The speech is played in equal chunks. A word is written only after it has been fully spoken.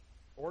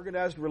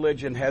Organized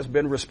religion has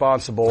been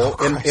responsible,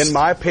 in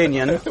my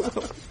opinion.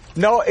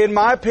 No, in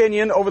my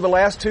opinion, over the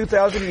last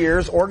 2,000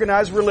 years,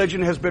 organized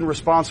religion has been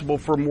responsible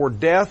for more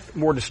death,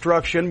 more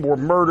destruction, more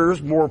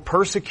murders, more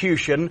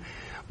persecution,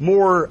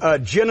 more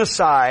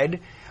genocide,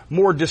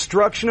 more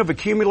destruction of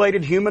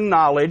accumulated human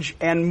knowledge,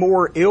 and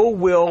more ill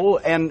will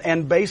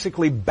and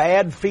basically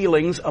bad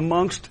feelings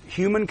amongst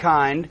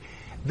humankind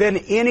than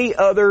any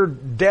other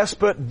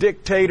despot,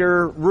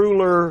 dictator,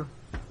 ruler,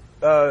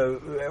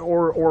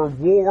 or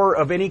war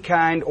of any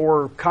kind,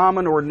 or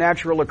common or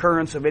natural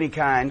occurrence of any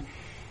kind.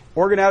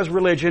 Organized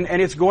religion,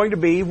 and it's going to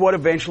be what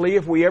eventually,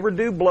 if we ever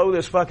do blow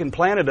this fucking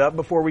planet up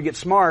before we get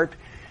smart,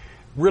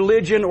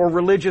 religion or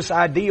religious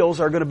ideals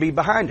are going to be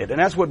behind it. And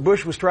that's what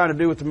Bush was trying to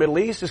do with the Middle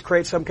East, is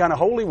create some kind of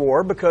holy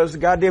war, because the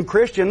goddamn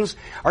Christians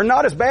are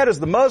not as bad as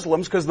the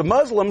Muslims, because the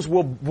Muslims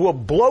will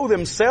blow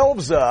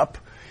themselves up.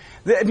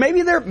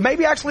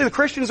 Maybe actually the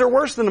Christians are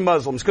worse than the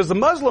Muslims, because the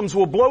Muslims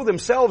will blow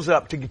themselves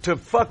up to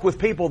fuck with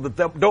people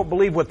that don't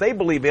believe what they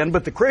believe in,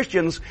 but the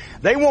Christians,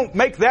 they won't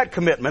make that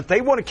commitment.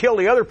 They want to kill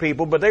the other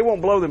people, but they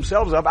won't blow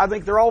themselves up. I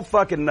think they're all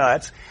fucking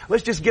nuts.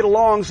 Let's just get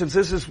along, since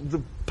this is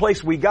the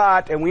place we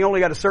got, and we only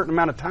got a certain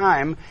amount of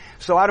time,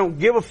 so I don't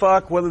give a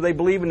fuck whether they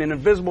believe in an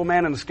invisible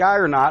man in the sky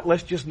or not.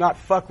 Let's just not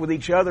fuck with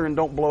each other and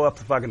don't blow up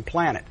the fucking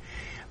planet.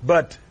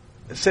 But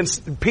since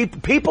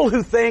people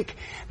who think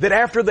that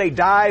after they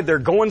die they're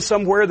going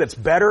somewhere that's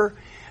better,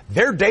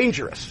 they're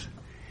dangerous.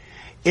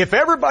 If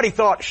everybody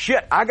thought,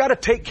 shit, I gotta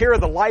take care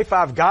of the life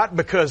I've got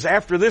because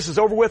after this is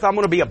over with I'm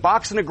gonna be a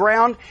box in the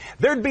ground,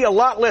 there'd be a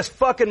lot less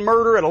fucking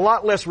murder and a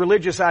lot less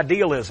religious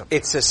idealism.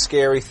 It's a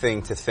scary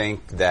thing to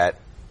think that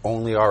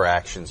only our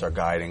actions are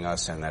guiding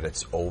us and that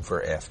it's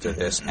over after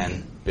this,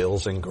 and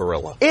Bill's in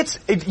Gorilla.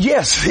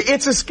 Yes,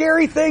 it's a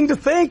scary thing to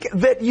think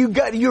that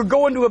you're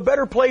going to a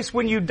better place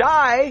when you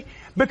die,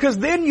 because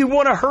then you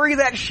want to hurry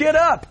that shit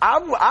up.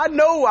 I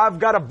know I've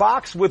got a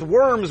box with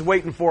worms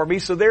waiting for me,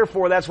 so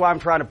therefore that's why I'm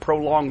trying to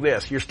prolong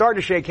this. You're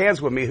starting to shake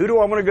hands with me. Who do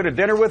I want to go to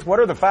dinner with?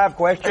 What are the 5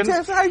 questions?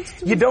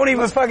 You don't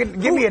even fucking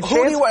give me a chance.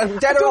 Who do you want,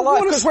 dead or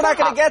alive? Because we're not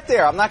going to get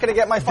there. I'm not going to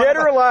get my phone. Dead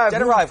or alive?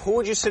 Dead or alive. Who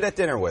would you sit at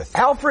dinner with?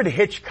 Alfred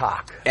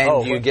Hitchcock.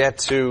 And you get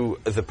to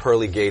the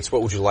pearly gates.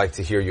 What would you like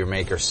to hear your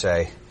maker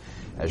say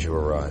as you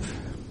arrive?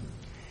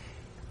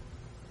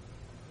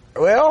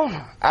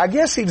 Well, I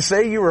guess he'd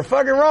say you were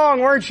fucking wrong,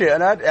 weren't you?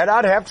 And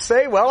I'd have to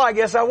say, well, I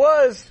guess I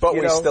was. But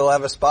we still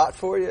have a spot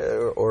for you,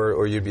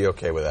 or you'd be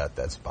okay with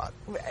that spot?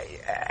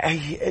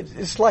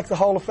 It's like the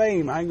Hall of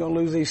Fame. I ain't gonna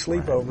lose any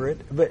sleep over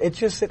it. But it's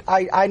just that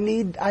I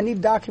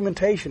need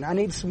documentation. I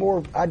need some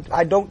more.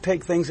 I don't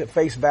take things at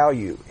face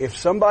value. If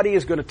somebody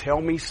is going to tell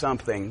me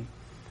something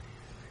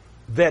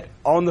that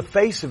on the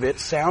face of it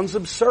sounds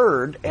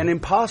absurd and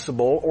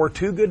impossible or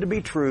too good to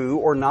be true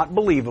or not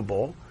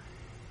believable,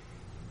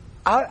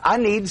 I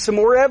need some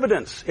more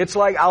evidence. It's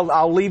like,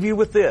 I'll leave you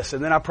with this,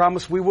 and then I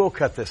promise we will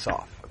cut this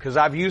off. Because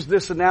I've used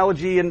this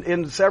analogy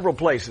in several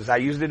places. I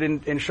used it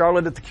in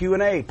Charlotte at the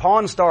Q&A.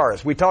 Pawn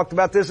Stars. We talked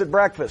about this at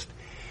breakfast.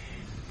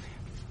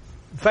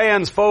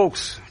 Fans,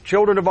 folks,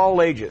 children of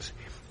all ages.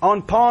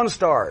 On Pawn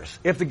Stars,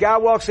 if the guy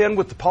walks in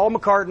with the Paul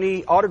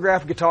McCartney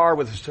autographed guitar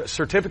with a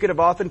certificate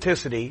of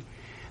authenticity,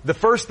 the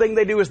first thing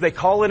they do is they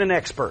call in an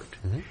expert.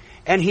 Mm-hmm.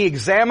 And he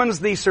examines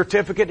the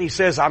certificate. He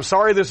says, I'm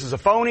sorry, this is a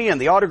phony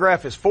and the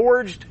autograph is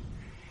forged.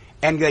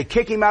 And they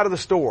kick him out of the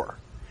store.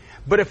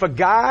 But if a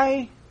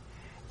guy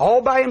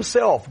all by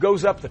himself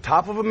goes up the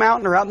top of a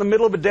mountain or out in the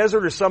middle of a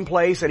desert or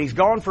someplace, and he's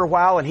gone for a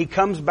while, and he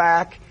comes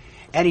back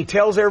and he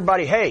tells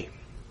everybody, hey,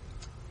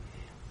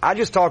 I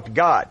just talked to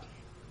God,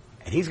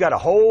 and he's got a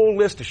whole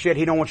list of shit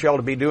he don't want y'all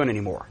to be doing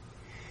anymore.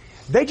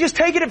 They just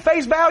take it at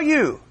face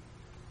value.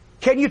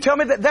 Can you tell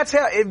me that's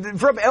how,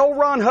 from L.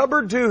 Ron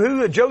Hubbard to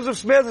who, Joseph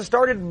Smith has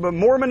started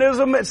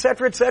Mormonism, et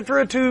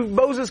cetera, to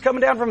Moses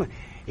coming down from,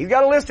 he's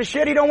got a list of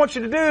shit he don't want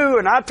you to do,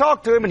 and I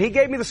talked to him, and he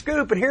gave me the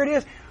scoop, and here it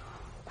is.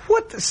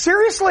 What?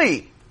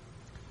 Seriously?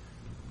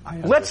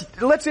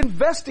 Let's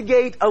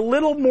investigate a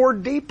little more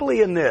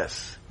deeply in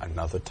this.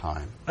 Another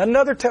time.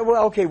 Another time.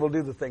 Well, okay, we'll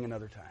do the thing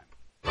another time.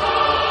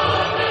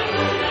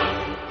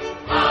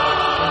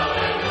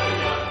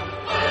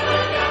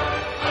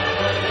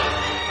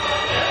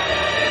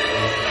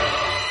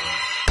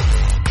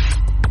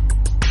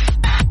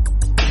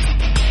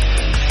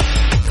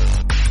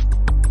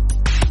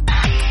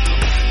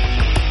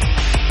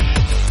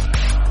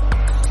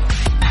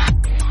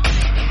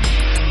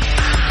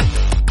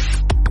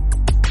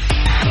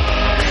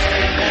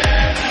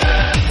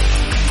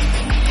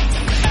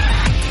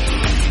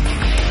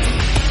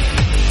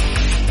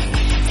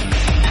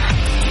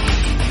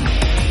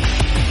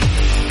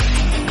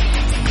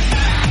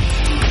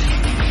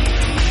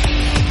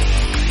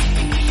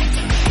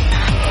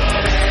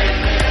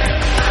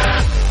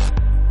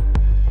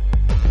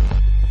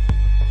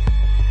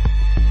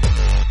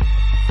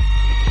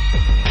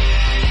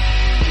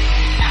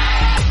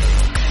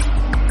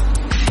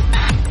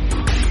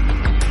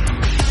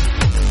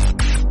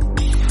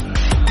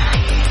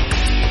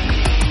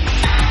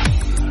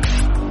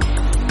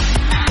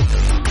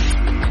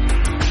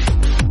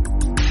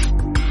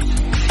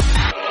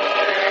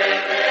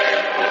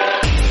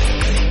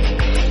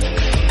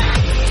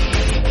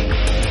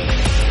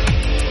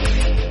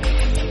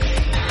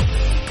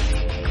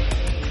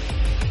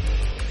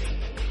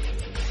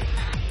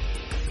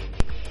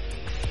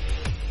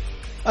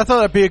 I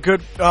thought that'd be a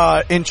good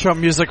intro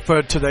music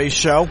for today's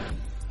show.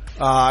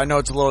 I know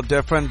it's a little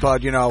different,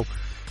 but you know,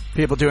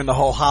 people doing the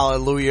whole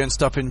hallelujah and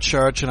stuff in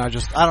church, and I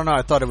don't know,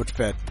 I thought it would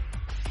fit.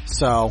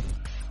 So,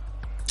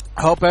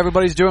 I hope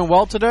everybody's doing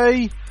well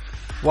today.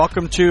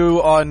 Welcome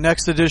to our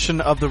next edition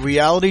of the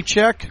Reality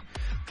Check.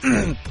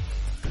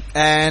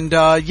 And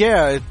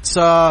yeah, it's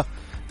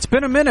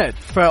been a minute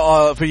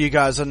for you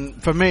guys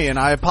and for me, and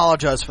I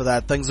apologize for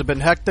that. Things have been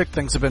hectic,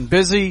 things have been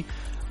busy.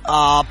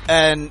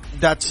 And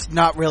that's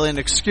not really an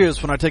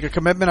excuse. When I take a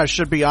commitment, I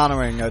should be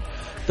honoring it.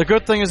 The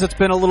good thing is it's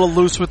been a little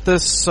loose with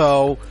this,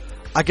 so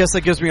I guess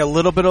it gives me a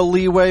little bit of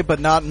leeway, but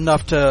not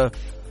enough to,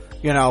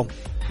 you know,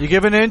 you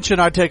give an inch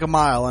and I take a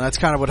mile, and that's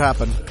kind of what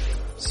happened.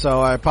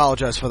 So I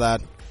apologize for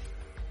that.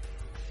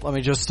 Let me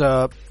just,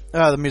 the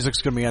music's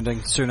gonna be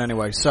ending soon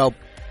anyway, so.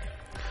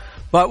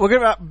 But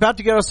we're about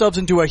to get ourselves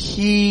into a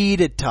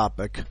heated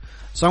topic.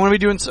 So I'm going to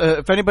be doing,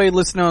 if anybody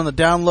listening on the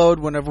download,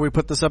 whenever we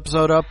put this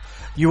episode up,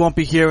 you won't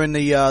be hearing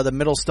the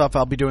middle stuff.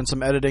 I'll be doing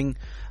some editing.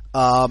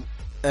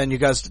 And you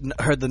guys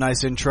heard the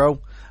nice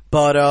intro.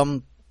 But,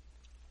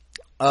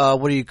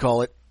 what do you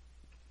call it?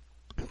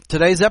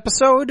 Today's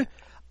episode,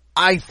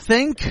 I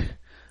think,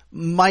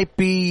 might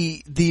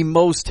be the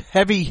most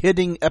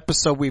heavy-hitting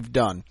episode we've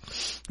done.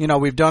 You know,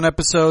 we've done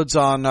episodes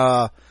on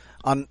the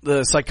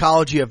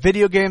psychology of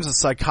video games, the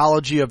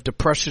psychology of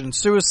depression and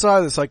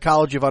suicide, the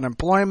psychology of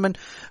unemployment,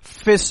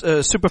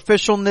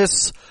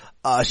 superficialness,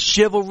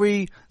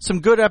 chivalry,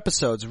 some good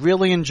episodes,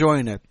 really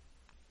enjoying it.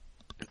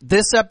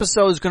 This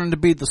episode is going to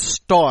be the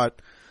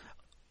semi-start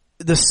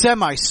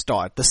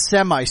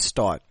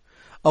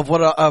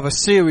of a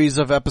series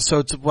of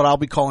episodes of what I'll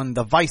be calling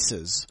the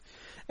Vices.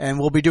 And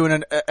we'll be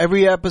doing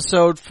every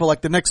episode for like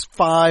the next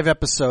 5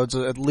 episodes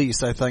at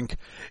least, I think,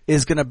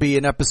 is going to be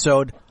an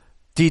episode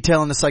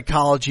detailing the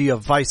psychology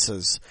of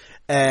vices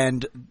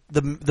and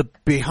the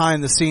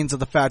behind the scenes of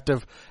the fact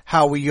of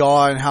how we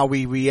are and how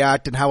we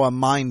react and how our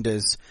mind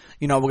is.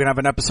 You know, we're going to have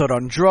an episode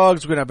on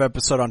drugs, we're going to have an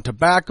episode on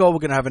tobacco, we're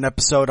going to have an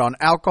episode on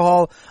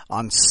alcohol,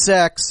 on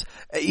sex,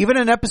 even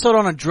an episode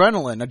on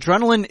adrenaline.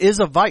 Adrenaline is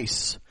a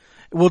vice.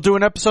 We'll do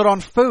an episode on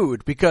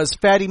food because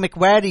Fatty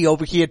McWaddy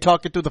over here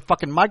talking through the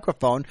fucking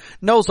microphone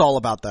knows all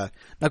about that.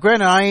 Now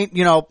granted, I ain't,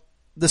 you know,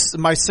 this is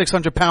my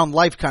 600-pound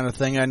life kind of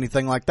thing,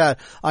 anything like that.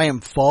 I am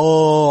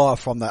far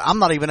from that. I'm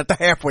not even at the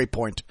halfway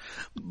point.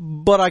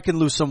 But I can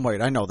lose some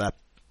weight. I know that.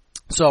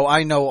 So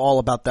I know all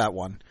about that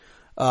one.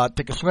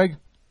 Take a swig.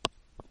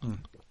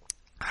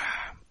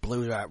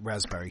 Blue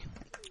raspberry.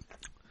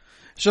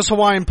 It's just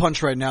Hawaiian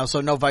punch right now,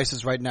 so no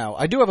vices right now.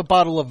 I do have a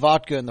bottle of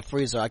vodka in the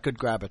freezer. I could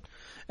grab it.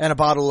 And a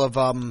bottle of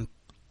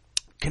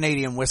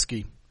Canadian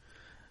whiskey.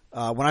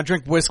 When I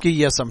drink whiskey,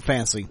 yes, I'm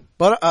fancy.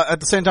 But at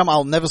the same time,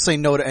 I'll never say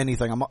no to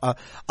anything.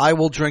 I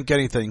will drink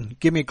anything.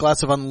 Give me a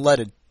glass of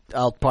unleaded,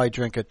 I'll probably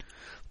drink it.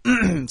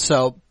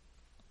 So,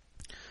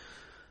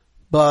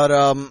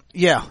 but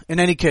yeah,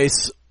 in any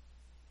case,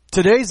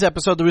 today's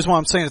episode, the reason why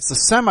I'm saying it's the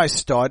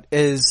semi-start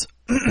is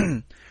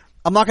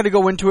I'm not going to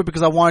go into it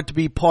because I want it to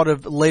be part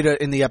of later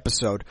in the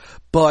episode.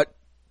 But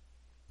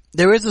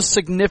there is a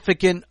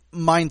significant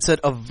mindset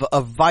of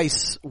a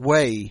vice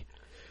way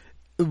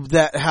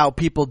that how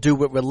people do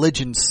with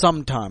religion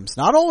sometimes.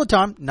 Not all the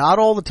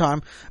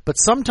time, but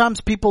sometimes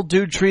people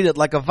do treat it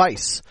like a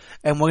vice.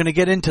 And we're going to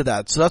get into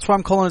that. So that's why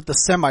I'm calling it the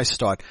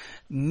semi-start.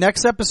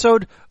 Next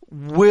episode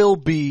will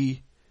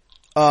be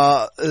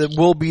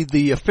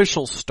the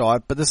official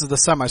start, but this is the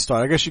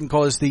semi-start. I guess you can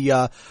call this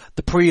the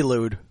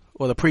prelude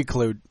or the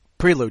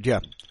prelude, yeah.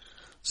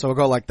 So we'll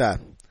go like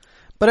that.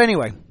 But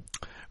anyway,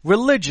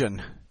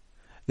 religion.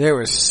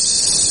 There is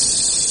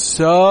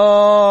so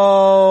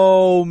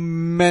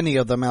many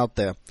of them out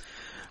there.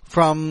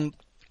 From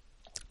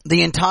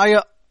the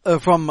entire,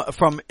 from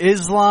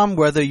Islam,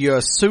 whether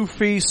you're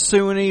Sufi,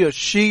 Sunni, or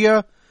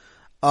Shia,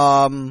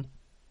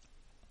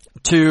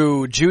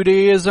 to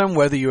Judaism,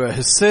 whether you're a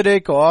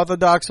Hasidic or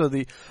Orthodox or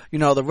the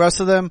rest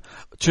of them,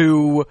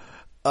 to,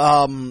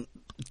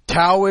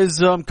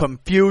 Taoism,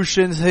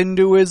 Confucianism,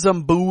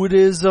 Hinduism,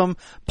 Buddhism,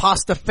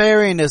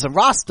 Rastafarianism,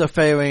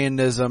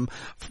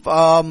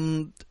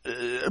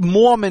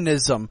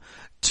 Mormonism,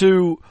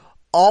 to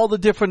all the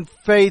different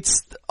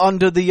faiths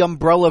under the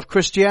umbrella of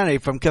Christianity,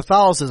 from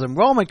Catholicism,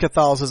 Roman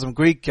Catholicism,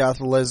 Greek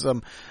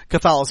Catholicism,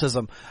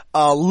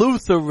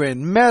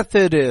 Lutheran,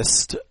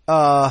 Methodist,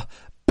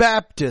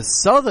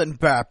 Baptist, Southern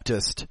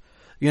Baptist.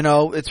 You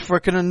know, it's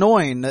freaking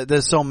annoying that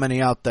there's so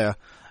many out there.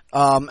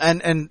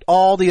 And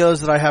all the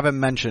others that I haven't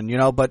mentioned, you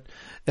know, but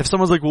if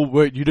someone's like, well,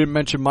 wait, you didn't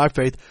mention my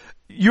faith,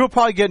 you're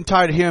probably getting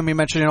tired of hearing me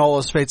mentioning all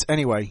those faiths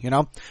anyway, you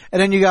know?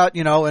 And then you got,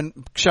 you know, and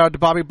shout out to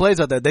Bobby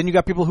Blaze out there. Then you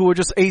got people who are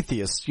just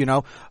atheists, you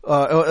know,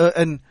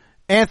 and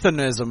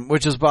Anthonyism,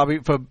 which is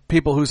for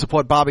people who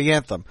support Bobby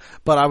Anthem.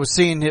 But I was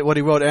seeing what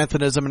he wrote,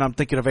 Anthonyism, and I'm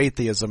thinking of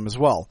atheism as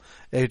well.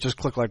 It just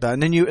clicked like that.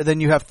 And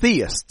then you have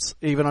theists,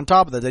 even on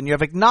top of that. Then you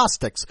have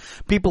agnostics,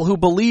 people who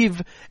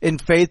believe in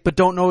faith but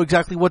don't know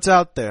exactly what's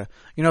out there.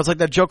 You know, it's like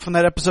that joke from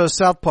that episode of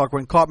South Park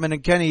when Cartman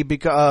and Kenny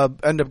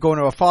end up going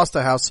to a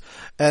foster house,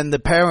 and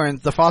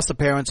the foster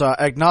parents are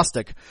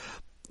agnostic.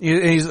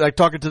 He's like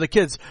talking to the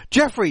kids.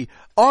 Jeffrey,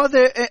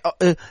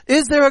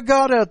 is there a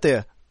God out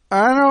there?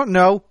 I don't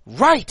know.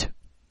 Right.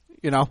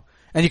 You know,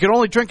 and you can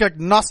only drink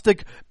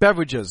agnostic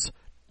beverages.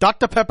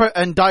 Dr. Pepper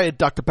and Diet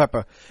Dr.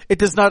 Pepper.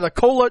 It is neither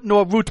cola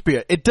nor root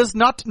beer. It does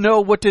not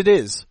know what it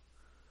is.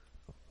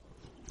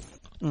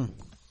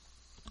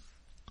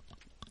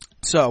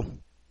 So,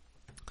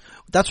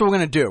 that's what we're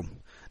going to do.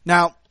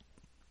 Now,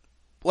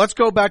 let's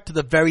go back to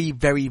the very,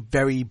 very,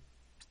 very,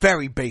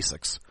 very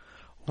basics.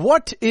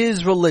 What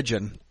is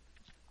religion?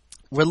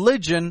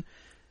 Religion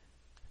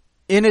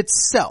in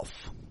itself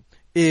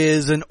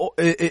is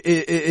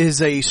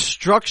a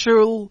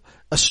structured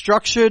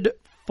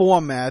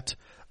format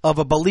of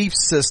a belief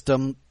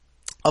system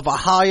of a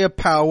higher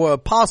power, a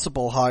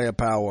possible higher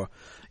power,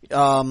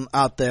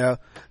 out there,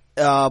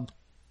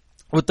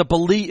 with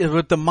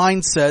the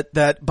mindset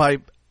that by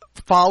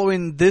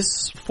following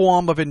this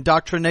form of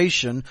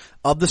indoctrination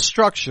of the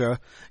structure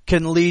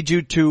can lead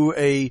you to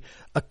a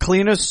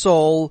cleaner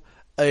soul,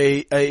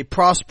 a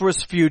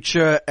prosperous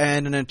future,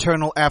 and an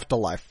eternal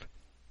afterlife.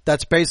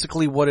 That's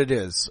basically what it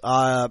is.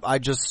 I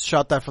just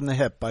shot that from the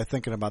hip by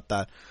thinking about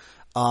that.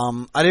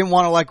 I didn't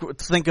want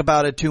to think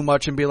about it too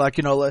much and be like,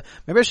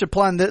 maybe I should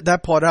plan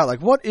that part out.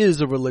 Like, what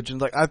is a religion?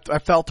 Like, I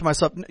felt to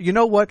myself, you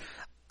know what?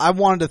 I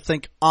wanted to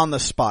think on the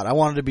spot. I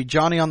wanted to be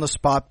Johnny on the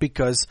spot,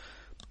 because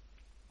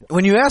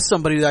when you ask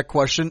somebody that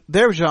question,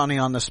 they're Johnny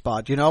on the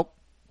spot,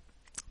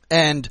 and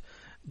they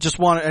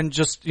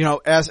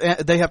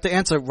have to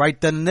answer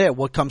right then and there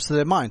what comes to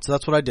their mind. So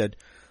that's what I did.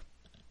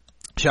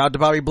 Shout out to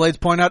Bobby Blades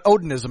pointing out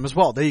Odinism as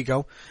well. There you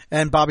go.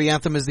 And Bobby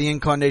Anthem is the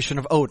incarnation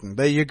of Odin.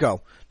 There you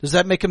go. Does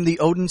that make him the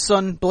Odin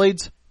son,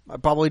 Blades?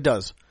 It probably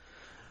does.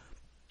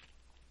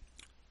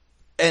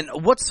 And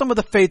what's some of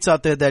the faiths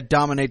out there that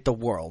dominate the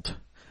world?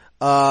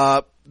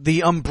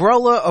 The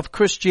umbrella of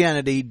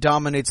Christianity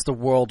dominates the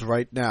world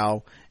right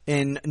now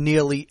in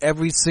nearly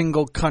every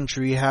single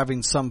country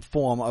having some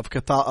form of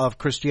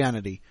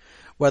Christianity.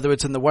 Whether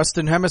it's in the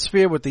Western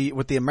Hemisphere with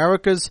the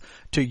Americas,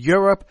 to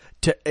Europe,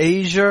 to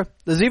Asia.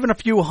 There's even a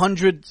few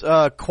hundred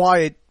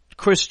quiet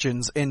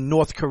Christians in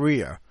North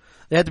Korea.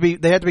 They had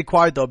to be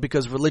quiet though,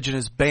 because religion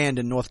is banned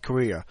in North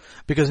Korea,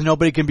 because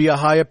nobody can be a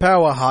higher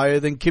power higher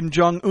than Kim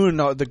Jong-un,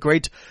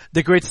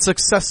 the great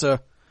successor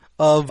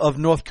of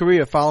North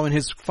Korea, following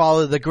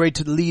the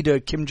great leader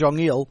Kim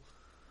Jong-il.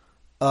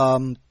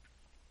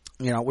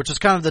 Which is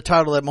kind of the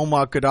title that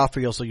Muammar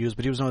Gaddafi also used,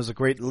 but he was known as a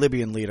great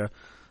Libyan leader.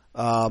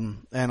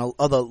 And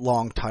other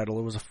long title.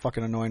 It was a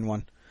fucking annoying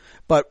one.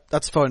 But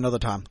that's for another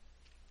time.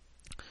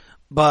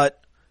 But,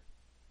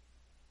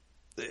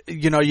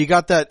 you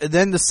got that. And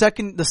then the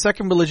second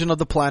religion of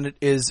the planet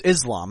is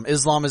Islam.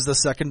 Islam is the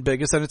second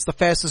biggest, and it's the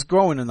fastest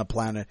growing in the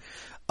planet.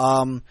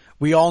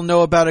 We all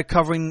know about it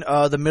covering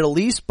the Middle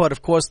East, but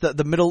of course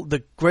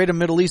the greater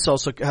Middle East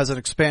also has an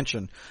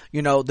expansion.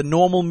 The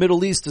normal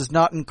Middle East does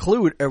not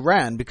include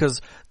Iran, because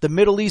the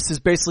Middle East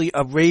is basically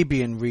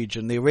Arabian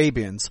region, the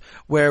Arabians,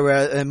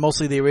 and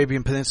mostly the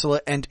Arabian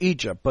Peninsula and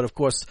Egypt. But of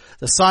course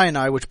the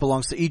Sinai, which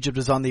belongs to Egypt,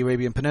 is on the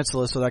Arabian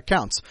Peninsula, so that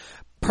counts.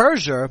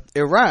 Persia,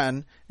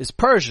 Iran, is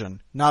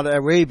Persian, not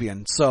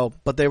Arabian,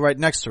 but they're right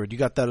next to it. You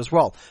got that as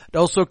well. It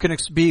also can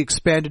be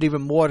expanded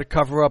even more to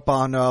cover up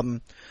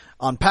on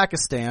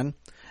Pakistan,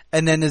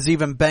 and then there's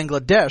even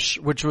Bangladesh,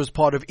 which was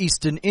part of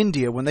Eastern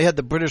India. When they had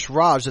the British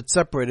Raj that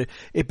separated,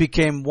 it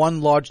became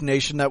one large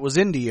nation that was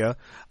India.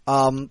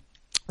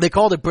 They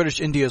called it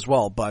British India as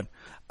well, but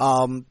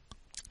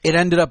it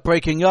ended up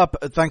breaking up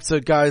thanks to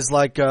guys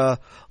like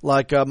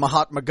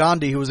Mahatma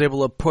Gandhi, who was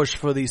able to push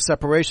for the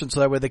separation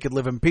so that way they could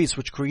live in peace,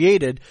 which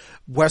created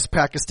West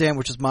Pakistan,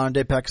 which is modern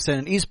day Pakistan,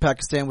 and East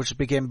Pakistan, which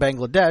became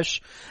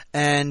Bangladesh,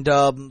 and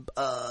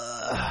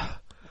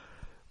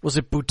was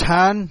it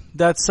Bhutan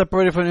that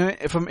separated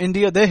from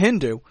India? They're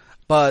Hindu,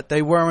 but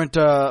they weren't.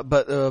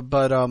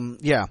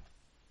 Yeah.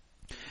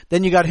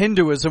 Then you got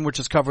Hinduism,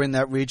 which is covering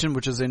that region,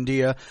 which is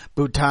India,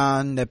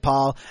 Bhutan,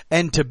 Nepal,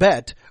 and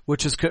Tibet,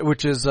 which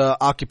is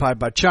occupied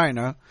by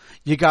China.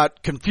 You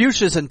got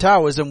Confucius and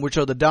Taoism, which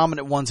are the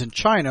dominant ones in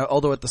China.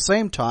 Although at the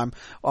same time,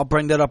 I'll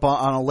bring that up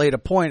on a later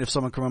point if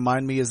someone can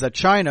remind me, is that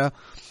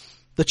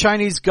the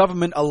Chinese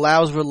government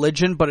allows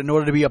religion, but in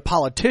order to be a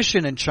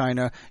politician in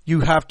China,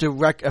 you have to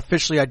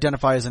officially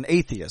identify as an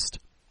atheist.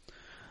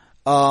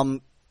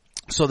 So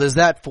there's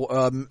that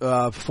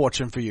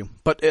fortune for you.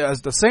 But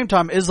at the same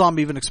time, Islam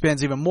even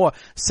expands even more.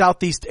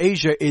 Southeast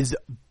Asia is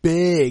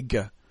big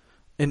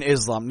in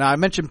Islam. Now, I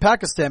mentioned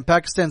Pakistan.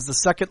 Pakistan's the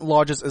second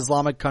largest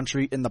Islamic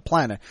country in the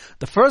planet.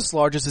 The first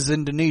largest is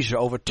Indonesia.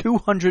 Over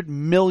 200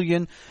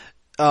 million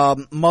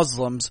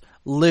Muslims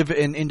live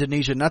in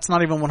Indonesia, and that's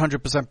not even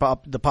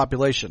 100% the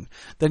population.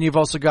 Then you've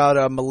also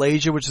got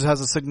Malaysia, which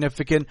has a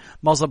significant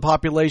Muslim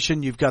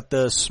population. You've got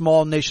the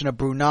small nation of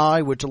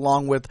Brunei, which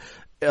along with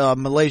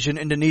Malaysia and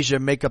Indonesia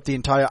make up the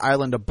entire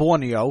island of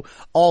Borneo.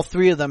 All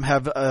three of them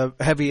have a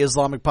heavy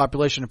Islamic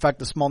population. In fact,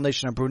 the small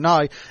nation of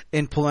Brunei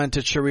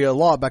implemented Sharia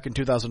law back in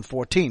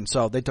 2014,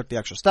 so they took the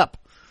extra step.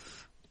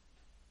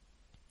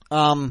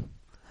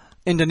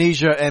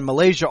 Indonesia and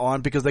Malaysia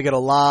aren't, because they get a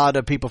lot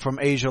of people from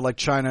Asia, like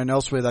China and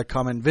elsewhere, that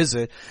come and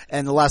visit.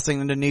 And the last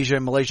thing Indonesia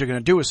and Malaysia are going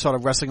to do is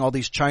start arresting all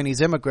these Chinese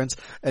immigrants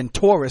and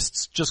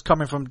tourists just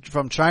coming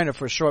from China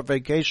for a short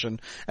vacation,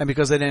 and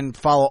because they didn't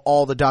follow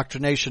all the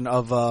doctrination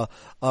of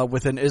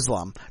within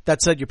Islam.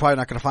 That said, you're probably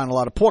not going to find a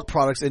lot of pork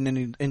products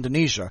in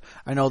Indonesia.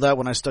 I know that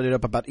when I studied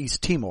up about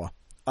East Timor.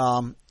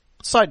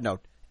 Side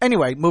note.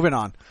 Anyway, moving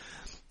on.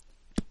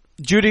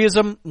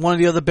 Judaism, one of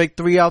the other big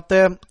three out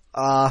there.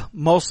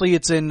 Mostly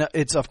it's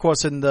of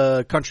course in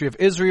the country of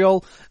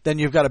Israel. Then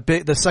you've got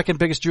the second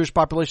biggest Jewish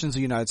population is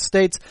the United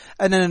States,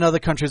 and then in other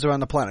countries around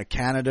the planet,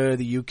 Canada,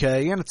 the UK,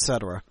 and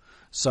etc.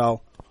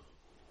 So,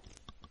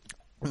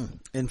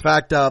 in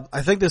fact,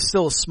 I think there's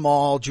still a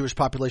small Jewish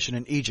population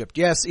in Egypt.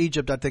 Yes,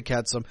 Egypt, I think,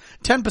 had some.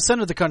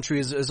 10% of the country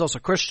is also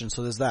Christian,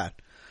 so there's that.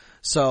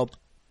 So,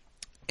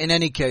 in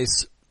any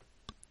case,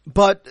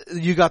 but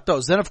you got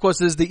those. Then, of course,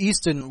 there's the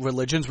Eastern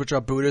religions, which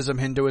are Buddhism,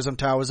 Hinduism,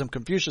 Taoism,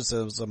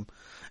 Confucianism,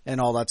 and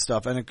all that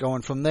stuff. And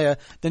going from there,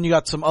 then you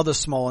got some other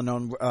smaller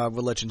known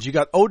religions. You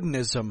got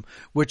Odinism,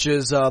 which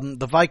is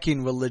the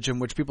Viking religion,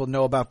 which people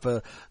know about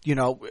for,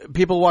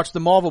 people watch the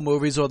Marvel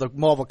movies or the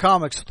Marvel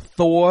comics.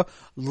 Thor,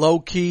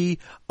 Loki,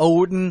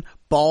 Odin,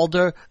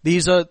 Balder.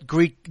 These are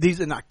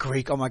not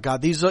Greek. Oh my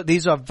God. These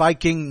are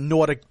Viking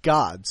Nordic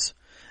gods.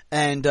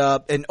 And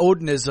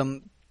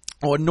Odinism,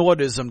 or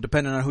Nordism,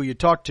 depending on who you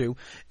talk to,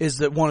 is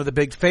that one of the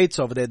big faiths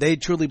over there. They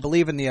truly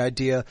believe in the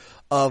idea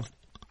of,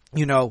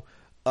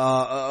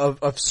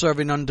 of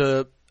serving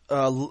under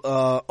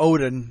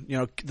Odin,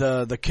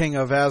 the king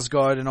of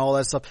Asgard and all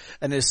that stuff,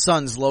 and his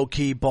sons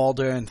Loki,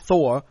 Balder, and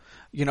Thor.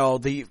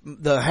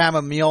 The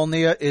hammer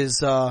Mjolnir is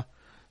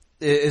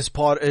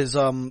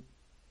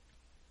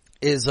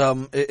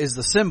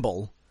the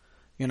symbol.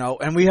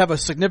 And we have a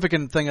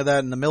significant thing of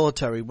that in the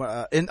military.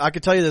 I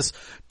can tell you this,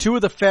 two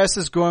of the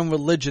fastest growing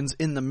religions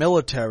in the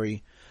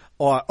military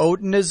are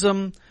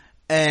Odinism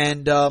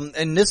and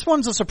this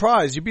one's a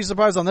surprise. You'd be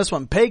surprised on this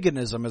one,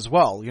 paganism as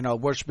well,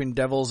 worshiping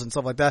devils and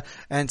stuff like that.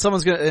 And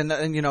someone's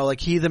gonna,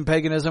 like heathen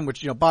paganism,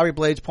 which, Bobby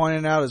Blade's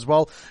pointing out as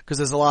well, because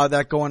there's a lot of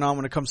that going on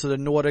when it comes to the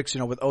Nordics,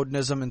 with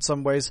Odinism in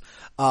some ways.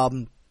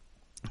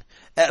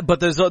 But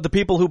there's the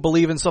people who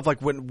believe in stuff like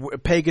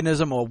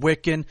paganism or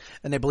Wiccan,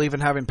 and they believe in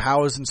having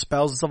powers and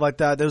spells and stuff like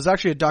that. There's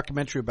actually a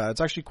documentary about it.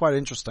 It's actually quite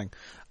interesting.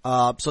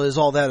 So there's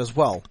all that as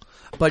well.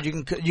 But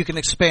you can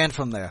expand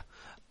from there.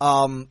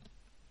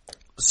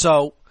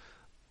 So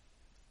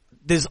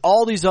there's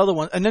all these other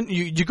ones, and then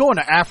you go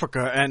into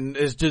Africa, and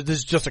there's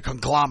just a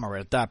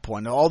conglomerate at that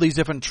point. All these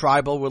different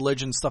tribal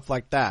religions, stuff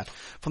like that,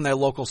 from their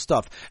local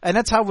stuff. And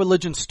that's how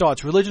religion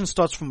starts. Religion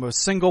starts from a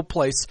single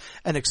place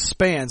and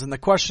expands. And the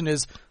question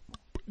is,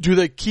 do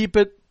they keep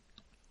it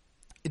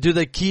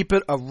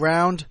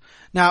around?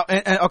 Now,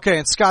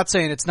 and Scott's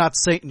saying it's not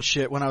Satan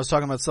shit when I was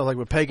talking about stuff like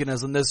with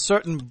paganism. There's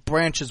certain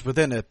branches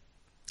within it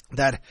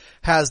that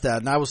has that.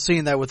 And I was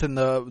seeing that within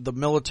the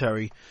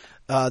military.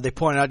 They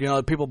pointed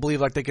out, people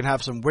believe like they can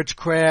have some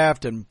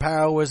witchcraft and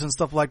powers and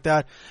stuff like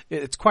that.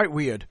 It's quite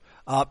weird.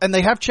 And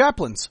they have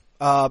chaplains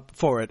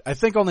for it. I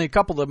think only a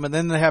couple of them, and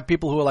then they have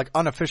people who are like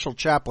unofficial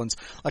chaplains.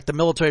 Like the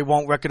military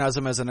won't recognize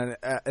them as an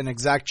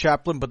exact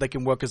chaplain, but they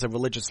can work as a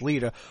religious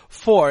leader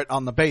for it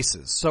on the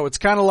bases. So it's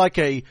kind of like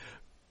a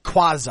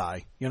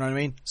quasi, you know what I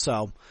mean?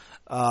 So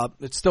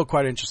it's still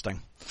quite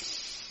interesting.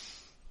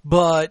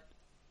 But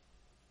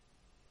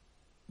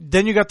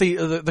then you got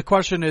the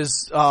question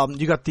is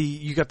you got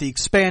the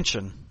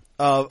expansion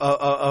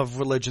of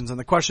religions, and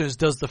the question is,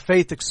 does the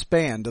faith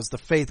expand? Does the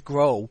faith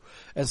grow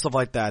and stuff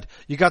like that?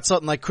 You got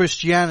something like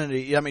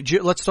Christianity. I mean,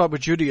 let's start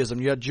with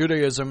Judaism. You had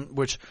Judaism,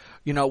 which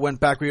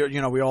went back. We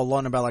all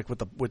learned about like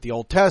with the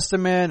Old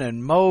Testament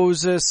and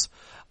Moses,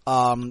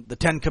 the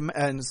Ten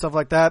and stuff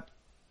like that.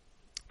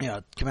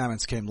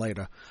 Commandments came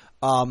later,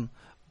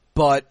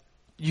 but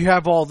you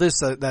have all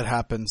this that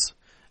happens,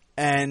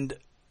 and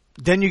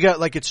then you got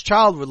like its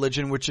child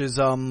religion, which is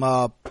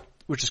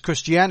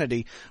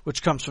Christianity,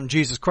 which comes from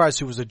Jesus Christ,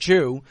 who was a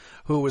Jew,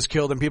 who was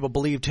killed, and people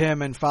believed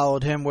him and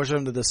followed him, worshipped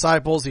him, the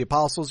disciples, the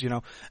apostles,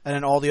 and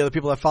then all the other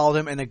people that followed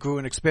him, and it grew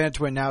and expanded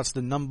to where now it's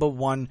the number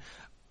one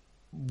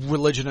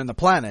religion on the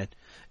planet.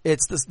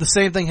 It's the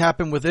same thing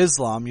happened with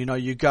Islam.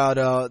 You got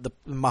the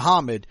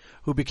Muhammad,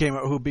 who became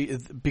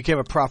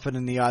a prophet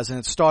in the eyes, and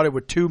it started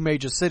with two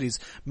major cities,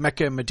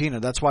 Mecca and Medina.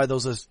 That's why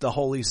those are the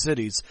holy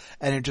cities,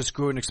 and it just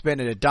grew and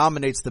expanded. It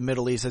dominates the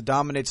Middle East, it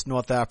dominates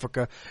North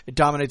Africa, it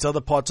dominates other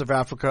parts of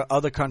Africa,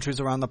 other countries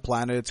around the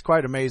planet. It's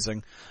quite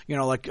amazing.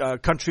 Like a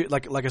country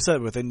like I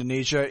said, with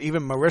Indonesia,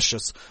 even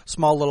Mauritius,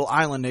 small little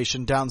island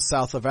nation down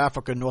south of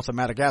Africa, north of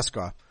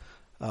Madagascar.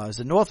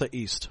 Is it north or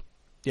east?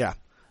 Yeah.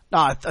 No,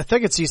 I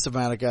think it's east of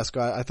Madagascar.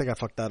 I think I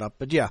fucked that up,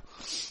 but yeah.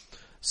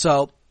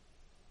 So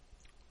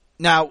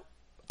now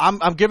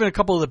I'm giving a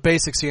couple of the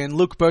basics here, and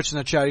Luke Birch in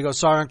the chat, he goes,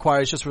 "Sorry,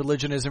 inquiries, just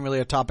religion isn't really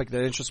a topic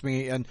that interests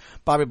me." And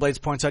Bobby Blades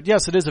points out,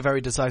 yes, it is a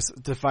very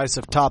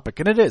divisive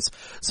topic, and it is.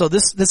 So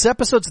this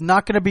episode's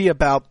not going to be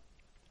about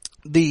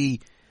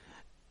the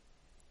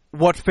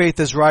what faith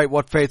is right,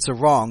 what faiths are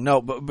wrong.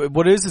 No, but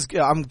what it is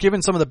I'm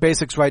giving some of the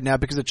basics right now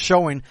because it's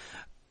showing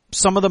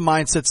some of the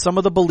mindsets, some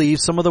of the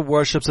beliefs, some of the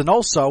worships, and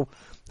also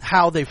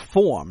how they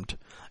formed.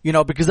 You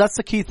know, because that's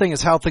the key thing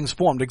is how things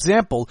formed.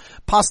 Example,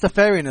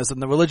 Pastafarianism,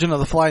 the religion of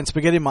the flying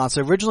spaghetti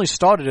monster, originally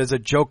started as a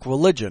joke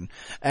religion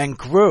and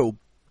grew.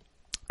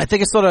 I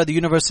think it started at the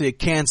University of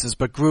Kansas,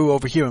 but grew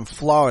over here in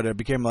Florida. It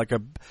became like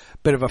a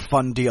bit of a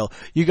fun deal.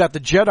 You got the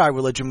Jedi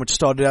religion, which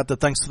started out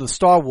thanks to the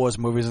Star Wars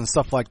movies and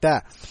stuff like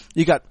that.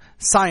 You got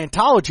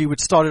Scientology,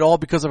 which started all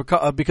because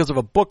of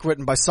a book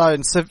written by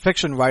science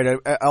fiction writer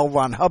L.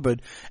 Ron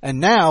Hubbard. And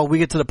now we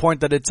get to the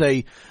point that it's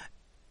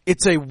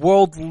a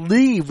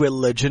worldly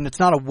religion. It's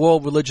not a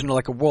world religion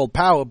like a world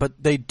power, but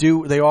they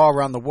are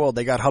around the world.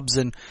 They got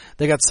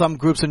they got some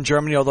groups in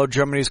Germany, although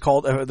Germany's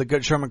called, the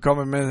German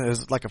government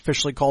is like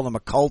officially called them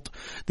a cult.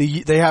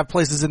 They have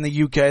places in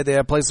the UK, they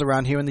have places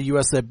around here in the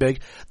US, they're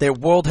big. Their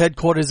world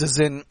headquarters is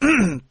in,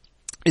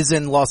 is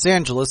in Los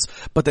Angeles,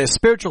 but their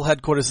spiritual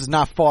headquarters is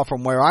not far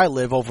from where I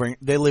live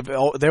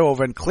they're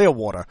over in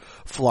Clearwater,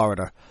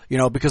 Florida. You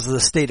know, because of the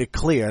state of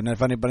clear, and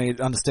if anybody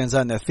understands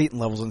that in their thetan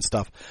levels and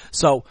stuff.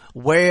 So,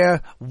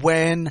 where,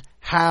 when,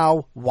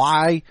 how,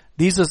 why,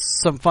 these are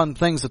some fun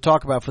things to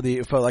talk about for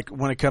like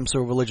when it comes to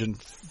a religion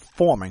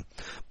forming.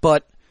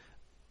 But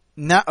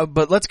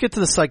let's get to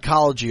the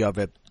psychology of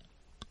it.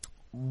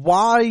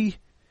 Why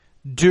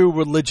do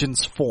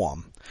religions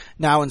form?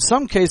 Now, in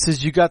some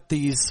cases, you got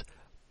these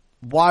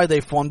why they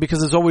form, because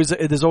there's always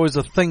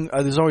a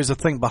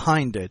thing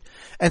behind it.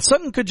 And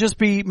something could just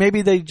be,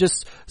 maybe they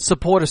just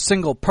support a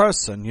single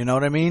person, you know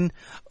what I mean?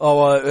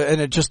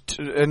 And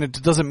it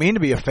doesn't mean to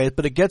be a faith,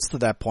 but it gets to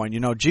that point. You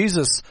know,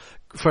 Jesus,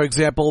 for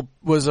example,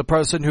 was a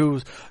person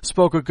who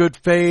spoke with good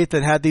faith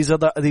and had these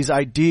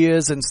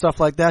ideas and stuff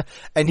like that.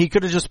 And he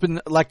could have just been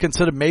like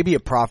considered maybe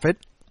a prophet.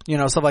 You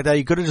know, stuff like that.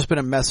 He could have just been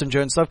a messenger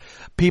and stuff.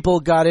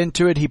 People got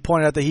into it. He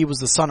pointed out that he was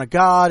the Son of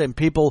God, and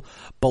people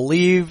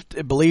believed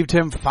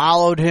him,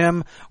 followed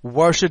him,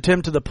 worshipped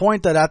him to the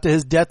point that after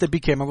his death it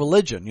became a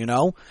religion, you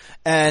know?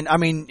 And I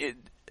mean,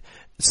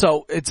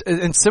 so it's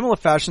in similar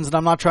fashions, and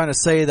I'm not trying to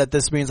say that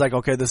this means like,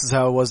 okay, this is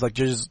how it was, like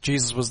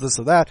Jesus was this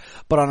or that,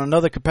 but on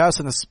another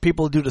comparison,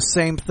 people do the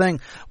same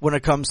thing when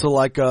it comes to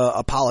like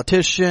a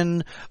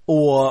politician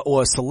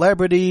or a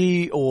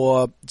celebrity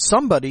or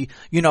somebody,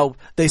 you know,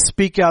 they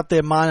speak out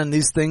their mind on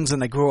these things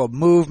and they grow a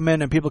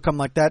movement and people come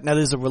like that. Now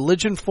there's a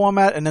religion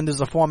format and then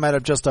there's a format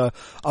of just a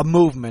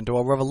movement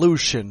or a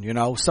revolution, you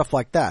know, stuff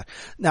like that.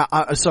 Now,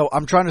 so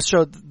I'm trying to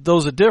show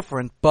those are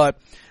different, but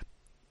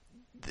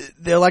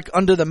they're like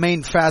under the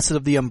main facet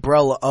of the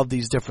umbrella of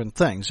these different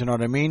things. You know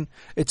what I mean?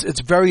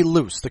 It's very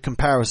loose, the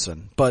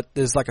comparison, but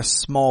there's like a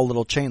small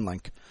little chain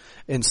link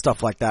and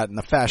stuff like that in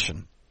the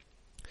fashion.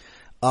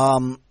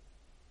 But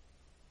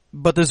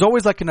there's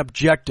always like an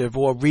objective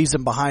or a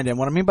reason behind it. And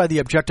what I mean by the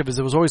objective is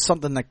there was always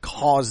something that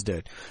caused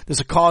it. There's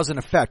a cause and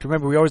effect.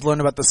 Remember, we always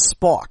learned about the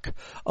spark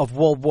of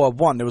World War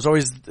I. There was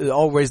always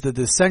the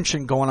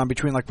dissension going on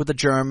between like with the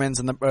Germans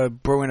and the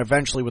brewing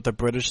eventually with the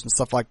British and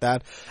stuff like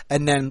that.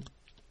 And then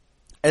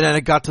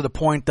it got to the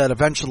point that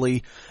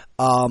eventually,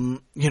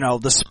 you know,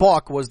 the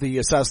spark was the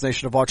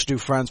assassination of Archduke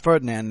Franz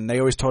Ferdinand, and they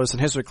always taught us in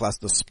history class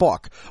the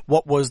spark.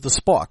 What was the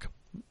spark?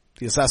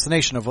 The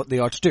assassination of the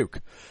Archduke,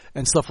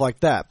 and stuff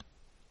like that.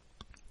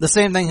 The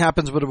same thing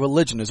happens with a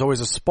religion. There's always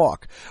a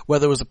spark.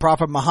 Whether it was the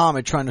Prophet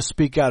Muhammad trying to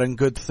speak out in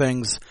good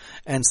things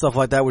and stuff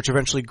like that, which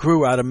eventually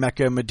grew out of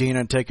Mecca and Medina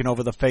and taking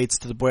over the faiths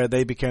to where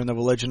they became the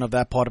religion of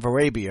that part of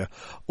Arabia.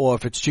 Or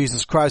if it's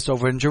Jesus Christ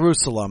over in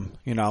Jerusalem,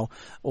 you know,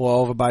 or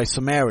over by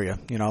Samaria,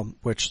 you know,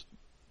 which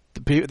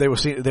they were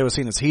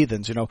seen as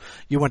heathens, you know.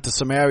 You went to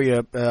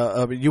Samaria,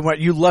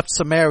 you left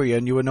Samaria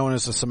and you were known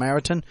as a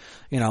Samaritan.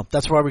 You know,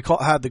 that's why we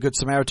had the Good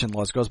Samaritan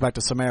laws. It goes back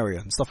to Samaria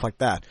and stuff like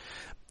that.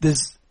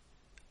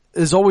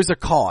 There's always a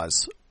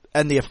cause,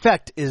 and the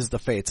effect is the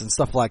fates and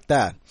stuff like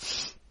that.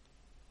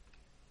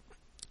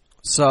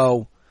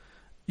 So,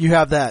 you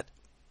have that.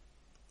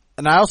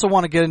 And I also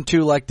want to get into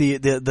like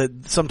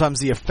the sometimes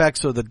the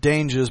effects or the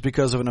dangers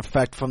because of an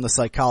effect from the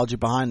psychology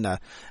behind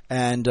that.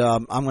 And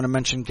I'm going to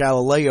mention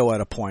Galileo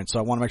at a point, so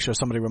I want to make sure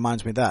somebody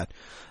reminds me of that.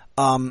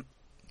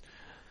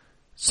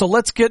 So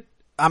let's get,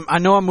 I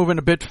know I'm moving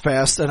a bit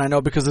fast, and I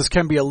know because this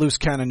can be a loose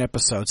cannon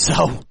episode,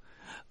 so,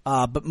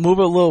 but move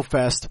a little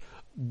fast.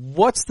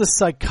 What's the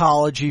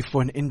psychology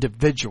for an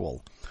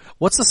individual?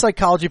 What's the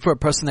psychology for a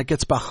person that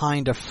gets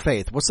behind a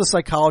faith? What's the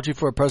psychology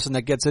for a person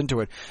that gets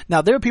into it?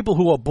 Now, there are people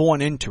who are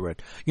born into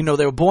it. You know,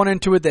 they were born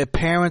into it. Their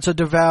parents are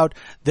devout.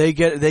 They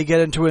get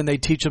into it and they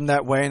teach them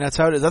that way, and that's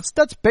how it is.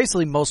 That's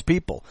basically most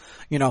people.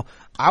 You know,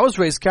 I was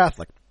raised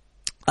Catholic.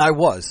 I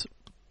was.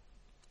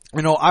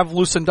 You know, I've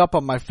loosened up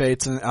on my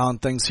faiths and on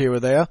things here or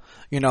there.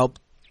 You know,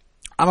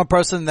 I'm a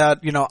person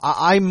that, you know,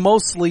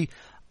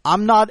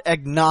 I'm not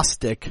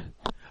agnostic.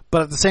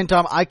 But at the same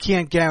time, I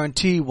can't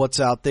guarantee what's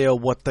out there,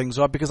 what things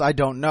are, because I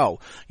don't know.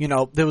 You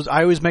know,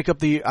 I make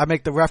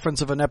the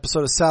reference of an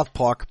episode of South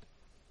Park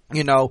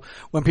You know,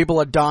 when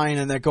people are dying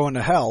and they're going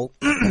to hell,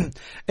 and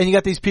you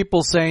got these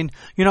people saying,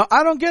 you know,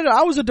 I don't get it.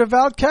 I was a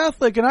devout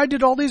Catholic and I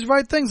did all these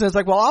right things. And it's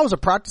like, well, I was a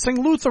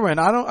practicing Lutheran.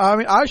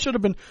 I should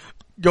have been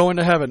going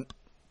to heaven.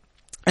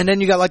 And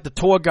then you got like the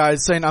tour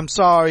guides saying, I'm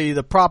sorry,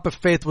 the proper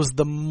faith was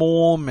the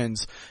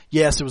Mormons.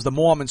 Yes, it was the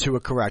Mormons who were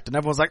correct. And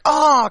everyone's like,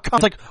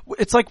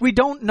 it's like we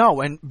don't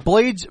know. And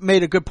Blades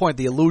made a good point,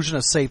 the illusion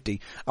of safety.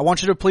 I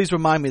want you to please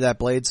remind me that,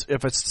 Blades,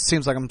 if it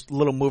seems like I'm a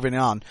little moving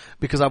on,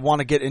 because I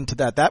want to get into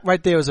that. That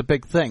right there is a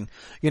big thing.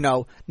 You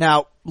know,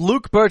 now,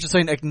 Luke Birch is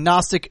saying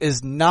agnostic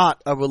is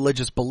not a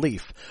religious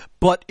belief,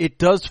 but it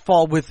does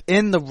fall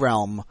within the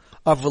realm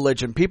of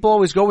religion. People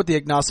always go with the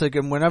agnostic,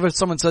 and whenever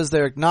someone says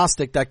they're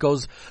agnostic, that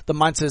goes, the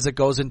mindset is it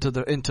goes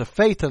into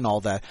faith and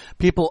all that.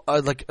 People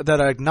are like,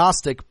 that are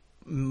agnostic,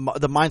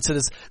 the mindset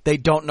is they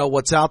don't know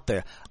what's out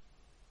there.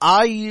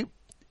 I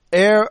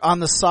err on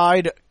the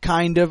side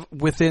kind of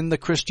within the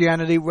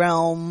Christianity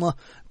realm,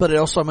 but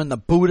also I'm in the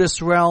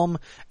Buddhist realm,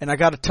 and I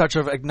got a touch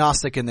of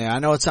agnostic in there. I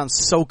know it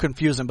sounds so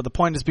confusing, but the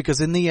point is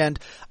because in the end,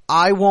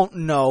 I won't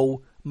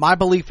know. My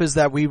belief is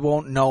that we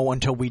won't know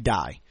until we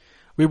die.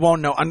 We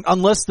won't know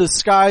unless the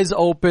skies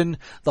open,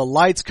 the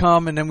lights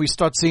come, and then we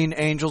start seeing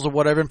angels or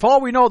whatever. And for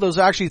all we know, there's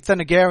actually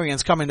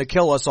Thanagarians coming to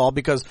kill us all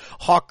because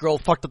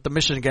Hawkgirl fucked up the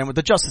mission again with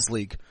the Justice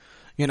League.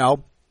 You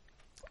know?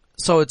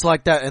 So it's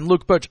like that. And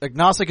Luke Birch,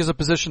 agnostic is a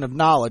position of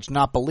knowledge,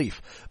 not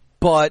belief.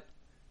 But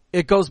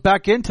it goes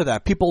back into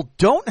that. People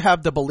don't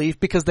have the belief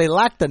because they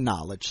lack the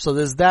knowledge. So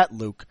there's that,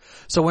 Luke.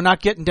 So we're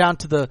not getting down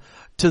to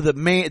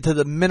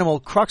the minimal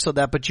crux of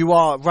that, but you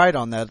are right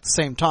on that at the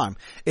same time.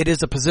 It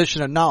is a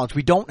position of knowledge.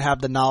 We don't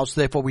have the knowledge,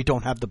 therefore we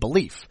don't have the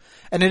belief.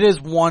 And it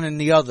is one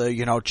and the other,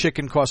 you know,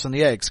 chicken crossing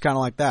the eggs, kind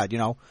of like that, you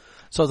know.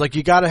 So it's like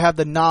you gotta have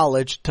the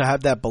knowledge to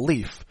have that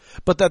belief.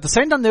 But at the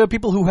same time, there are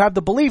people who have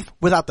the belief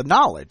without the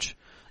knowledge.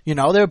 You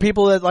know, there are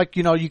people that like,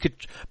 you know,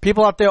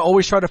 people out there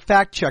always try to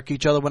fact check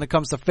each other when it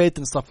comes to faith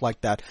and stuff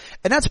like that.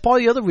 And that's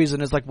part of the other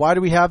reason is like, why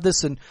do we have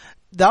this? And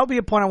that'll be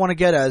a point I want to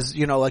get as,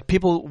 you know, like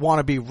people want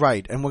to be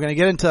right. And we're going to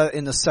get into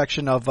in the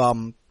section of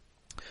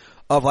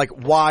like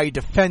why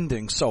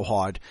defending so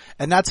hard.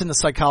 And that's in the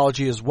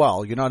psychology as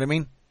well. You know what I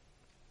mean?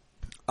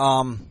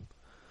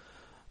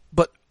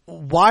 But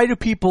why do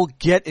people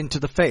get into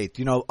the faith?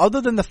 You know,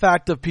 other than the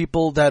fact of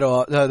people that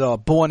are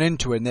born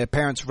into it and their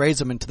parents raise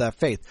them into that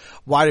faith,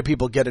 why do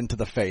people get into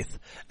the faith?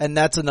 And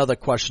that's another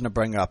question to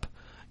bring up,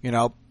 you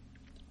know.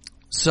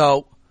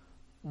 So,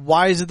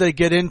 why is it they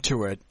get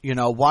into it? You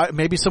know, why?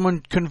 Maybe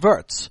someone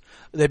converts.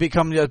 They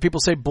become, you know, people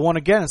say born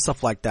again and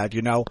stuff like that,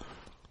 you know.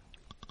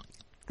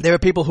 There are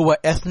people who are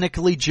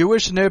ethnically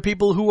Jewish and there are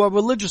people who are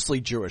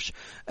religiously Jewish.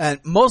 And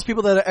most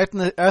people that are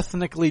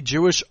ethnically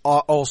Jewish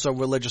are also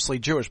religiously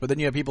Jewish. But then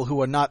you have people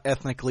who are not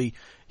ethnically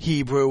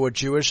Hebrew or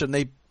Jewish and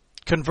they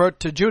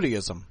convert to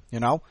Judaism, you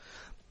know.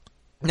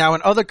 Now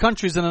in other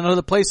countries and in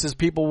other places,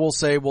 people will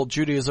say, well,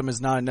 Judaism is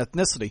not an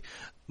ethnicity.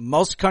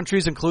 Most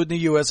countries, including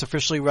the U.S.,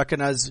 officially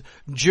recognize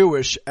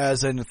Jewish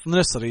as an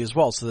ethnicity as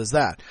well. So there's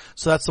that.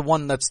 So that's the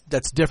one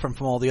that's different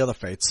from all the other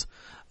faiths.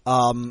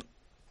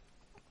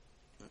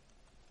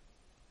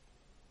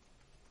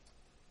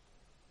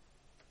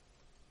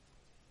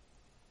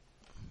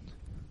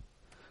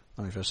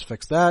 Let me just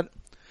fix that.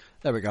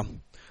 There we go.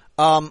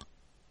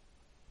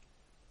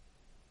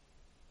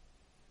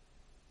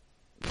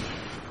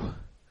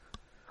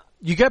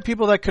 You get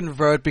people that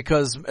convert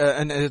because,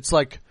 and it's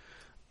like,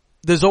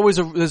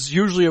 there's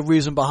usually a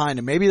reason behind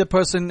it. Maybe the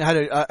person had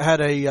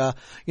a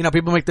you know,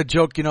 people make the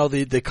joke, you know,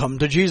 the come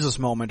to Jesus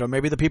moment, or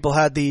maybe the people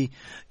had the,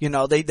 you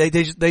know, they,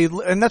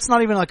 and that's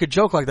not even like a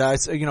joke like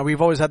that. You know,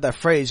 we've always had that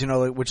phrase, you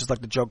know, which is like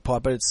the joke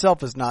part, but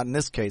itself is not in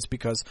this case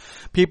because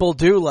people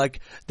do, like,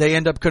 they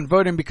end up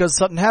converting because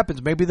something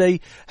happens. Maybe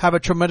they have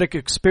a traumatic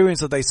experience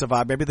that they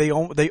survive. Maybe they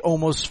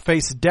almost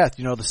face death,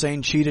 you know, the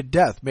saying cheated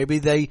death. Maybe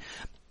they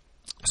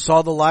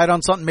saw the light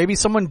on something. Maybe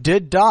someone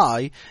did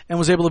die and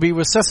was able to be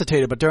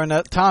resuscitated, but during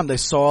that time they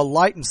saw a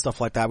light and stuff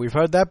like that. We've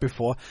heard that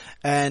before.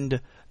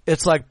 And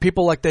it's like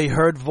people, like, they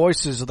heard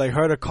voices or they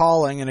heard a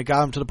calling and it got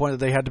them to the point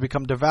that they had to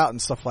become devout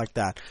and stuff like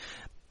that.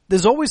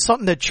 There's always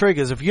something that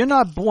triggers. If you're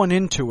not born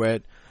into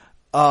it,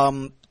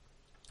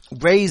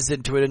 raised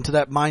into it, into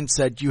that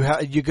mindset,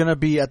 you're going to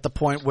be at the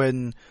point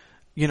when,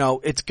 you know,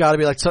 it's got to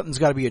be like something's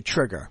got to be a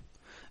trigger.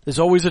 There's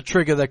always a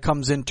trigger that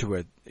comes into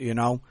it, you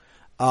know.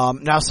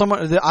 Now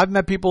I've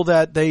met people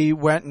that they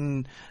went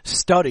and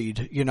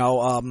studied, you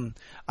know,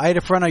 I had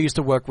a friend I used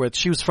to work with.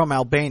 She was from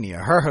Albania,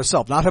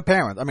 herself, not her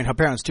parents. I mean, her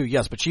parents too,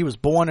 yes, but she was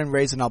born and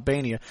raised in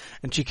Albania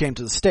and she came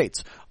to the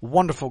States.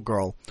 Wonderful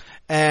girl.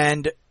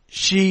 And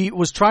she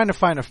was trying to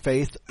find a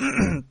faith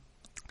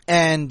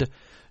and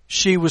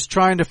she was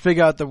trying to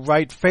figure out the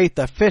right faith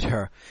that fit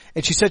her.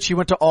 And she said she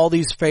went to all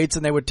these faiths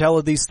and they would tell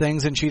her these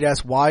things and she'd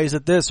ask, why is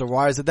it this or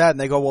why is it that? And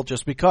they go, well,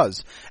 just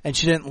because. And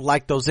she didn't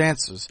like those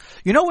answers.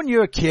 You know when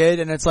you're a kid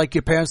and it's like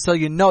your parents tell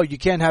you, no, you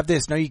can't have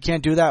this, no, you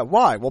can't do that.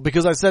 Why? Well,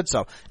 because I said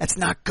so. That's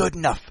not good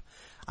enough.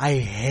 I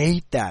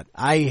hate that.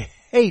 I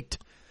hate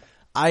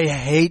I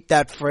hate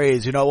that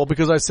phrase, well,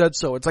 because I said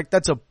so. It's like,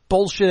 that's a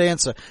bullshit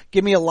answer.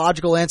 Give me a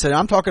logical answer. And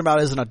I'm talking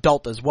about as an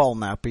adult as well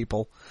now,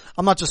 people.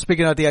 I'm not just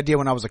speaking about the idea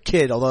when I was a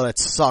kid, although that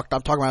sucked.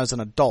 I'm talking about as an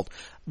adult.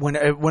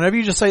 Whenever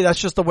you just say that's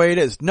just the way it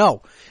is.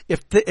 No.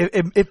 If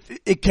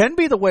it can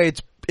be the way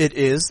it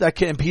is, that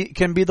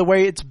can be the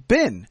way it's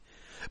been.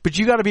 But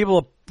you gotta be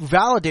able to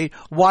validate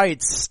why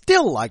it's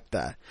still like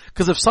that.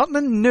 Because if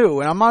something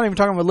new, and I'm not even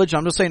talking religion,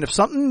 I'm just saying if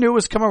something new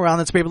has come around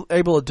that's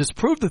able to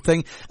disprove the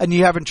thing and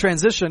you haven't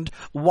transitioned,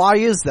 why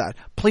is that?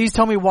 Please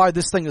tell me why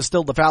this thing is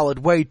still the valid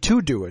way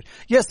to do it.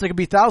 Yes, there could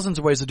be thousands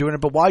of ways of doing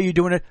it, but why are you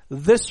doing it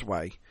this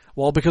way?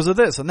 Well, because of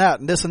this and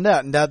that and this and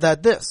that and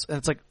that this. And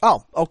it's like,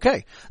 oh,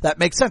 okay. That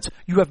makes sense.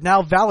 You have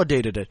now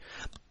validated it.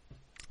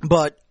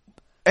 But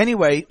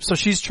anyway, so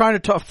she's trying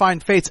to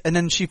find faiths, and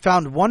then she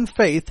found one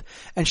faith,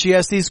 and she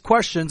asked these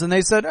questions, and they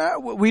said,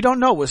 we don't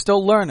know, we're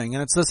still learning,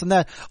 and it's this and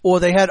that.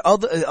 Or they had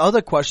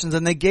other questions,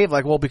 and they gave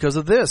well, because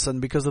of this,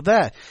 and because of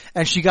that.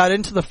 And she got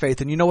into the faith,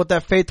 and you know what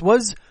that faith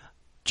was?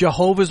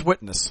 Jehovah's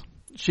Witness.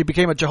 She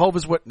became a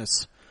Jehovah's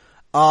Witness.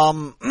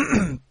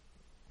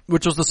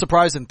 Which was the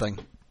surprising thing.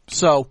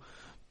 So,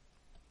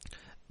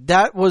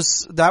 that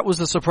was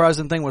the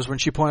surprising thing, was when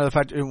she pointed out the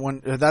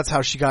fact that's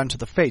how she got into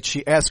the faith.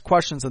 She asked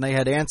questions and they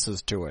had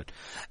answers to it.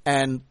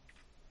 And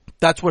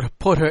that's what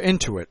put her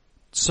into it.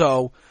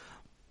 So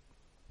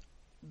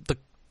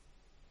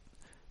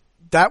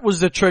that was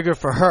the trigger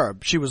for her.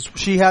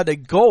 She had a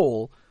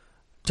goal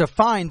to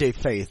find a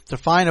faith, to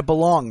find a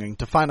belonging,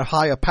 to find a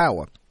higher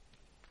power.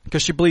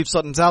 Because she believes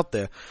something's out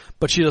there,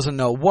 but she doesn't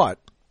know what.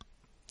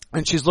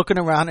 And she's looking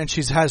around and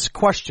she has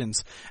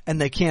questions and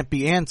they can't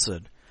be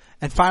answered.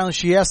 And finally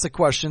she asked the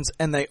questions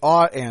and they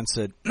are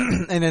answered.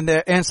 And then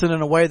they're answered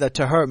in a way that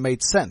to her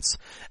made sense.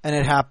 And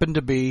it happened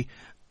to be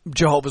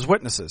Jehovah's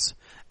Witnesses.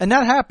 And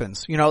that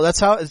happens. That's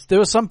how there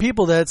are some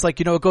people that it's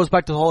like, it goes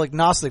back to the whole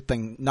agnostic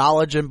thing,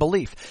 knowledge and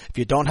belief. If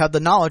you don't have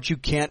the knowledge, you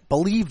can't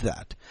believe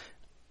that.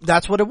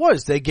 That's what it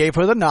was. They gave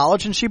her the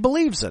knowledge and she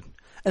believes it.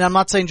 And I'm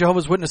not saying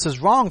Jehovah's Witness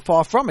is wrong,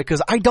 far from it,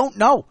 because I don't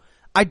know.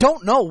 I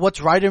don't know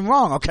what's right and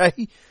wrong,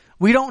 okay?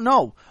 We don't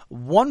know.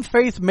 One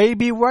faith may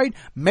be right.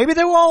 Maybe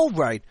they're all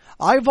right.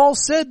 I've all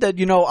said that,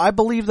 I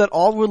believe that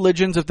all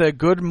religions, if they're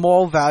good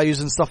moral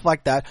values and stuff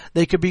like that,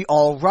 they could be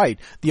all right.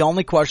 The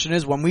only question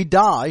is, when we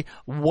die,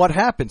 what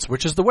happens?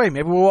 Which is the way?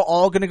 Maybe we're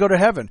all going to go to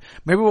heaven.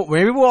 Maybe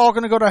we're all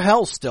going to go to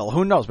hell still.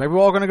 Who knows? Maybe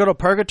we're all going to go to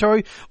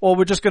purgatory, or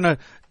we're just going to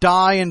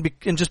die and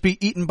just be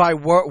eaten by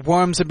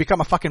worms and become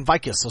a fucking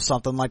Vicus or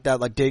something like that,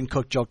 like Dane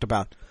Cook joked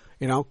about.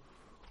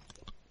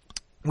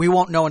 We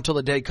won't know until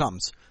the day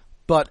comes.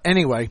 But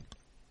anyway,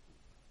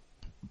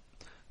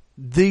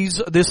 this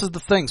is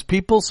the things.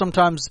 People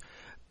sometimes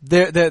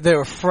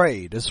they're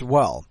afraid as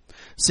well.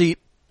 See,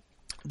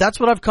 that's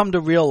what I've come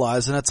to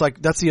realize, and it's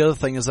like that's the other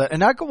thing is that,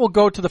 and that will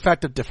go to the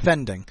fact of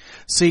defending.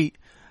 See,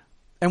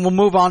 and we'll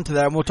move on to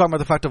that, and we'll talk about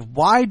the fact of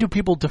why do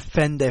people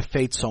defend their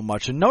faith so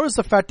much. And notice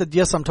the fact that,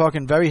 yes, I'm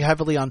talking very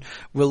heavily on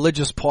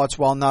religious parts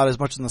while not as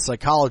much in the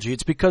psychology.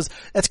 It's because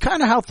that's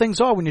kind of how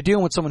things are when you're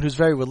dealing with someone who's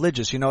very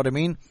religious, you know what I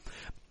mean?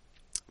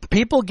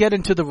 People get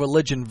into the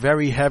religion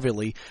very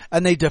heavily,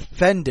 and they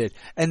defend it,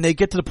 and they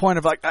get to the point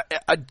of like,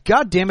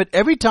 God damn it,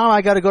 every time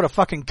I gotta go to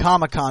fucking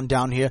Comic-Con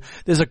down here,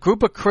 there's a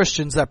group of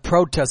Christians that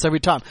protest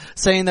every time,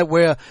 saying that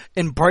we're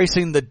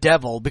embracing the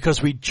devil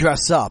because we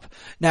dress up.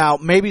 Now,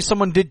 maybe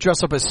someone did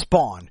dress up as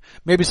Spawn.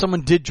 Maybe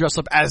someone did dress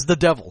up as the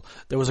devil.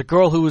 There was a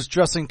girl who was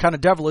dressing kind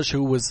of devilish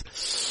who was,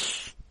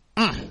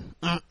 you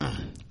know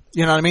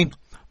what I mean?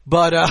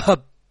 But,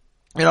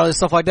 there's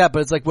stuff like that,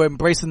 but it's like we're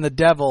embracing the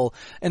devil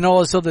and all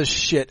this other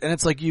shit. And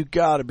it's like, you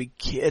gotta be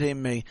kidding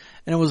me.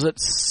 And it was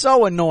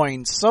so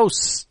annoying, so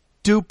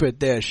stupid,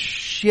 their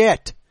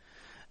shit.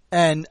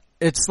 And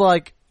it's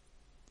like,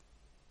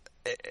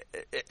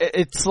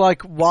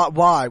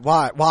 why?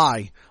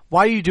 Why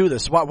do you do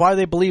this? Why do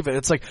they believe it?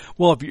 It's like,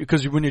 well,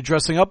 because when you're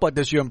dressing up like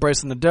this, you're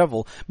embracing the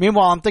devil.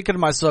 Meanwhile, I'm thinking to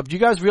myself, do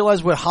you guys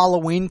realize where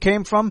Halloween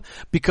came from?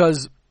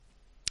 Because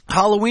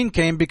Halloween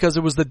came because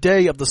it was the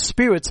day of the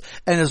spirits,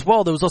 and as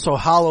well there was also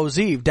Hallows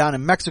Eve down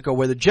in Mexico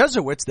where the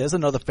Jesuits, there's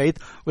another faith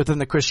within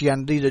the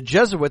Christianity, the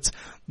Jesuits,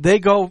 they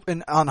go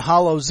on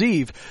Hallows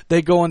Eve,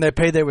 they go and they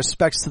pay their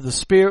respects to the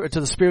spirits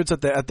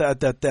at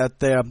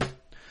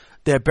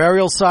their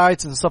burial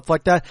sites and stuff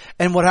like that.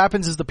 And what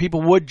happens is the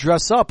people would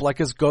dress up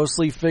like as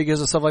ghostly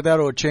figures and stuff like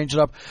that, or change it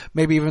up,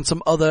 maybe even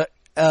some other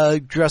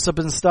dress up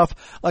and stuff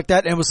like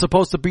that, and it was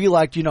supposed to be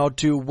like,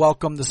 to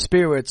welcome the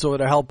spirits or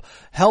to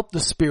help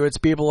the spirits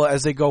be able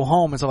as they go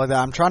home and stuff like that.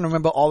 I'm trying to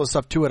remember all the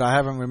stuff to it. I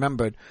haven't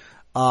remembered.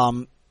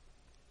 It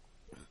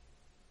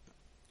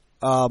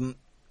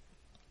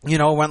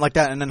went like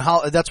that, and then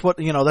that's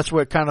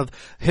where kind of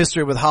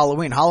history with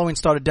Halloween. Halloween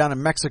started down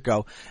in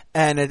Mexico,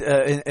 and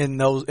in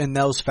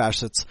those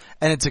facets,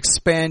 and it's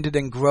expanded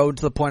and grown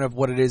to the point of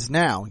what it is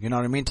now. You know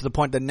what I mean? To the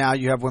point that now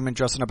you have women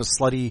dressing up as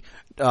slutty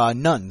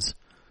nuns.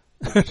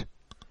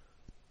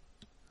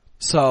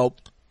 So,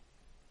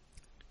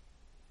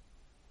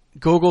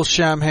 Google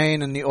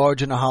Samhain and the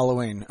origin of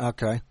Halloween.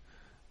 Okay.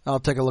 I'll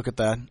take a look at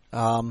that.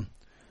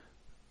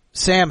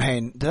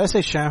 Samhain. Did I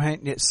say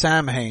Samhain? Yeah,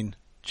 Samhain.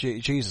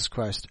 Jesus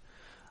Christ.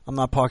 I'm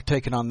not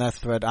partaking on that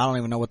thread. I don't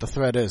even know what the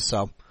thread is,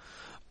 so.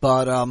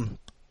 But,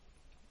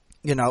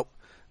 you know,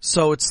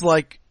 so it's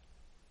like,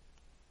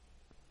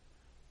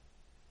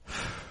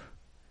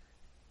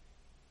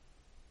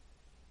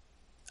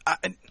 I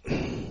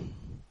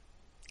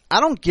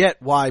don't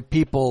get why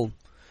people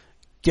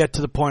get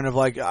to the point of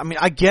like, I mean,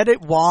 I get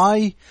it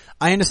why.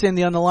 I understand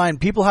the underlying.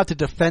 People have to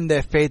defend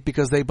their faith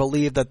because they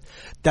believe that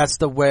that's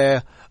the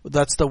way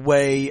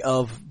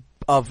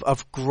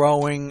of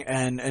growing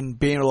and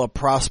being able to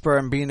prosper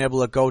and being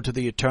able to go to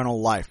the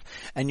eternal life.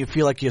 And you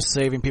feel like you're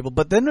saving people.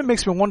 But then it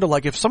makes me wonder,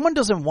 like, if someone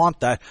doesn't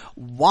want that,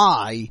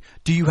 why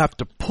do you have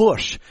to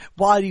push?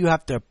 Why do you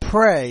have to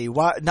pray?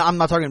 Why? No, I'm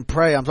not talking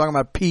pray. I'm talking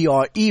about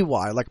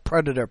P-R-E-Y, like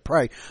predator,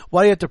 prey.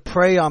 Why do you have to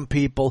prey on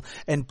people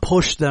and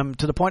push them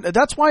to the point?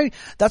 That's why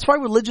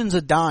religions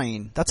are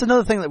dying. That's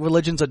another thing that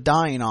religions are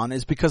dying on,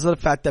 is because of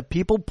the fact that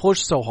people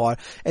push so hard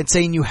and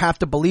saying you have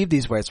to believe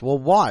these ways. Well,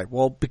 why?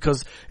 Well,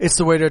 because it's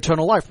the way to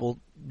eternal life. Well,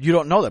 you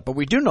don't know that, but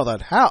we do know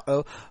that.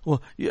 How?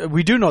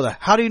 We do know that.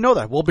 How do you know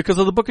that? Well, because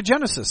of the book of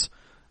Genesis.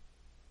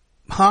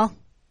 Huh?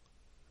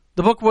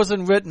 The book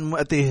wasn't written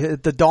at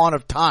the dawn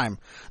of time.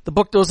 The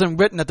book wasn't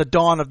written at the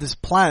dawn of this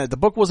planet. The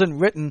book wasn't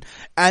written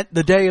at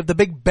the day of the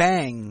Big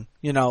Bang,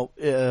 you know,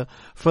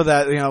 for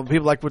that, you know,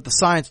 people like with the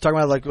science talking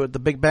about like with the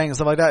Big Bang and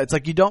stuff like that. It's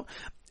like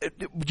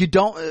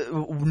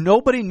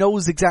nobody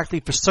knows exactly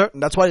for certain.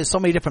 That's why there's so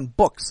many different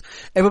books.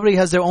 Everybody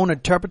has their own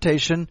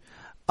interpretation.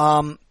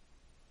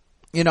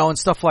 You know, and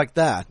stuff like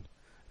that.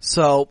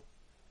 So,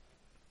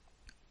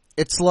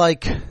 it's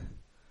like,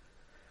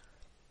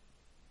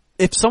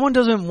 if someone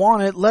doesn't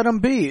want it, let them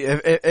be.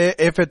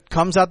 If it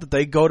comes out that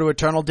they go to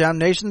eternal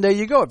damnation, there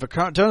you go. If it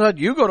turns out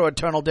you go to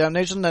eternal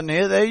damnation, then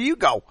there you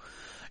go.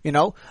 You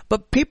know?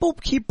 But people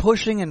keep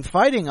pushing and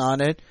fighting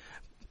on it,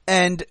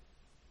 and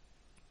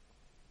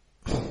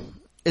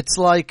it's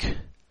like,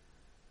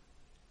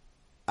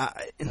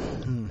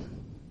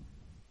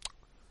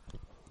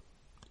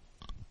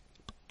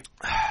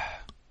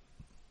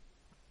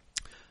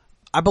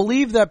 I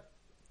believe that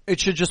it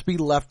should just be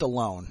left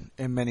alone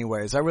in many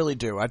ways. I really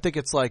do. I think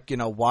it's like, you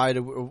know,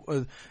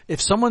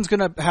 if someone's going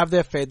to have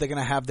their faith, they're going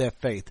to have their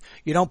faith.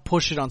 You don't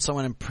push it on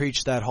someone and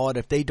preach that hard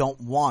if they don't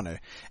want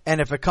it.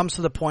 And if it comes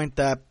to the point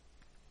that,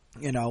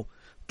 you know,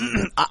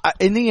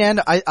 in the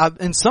end,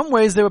 in some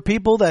ways there are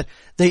people that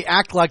they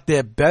act like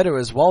they're better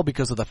as well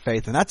because of the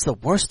faith. And that's the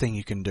worst thing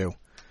you can do.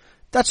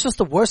 That's just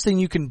the worst thing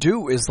you can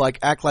do, is like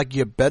act like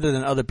you're better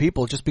than other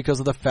people just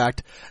because of the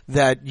fact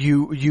that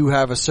you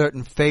have a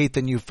certain faith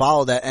and you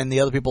follow that and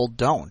the other people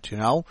don't, you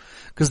know?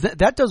 Because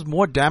that does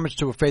more damage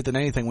to a faith than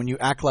anything, when you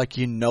act like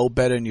you know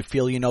better and you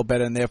feel you know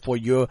better and therefore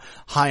you're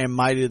high and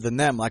mightier than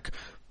them. Like,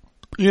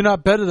 you're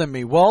not better than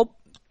me. Well,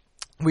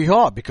 we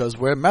are, because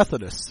we're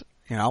Methodists,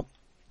 you know?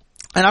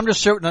 And I'm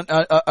just shouting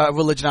a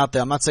religion out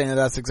there. I'm not saying that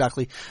that's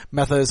exactly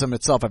Methodism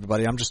itself,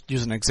 everybody. I'm just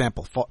using an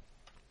example for...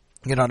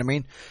 You know what I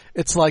mean?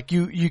 It's like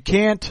you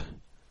can't,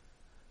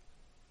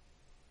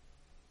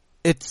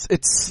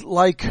 it's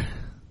like,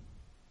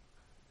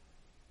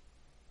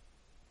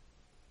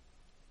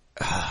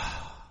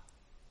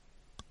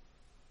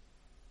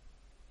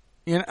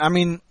 you know, I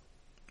mean,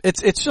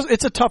 it's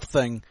a tough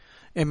thing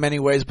in many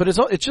ways, but it's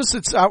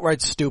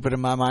outright stupid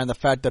in my mind, the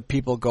fact that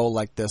people go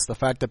like this, the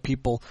fact that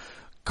people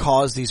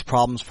cause these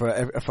problems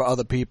for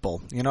other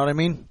people. You know what I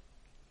mean?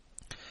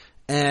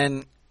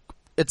 And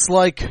it's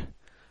like,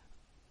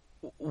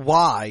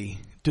 why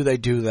do they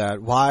do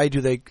that? Why do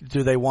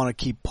they want to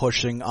keep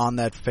pushing on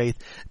that faith?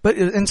 But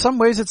in some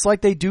ways, it's like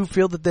they do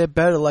feel that they're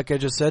better, like I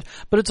just said.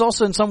 But it's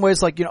also in some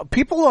ways like, you know,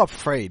 people are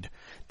afraid.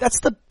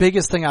 That's the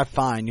biggest thing I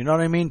find. You know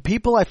what I mean?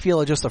 People, I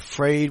feel, are just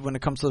afraid when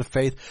it comes to the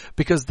faith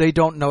because they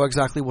don't know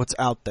exactly what's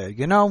out there.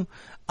 You know?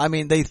 I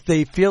mean,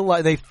 they feel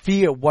like they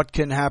fear what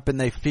can happen.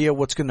 They fear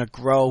what's going to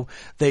grow.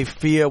 They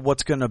fear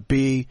what's going to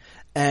be,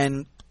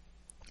 and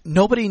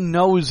nobody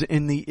knows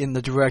in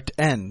the direct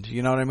end.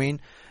 You know what I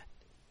mean?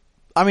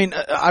 I mean,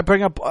 I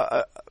bring up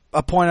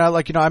a point,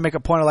 I make a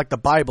point of like the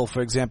Bible,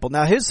 for example.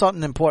 Now, here's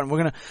something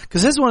important.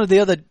 Because this is one of the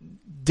other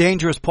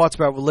dangerous parts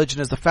about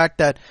religion, is the fact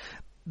that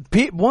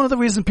one of the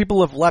reasons people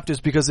have left is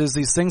because there's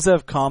these things that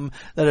have come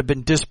that have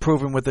been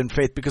disproven within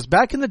faith. Because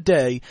back in the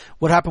day,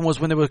 what happened was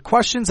when there were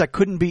questions that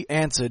couldn't be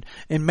answered,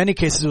 in many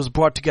cases it was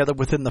brought together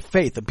within the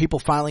faith, and people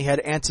finally had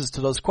answers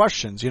to those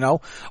questions. You know,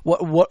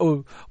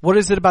 what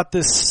is it about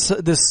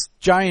this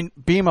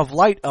giant beam of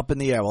light up in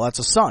the air? Well, that's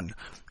a sun.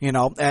 You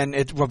know, and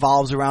it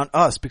revolves around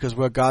us because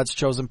we're God's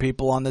chosen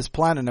people on this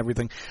planet and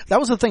everything. That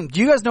was the thing. Do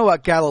you guys know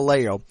about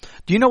Galileo?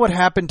 Do you know what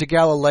happened to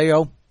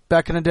Galileo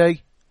back in the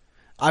day?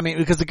 I mean,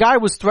 because the guy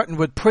was threatened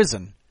with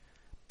prison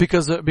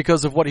because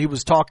of what he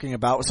was talking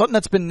about. Something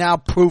that's been now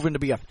proven to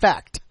be a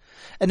fact.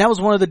 And that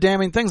was one of the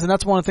damning things, and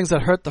that's one of the things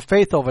that hurt the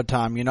faith over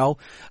time, you know,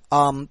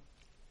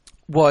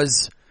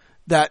 was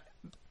that,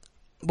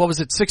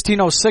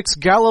 1606,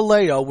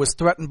 Galileo was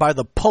threatened by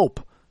the Pope.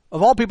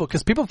 Of all people,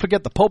 because people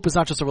forget the Pope is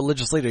not just a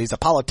religious leader, he's a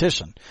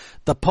politician.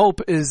 The Pope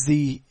is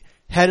the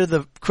head of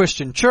the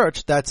Christian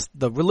church. That's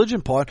the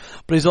religion part.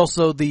 But he's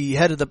also the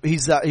head of the,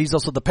 he's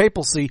also the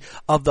papacy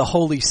of the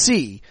Holy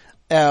See,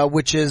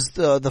 which is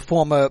the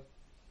former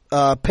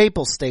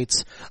Papal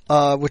States,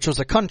 which was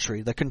a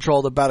country that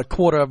controlled about a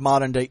quarter of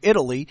modern day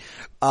Italy,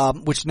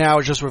 which now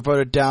is just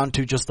reverted down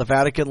to just the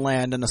Vatican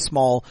land and a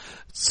small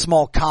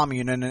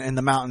commune in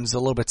the mountains a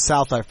little bit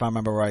south, if I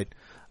remember right.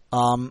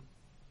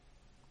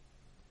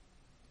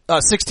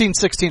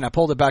 1616, I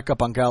pulled it back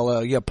up on Galileo.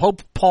 Yeah,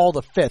 Pope Paul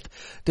V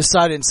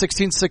decided in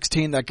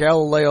 1616 that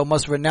Galileo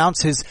must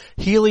renounce his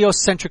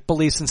heliocentric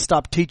beliefs and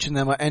stop teaching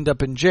them or end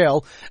up in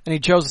jail, and he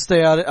chose to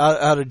stay out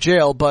of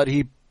jail, but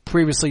he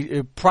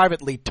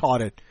privately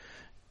taught it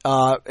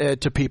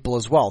to people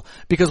as well.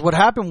 Because what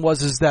happened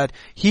is that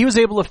he was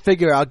able to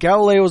figure out,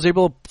 Galileo was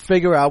able to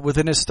figure out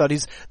within his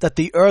studies that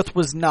the earth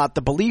was not,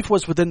 the belief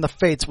was within the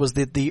faiths was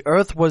that the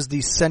earth was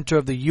the center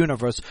of the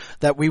universe,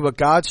 that we were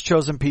God's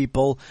chosen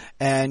people,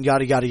 and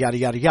yada yada yada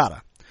yada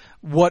yada.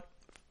 What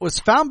was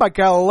found by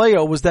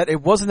Galileo was that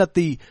it wasn't that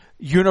the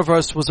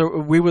universe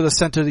we were the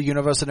center of the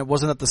universe, and it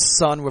wasn't that the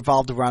sun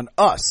revolved around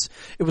us.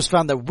 It was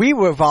found that we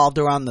revolved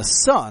around the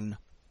sun,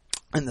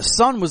 and the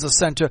sun was the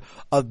center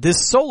of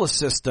this solar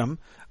system,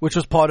 which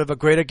was part of a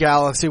greater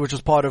galaxy, which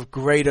was part of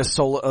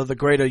the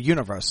greater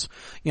universe,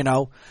 you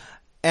know.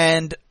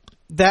 And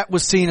that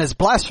was seen as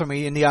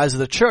blasphemy in the eyes of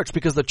the church,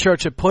 because the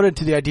church had put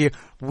into the idea,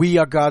 we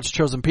are God's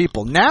chosen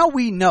people. Now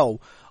we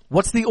know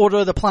what's the order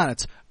of the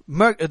planets.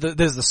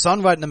 There's the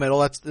sun right in the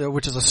middle,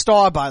 which is a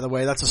star, by the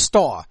way. That's a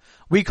star.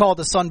 We call it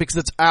the sun because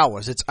it's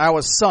ours. It's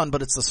our sun,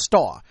 but it's a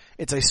star.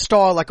 It's a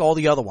star like all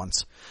the other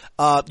ones.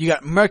 You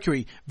got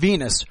Mercury,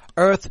 Venus,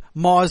 Earth,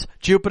 Mars,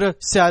 Jupiter,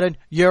 Saturn,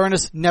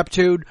 Uranus,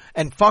 Neptune,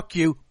 and fuck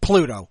you,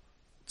 Pluto.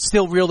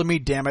 Still real to me,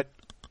 damn it.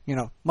 You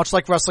know, much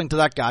like wrestling to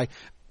that guy,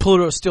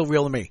 Pluto is still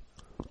real to me.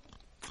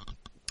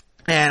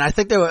 And I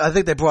think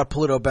they brought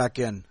Pluto back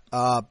in.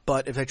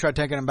 But if they try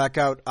taking him back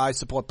out, I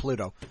support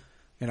Pluto.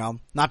 You know,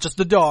 not just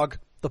the dog,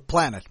 the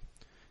planet.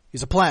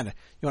 He's a planet.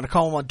 You want to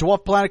call him a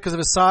dwarf planet because of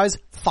his size?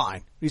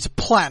 Fine. He's a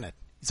planet.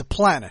 He's a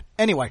planet.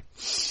 Anyway.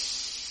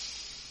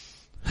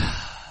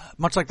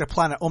 Much like the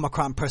planet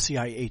Omicron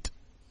Persei 8.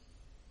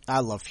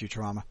 I love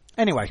Futurama.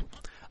 Anyway.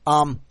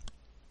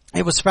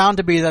 It was found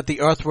to be that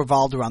the Earth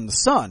revolved around the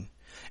sun.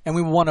 And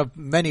we were one of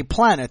many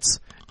planets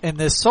in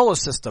this solar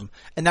system.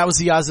 And that was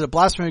the eyes of the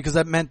blasphemy, because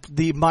that meant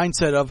the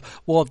mindset of,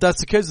 well, if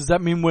that's the case, does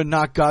that mean we're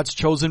not God's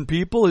chosen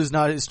people? Is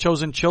not his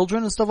chosen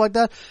children and stuff like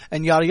that?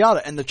 And yada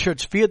yada. And the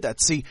church feared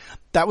that. See,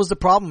 that was the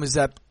problem, is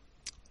that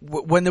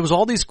when there was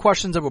all these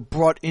questions that were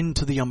brought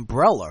into the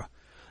umbrella,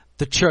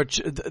 the church,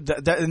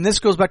 and this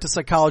goes back to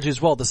psychology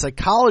as well. The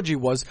psychology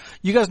was,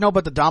 you guys know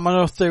about the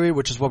domino theory,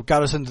 which is what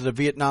got us into the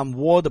Vietnam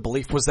War. The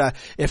belief was that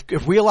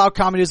if we allow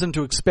communism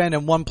to expand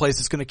in one place,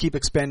 it's going to keep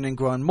expanding and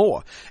growing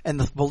more. And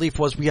the belief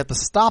was we have to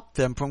stop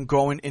them from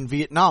growing in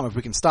Vietnam. If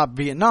we can stop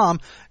Vietnam,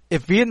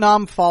 if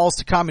Vietnam falls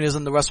to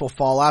communism, the rest will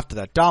fall after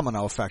that.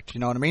 Domino effect, you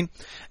know what I mean?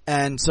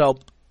 And so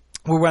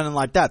we're running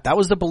like that. That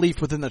was the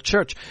belief within the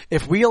church.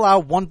 If we allow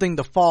one thing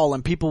to fall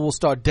and people will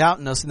start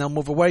doubting us and they'll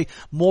move away,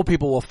 more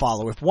people will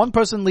follow. If one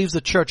person leaves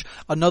the church,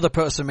 another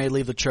person may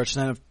leave the church.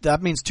 And then if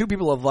that means 2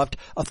 people have left,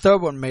 a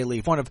third one may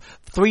leave. One of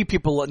 3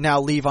 people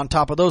now leave on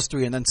top of those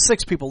 3, and then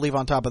 6 people leave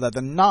on top of that,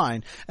 then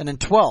 9, and then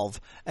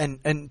 12,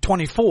 and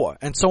 24,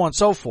 and so on and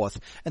so forth.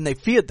 And they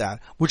feared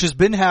that, which has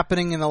been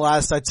happening in the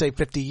last, I'd say,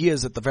 50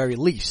 years at the very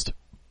least.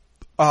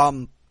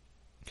 Definitely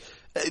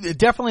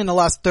in the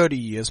last 30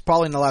 years,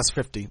 probably in the last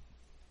 50.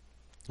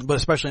 But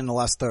especially in the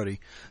last 30,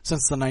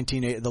 since since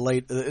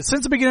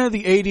the beginning of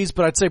the 80s,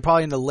 but I'd say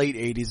probably in the late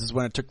 80s is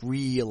when it took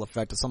real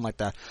effect or something like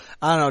that.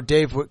 I don't know,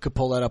 Dave could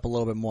pull that up a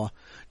little bit more.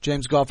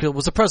 James Garfield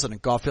was a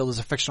president. Garfield is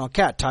a fictional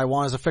cat.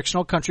 Taiwan is a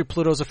fictional country.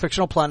 Pluto is a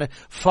fictional planet.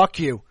 Fuck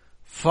you.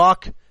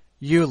 Fuck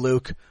you,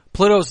 Luke.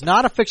 Pluto's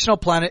not a fictional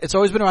planet. It's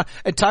always been around.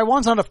 And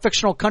Taiwan's not a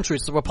fictional country.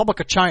 It's the Republic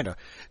of China.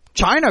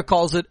 China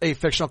calls it a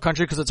fictional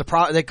country because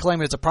they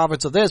claim it's a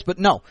province of theirs, but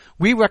no.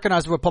 We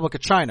recognize the Republic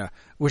of China,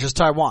 which is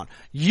Taiwan.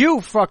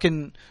 You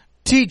fucking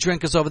tea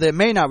drinkers over there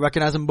may not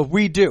recognize them, but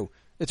we do.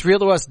 It's real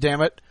to us,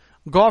 damn it.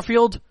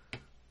 Garfield,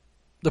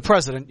 the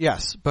president,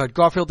 yes. But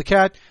Garfield the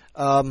cat,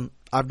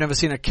 I've never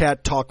seen a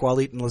cat talk while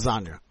eating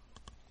lasagna.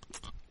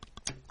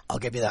 I'll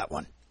give you that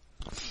one.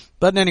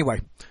 But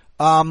anyway,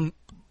 and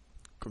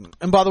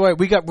by the way,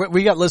 we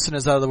got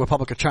listeners out of the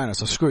Republic of China,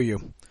 so screw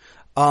you.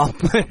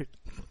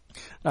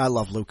 I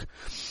love Luke.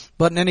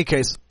 But in any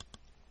case,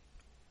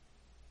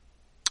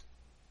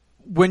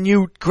 when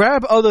you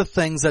grab other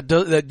things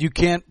that you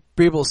can't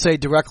be able to say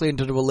directly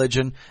into the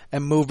religion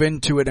and move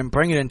into it and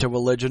bring it into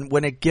religion,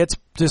 when it gets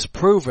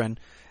disproven,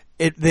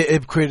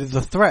 it created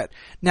the threat.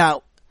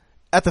 Now,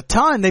 at the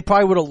time, they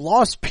probably would have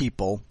lost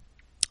people,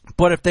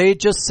 but if they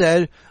just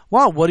said,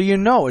 wow, what do you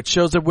know? It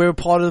shows that we're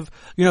part of,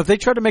 if they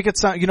try to make it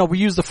sound, we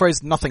use the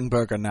phrase nothing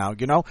burger now,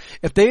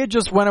 If they had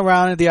just went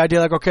around and the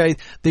idea like, okay,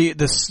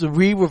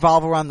 we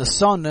revolve around the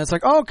sun, and it's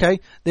like, oh, okay,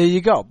 there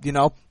you go,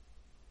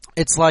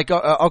 it's like,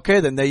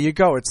 okay, then there you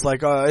go. It's like,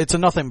 it's a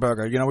nothing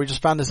burger. You know, we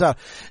just found this out.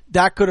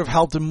 That could have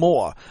helped him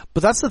more.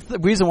 But that's the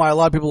reason why a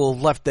lot of people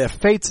have left their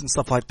faiths and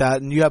stuff like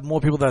that. And you have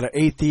more people that are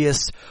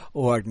atheist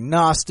or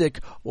agnostic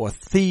or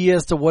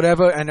theist or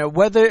whatever. And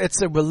whether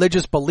it's a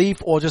religious belief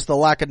or just a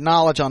lack of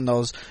knowledge on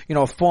those, you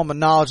know, a form of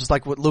knowledge is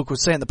like what Luke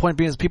was saying. The point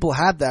being is people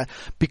have that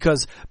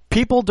because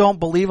people don't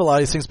believe a lot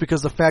of these things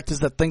because the fact is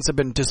that things have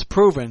been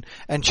disproven.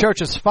 And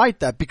churches fight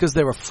that because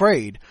they're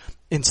afraid.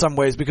 In some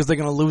ways, because they're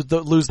going to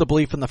lose the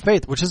belief in the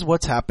faith, which is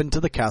what's happened to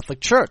the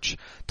Catholic Church,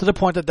 to the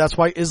point that that's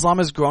why Islam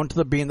has grown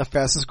to being the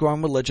fastest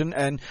growing religion,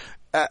 and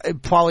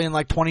probably in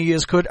like 20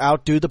 years could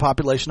outdo the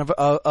population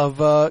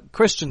of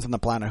Christians on the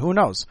planet. Who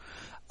knows?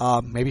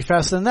 Maybe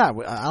faster than that.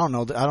 I don't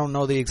know. I don't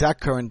know the exact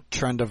current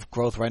trend of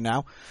growth right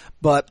now,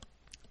 but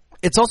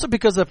it's also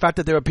because of the fact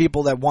that there are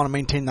people that want to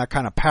maintain that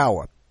kind of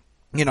power.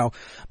 You know,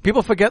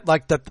 people forget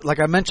like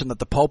I mentioned, that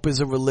the Pope is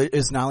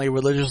not only a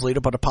religious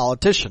leader, but a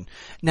politician.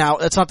 Now,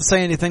 that's not to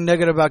say anything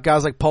negative about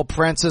guys like Pope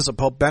Francis or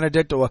Pope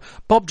Benedict or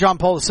Pope John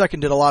Paul II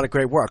did a lot of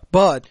great work.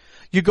 But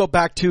you go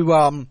back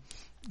to,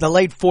 the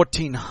late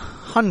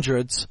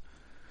 1400s,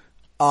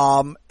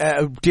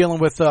 dealing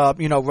with,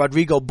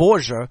 Rodrigo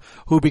Borgia,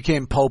 who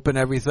became Pope and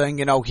everything.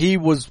 You know, he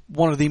was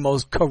one of the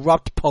most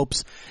corrupt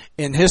popes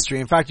in history.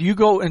 In fact, you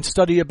go and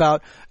study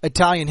about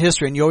Italian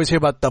history and you always hear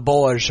about the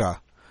Borgia.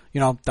 You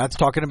know, that's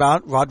talking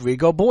about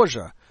Rodrigo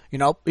Borgia. You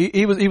know,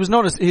 he was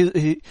known as,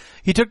 he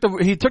took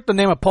the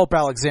name of Pope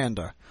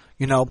Alexander,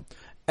 you know,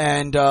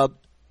 and,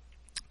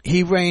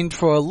 he reigned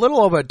for a little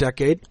over a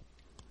decade,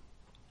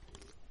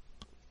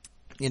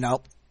 you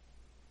know,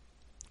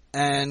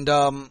 and,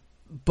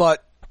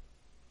 but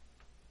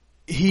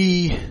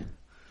he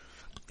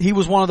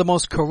was one of the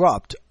most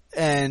corrupt,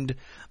 and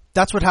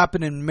that's what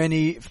happened in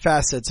many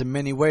facets, in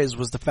many ways,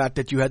 was the fact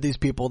that you had these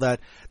people that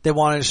they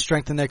wanted to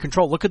strengthen their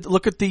control. Look at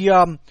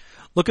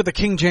the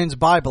King James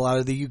Bible out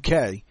of the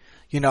UK.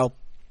 You know,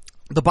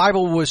 the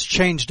Bible was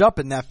changed up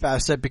in that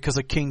facet because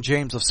of King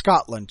James of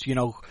Scotland. You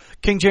know,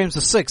 King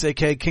James VI,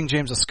 aka King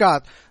James of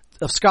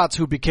Scots,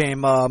 who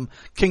became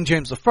King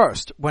James I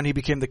when he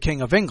became the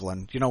King of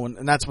England. You know,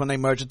 and that's when they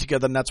merged it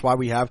together, and that's why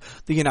we have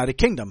the United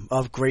Kingdom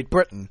of Great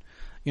Britain.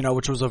 You know,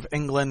 which was of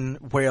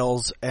England,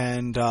 Wales,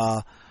 and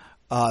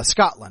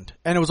Scotland.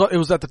 And it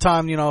was at the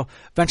time, you know,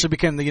 eventually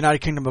became the United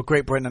Kingdom of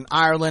Great Britain and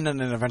Ireland, and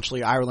then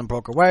eventually Ireland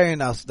broke away,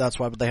 and that's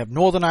why they have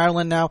Northern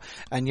Ireland now,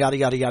 and yada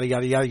yada yada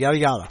yada yada yada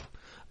yada.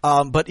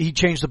 But he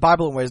changed the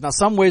Bible in ways. Now,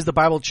 some ways the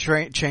Bible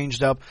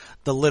changed up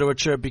the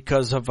literature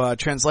because of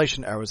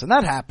translation errors, and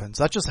that happens.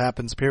 That just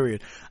happens,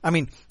 period. I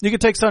mean, you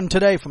could take something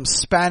today from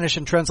Spanish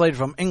and translate it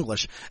from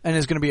English, and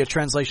there's going to be a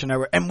translation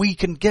error, and we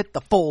can get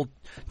the full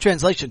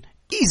translation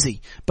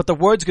easy, but the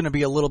word's going to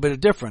be a little bit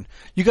different.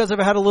 You guys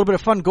ever had a little bit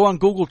of fun? Go on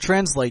Google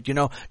Translate, you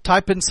know,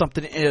 type in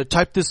something,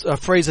 type this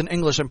phrase in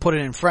English and put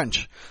it in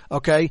French,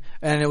 okay?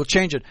 And it will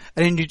change it.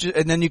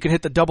 And then you can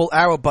hit the double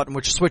arrow button,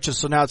 which switches,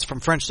 so now it's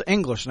from French to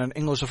English, and then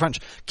English to French.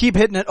 Keep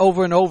hitting it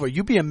over and over.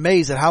 You'd be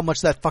amazed at how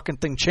much that fucking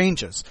thing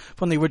changes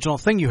from the original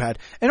thing you had.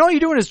 And all you're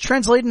doing is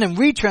translating and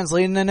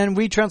retranslating, and then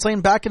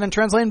retranslating back, and then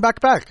translating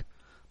back.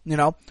 You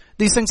know,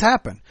 these things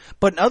happen.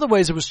 But in other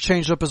ways it was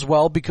changed up as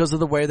well because of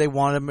the way they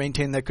wanted to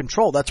maintain their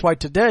control. That's why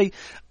today,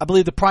 I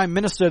believe the Prime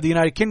Minister of the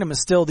United Kingdom is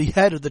still the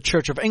head of the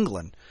Church of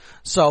England.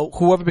 So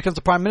whoever becomes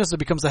the Prime Minister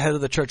becomes the head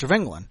of the Church of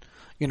England.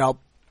 You know,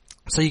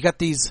 so you get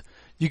these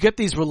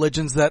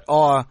religions that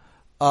are,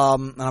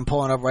 and I'm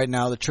pulling up right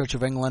now, the Church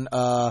of England,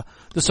 the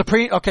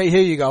Supreme, okay,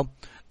 here you go.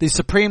 The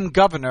Supreme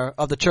Governor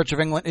of the Church of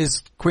England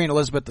is Queen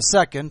Elizabeth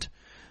II,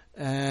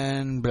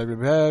 and blah, blah,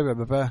 blah, blah,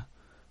 blah, blah.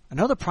 I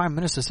know the Prime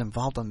Minister's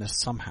involved on this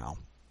somehow.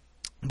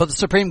 But the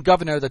Supreme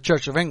Governor of the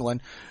Church of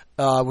England,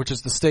 which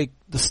is the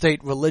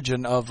state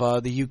religion of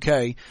the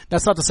UK,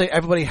 that's not to say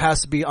everybody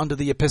has to be under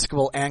the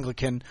Episcopal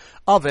Anglican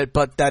of it,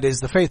 but that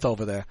is the faith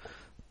over there.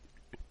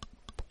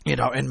 You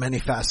know, in many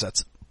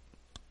facets.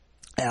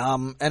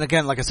 And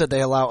again, like I said,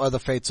 they allow other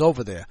faiths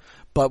over there.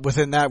 But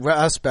within that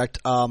aspect,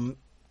 the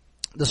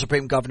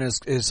Supreme Governor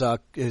is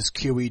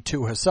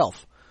QE2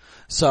 herself.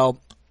 So,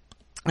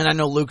 and I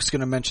know Luke's going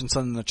to mention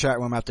something in the chat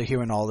room after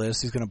hearing all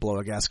this. He's going to blow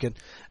a gasket,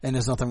 and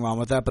there's nothing wrong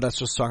with that, but that's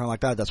just talking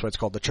like that. That's why it's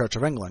called the Church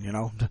of England, you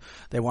know.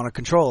 They want to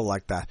control it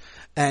like that.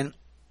 And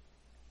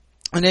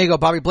there you go,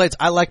 Bobby Blades.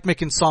 I like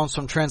making songs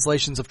from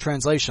translations of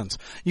translations.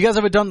 You guys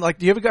ever done,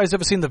 like, you guys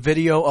ever seen the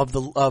video of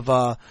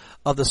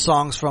the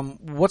songs from,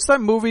 what's that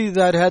movie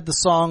that had the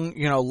song,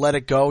 you know, Let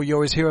It Go, you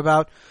always hear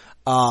about?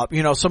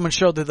 You know, someone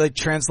showed that they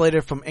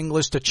translated from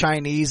English to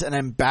Chinese and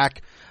then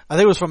back, I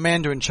think it was from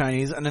Mandarin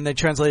Chinese, and then they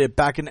translated it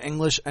back in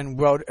English and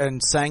wrote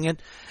and sang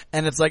it.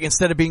 And it's like,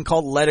 instead of being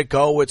called Let It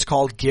Go, it's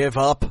called Give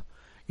Up.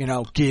 You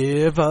know,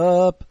 give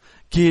up,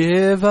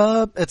 give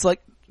up. It's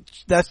like,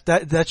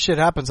 that shit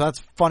happens. That's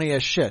funny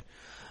as shit.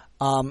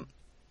 No,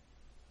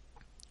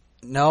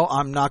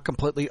 I'm not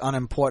completely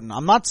unimportant.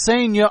 I'm not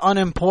saying you're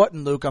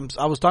unimportant, Luke.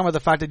 I was talking about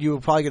the fact that you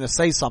were probably going to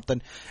say something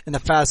in the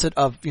facet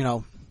of, you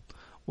know,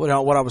 what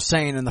I was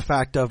saying in the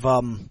fact of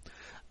what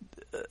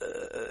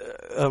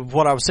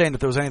I was saying, if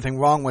there was anything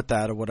wrong with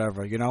that or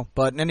whatever, you know.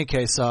 But in any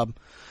case,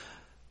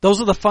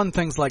 Those are the fun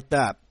things like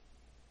that.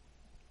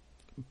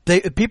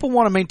 People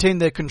want to maintain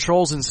their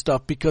controls and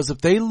stuff because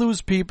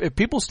if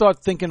people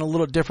start thinking a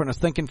little different or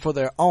thinking for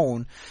their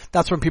own,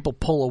 that's when people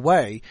pull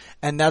away,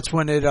 and that's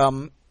when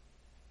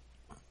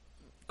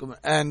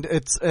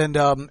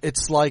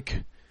it's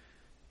like,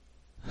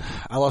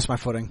 I lost my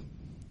footing.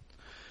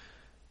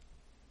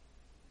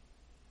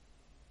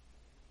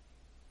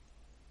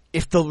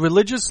 If the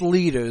religious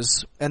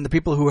leaders and the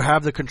people who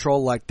have the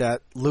control like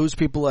that lose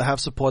people that have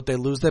support, they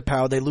lose their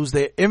power, they lose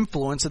their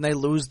influence, and they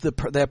lose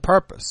their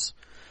purpose.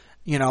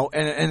 You know,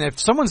 and if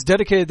someone's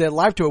dedicated their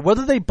life to it,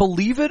 whether they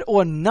believe it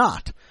or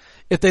not,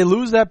 if they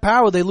lose that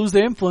power, they lose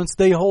their influence,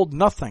 they hold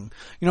nothing.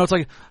 You know, it's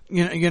like,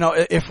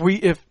 if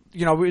we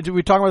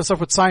talk about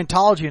stuff with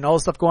Scientology and all the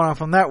stuff going on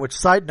from that, which,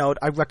 side note,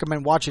 I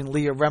recommend watching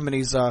Leah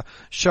Remini's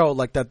show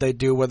like that they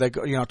do, where they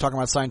go, talking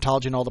about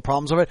Scientology and all the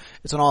problems of it.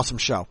 It's an awesome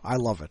show. I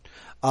love it.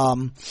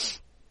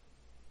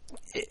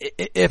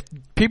 If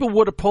people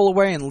were to pull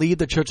away and leave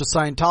the Church of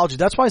Scientology,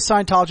 that's why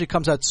Scientology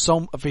comes out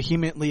so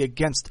vehemently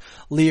against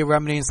Leah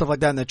Remini and stuff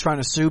like that, and they're trying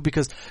to sue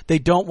because they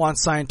don't want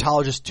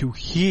Scientologists to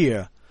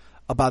hear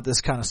about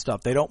this kind of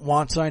stuff. They don't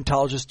want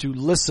Scientologists to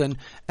listen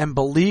and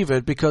believe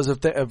it because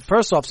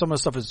first off, some of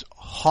the stuff is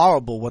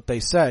horrible what they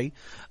say,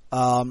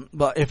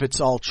 but if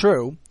it's all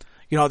true,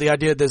 the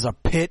idea there's a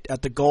pit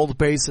at the gold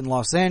base in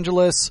Los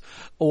Angeles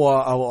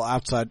or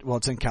outside,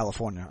 it's in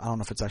California. I don't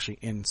know if it's actually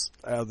in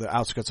the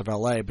outskirts of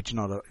LA, but you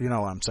know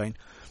what I'm saying.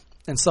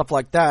 And stuff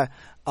like that.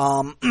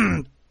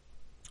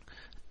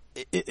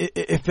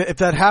 If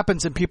that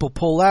happens and people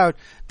pull out,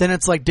 then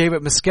it's like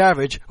David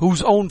Miscavige,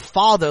 whose own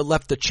father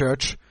left the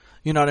church.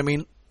 You know what I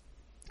mean?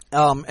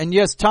 And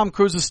yes, Tom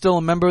Cruise is still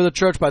a member of the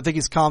church, but I think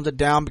he's calmed it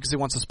down because he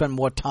wants to spend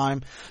more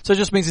time. So it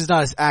just means he's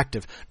not as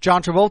active.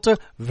 John Travolta,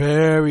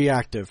 very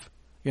active.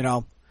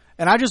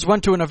 And I just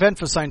went to an event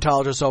for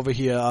Scientologists over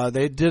here.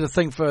 They did a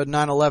thing for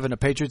 9/11, a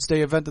Patriots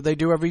Day event that they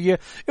do every year.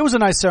 It was a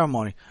nice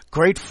ceremony.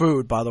 Great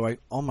food, by the way.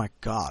 Oh my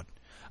God.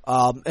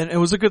 And it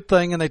was a good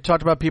thing, and they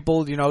talked about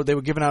people, they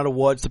were giving out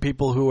awards to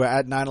people who were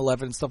at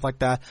 9/11 and stuff like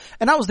that.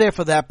 And I was there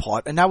for that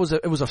part, and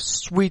it was a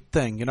sweet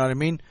thing, you know what I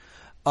mean?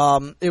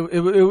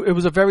 It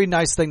was a very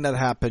nice thing that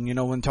happened,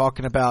 when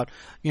talking about,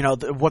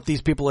 what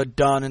these people had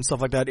done and stuff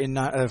like that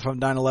from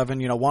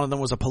 9/11. One of them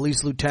was a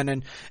police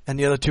lieutenant and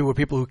the other two were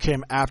people who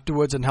came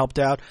afterwards and helped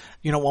out.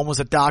 One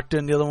was a doctor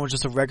and the other one was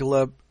just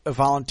a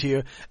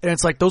volunteer. And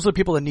it's like, those are the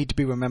people that need to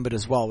be remembered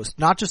as well. It's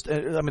not just,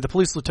 the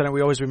police lieutenant,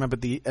 we always remember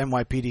the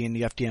NYPD and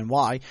the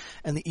FDNY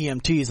and the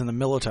EMTs and the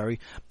military,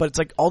 but it's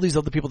like all these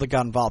other people that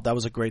got involved. That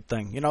was a great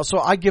thing, so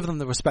I give them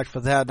the respect for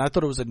that. And I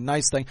thought it was a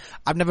nice thing.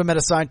 I've never met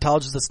a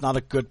Scientologist that's not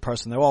a good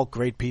person. They're all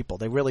great people.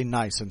 They're really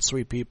nice and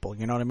sweet people.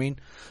 You know what I mean?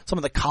 Some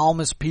of the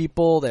calmest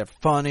people. They're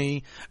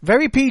funny.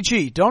 Very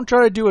PG. Don't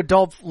try to do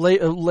adult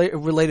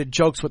related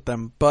jokes with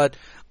them, but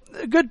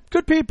good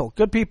people.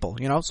 Good people,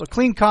 So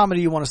clean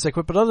comedy you want to stick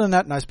with, but other than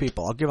that, nice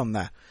people. I'll give them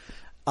that.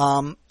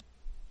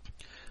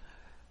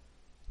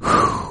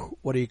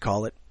 What do you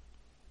call it?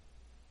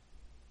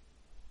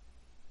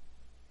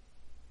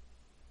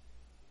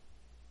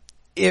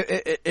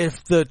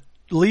 If the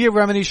Leah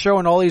Remini show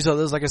and all these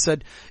others, like I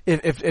said,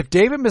 if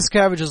David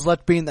Miscavige is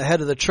left being the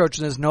head of the church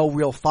and there's no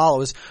real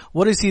followers,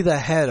 what is he the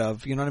head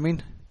of? You know what I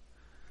mean?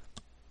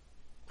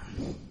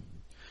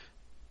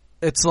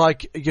 It's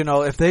like,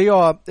 if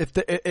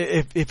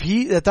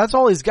that's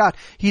all he's got,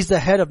 he's the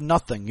head of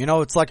nothing.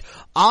 It's like,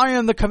 I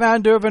am the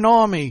commander of an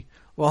army.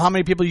 Well, how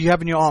many people do you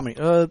have in your army?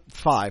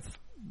 5.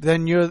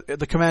 Then you're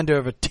the commander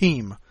of a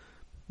team.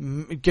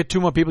 Get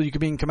 2 more people, you could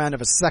be in command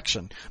of a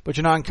section, but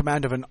you're not in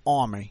command of an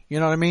army. You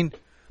know what I mean?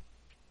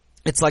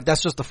 It's like,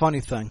 that's just the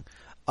funny thing.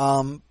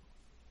 But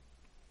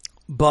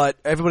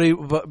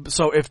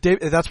so if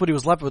that's what he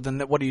was left with,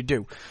 then what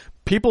do?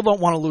 People don't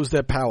want to lose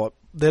their power.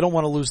 They don't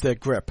want to lose their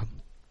grip.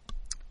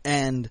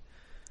 And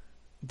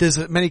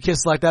there's many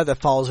cases like that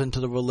falls into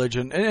the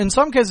religion. And in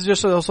some cases,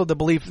 just also the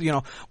belief,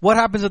 what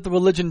happens if the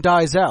religion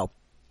dies out?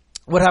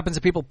 What happens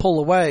if people pull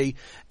away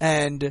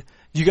and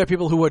you got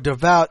people who are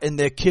devout and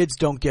their kids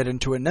don't get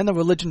into it, and then the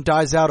religion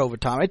dies out over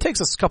time? It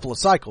takes us a couple of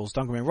cycles,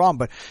 don't get me wrong,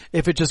 but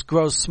if it just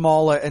grows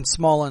smaller and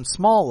smaller and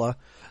smaller,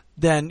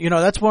 then,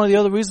 that's one of the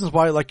other reasons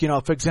why,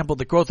 for example,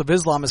 the growth of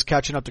Islam is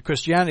catching up to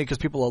Christianity because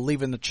people are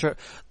leaving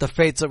the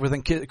faiths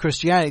within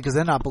Christianity because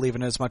they're not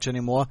believing as much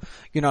anymore.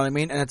 You know what I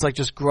mean? And it's like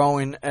just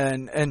growing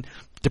and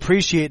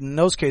depreciating in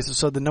those cases,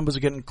 so the numbers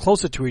are getting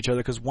closer to each other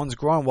because one's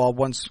growing while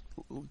one's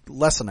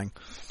lessening.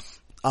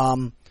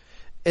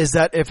 Is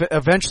that if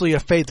eventually a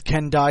faith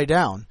can die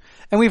down.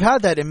 And we've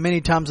had that in many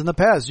times in the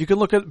past. You can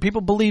look at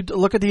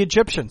the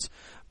Egyptians.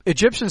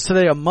 Egyptians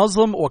today are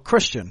Muslim or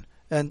Christian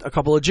and a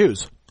couple of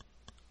Jews.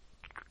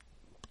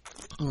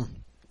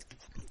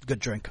 Good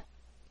drink.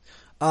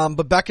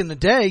 But back in the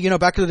day,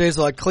 back in the days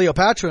like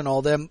Cleopatra and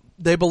all them,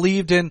 they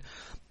believed in,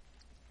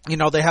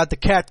 they had the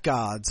cat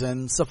gods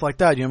and stuff like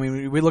that.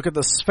 We look at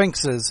the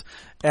sphinxes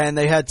and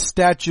they had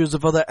statues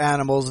of other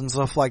animals and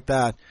stuff like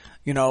that,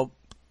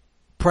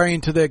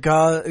 praying to their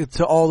god,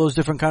 to all those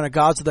different kind of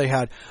gods that they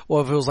had.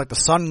 Or if it was like the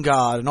sun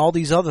god and all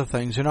these other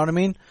things, you know what I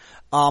mean?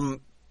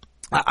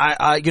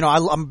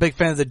 I'm a big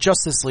fan of the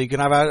Justice League,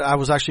 and I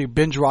was actually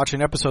binge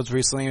watching episodes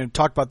recently and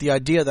talked about the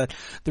idea that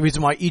the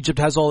reason why Egypt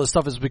has all this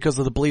stuff is because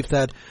of the belief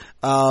that,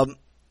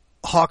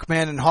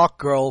 Hawkman and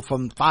Hawkgirl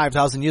from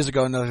 5,000 years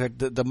ago, and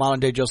the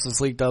modern day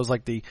Justice League, that was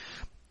like the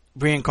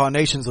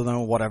reincarnations of them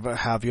or whatever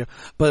have you.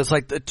 But it's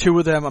like the two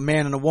of them, a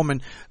man and a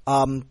woman,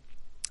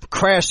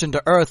 crashed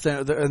into Earth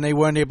and they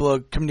weren't able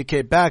to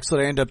communicate back, so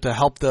they ended up to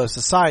help the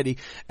society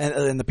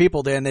and the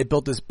people there, and they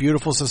built this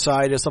beautiful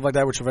society and stuff like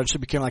that, which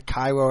eventually became like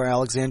Cairo or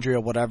Alexandria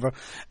or whatever.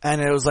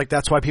 And it was like,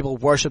 that's why people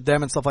worship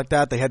them and stuff like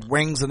that. They had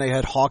rings and they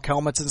had hawk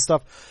helmets and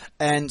stuff.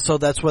 And so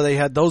that's where they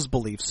had those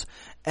beliefs.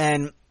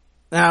 And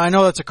now I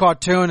know that's a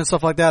cartoon and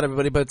stuff like that,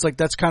 everybody, but it's like,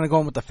 that's kind of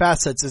going with the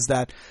facets, is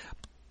that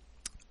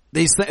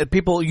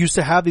people used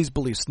to have these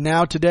beliefs.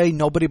 Now today,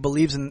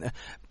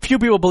 few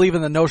people believe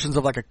in the notions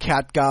of like a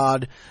cat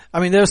god.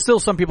 I mean, there's still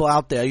some people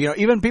out there,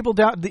 even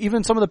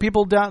some of the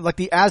people down, like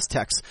the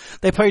Aztecs,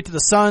 they prayed to the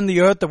sun,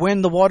 the earth, the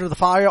wind, the water, the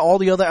fire, all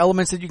the other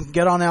elements that you can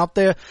get on out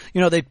there.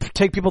 They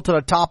take people to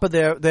the top of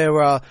their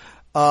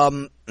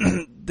was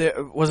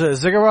it a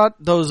ziggurat?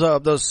 Those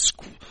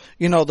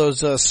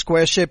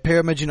square-shaped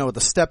pyramids, with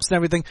the steps and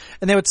everything,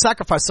 and they would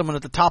sacrifice someone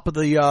at the top of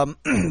the,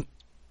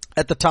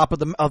 at the top of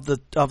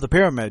the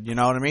pyramid, you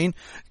know what I mean?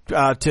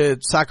 To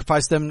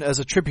sacrifice them as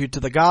a tribute to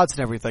the gods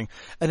and everything.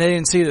 And they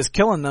didn't see it as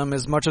killing them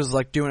as much as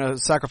like doing a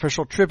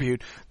sacrificial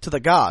tribute to the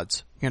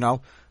gods,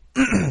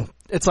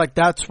 It's like,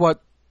 that's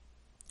what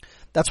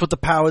the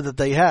power that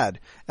they had.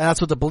 And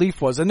that's what the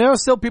belief was. And there are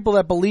still people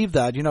that believe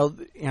that,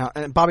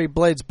 and Bobby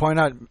Blades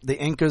pointed out the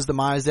Incas, the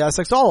Mayas, the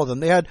Aztecs, all of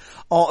them. They had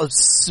all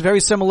very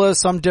similar,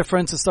 some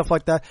difference and stuff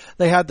like that.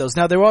 They had those.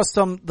 Now there are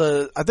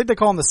I think they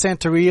call them the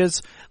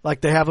Santerias, like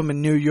they have them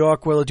in New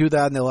York where they'll do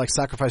that and they'll like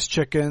sacrifice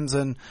chickens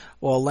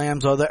or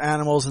lambs or other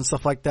animals and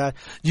stuff like that.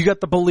 You got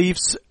the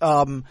beliefs,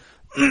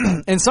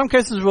 in some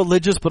cases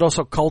religious, but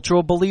also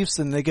cultural beliefs,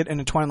 and they get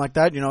intertwined like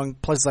that, in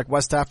places like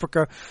West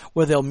Africa,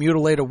 where they'll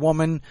mutilate a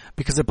woman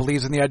because it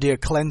believes in the idea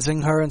of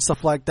cleansing her and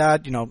stuff like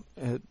that. You know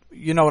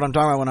what I'm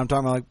talking about when I'm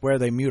talking about like where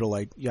they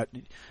mutilate,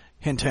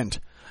 hint, hint.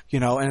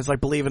 And it's like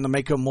believing to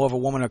make her more of a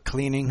woman or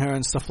cleaning her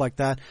and stuff like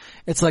that.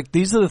 It's like,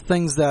 these are the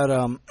things that,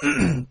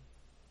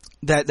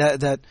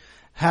 that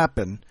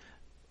happen,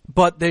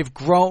 but they've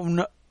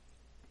grown.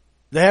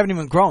 They haven't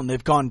even grown.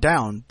 They've gone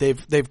down.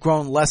 They've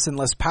grown less and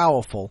less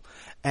powerful,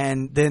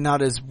 and they're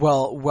not as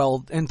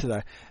well into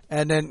that.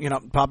 And then,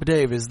 Papa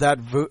Dave, is that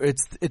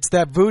it's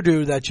that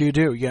voodoo that you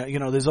do. Yeah,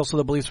 there's also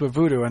the beliefs with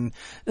voodoo, and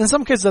in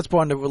some cases that's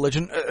born to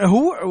religion.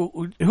 What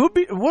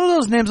are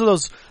those names of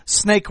those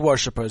snake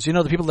worshippers?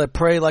 The people that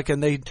pray like,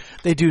 and they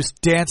do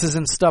dances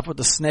and stuff with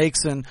the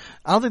snakes, and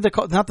I don't think they're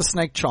called, not the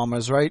snake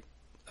charmers, right?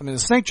 I mean, the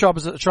snake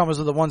charmers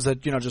are the ones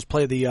that, just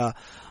play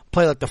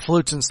like the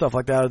flutes and stuff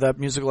like that, or that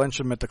musical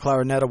instrument, the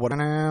clarinet or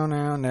whatever,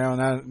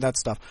 that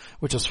stuff,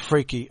 which is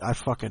freaky. I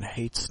fucking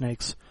hate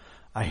snakes.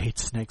 I hate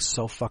snakes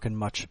so fucking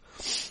much.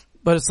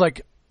 But it's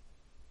like,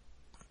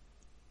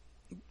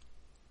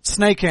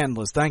 snake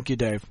handlers, thank you,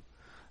 Dave.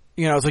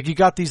 It's like you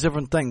got these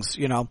different things,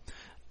 and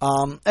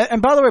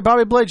by the way,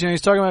 Bobby Blades,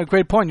 he's talking about a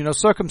great point,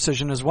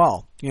 circumcision as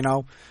well,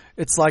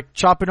 it's like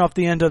chopping off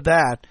the end of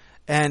that,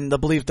 and the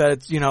belief that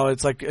it's,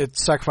 it's like,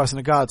 it's sacrificing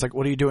to God. It's like,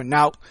 what are you doing?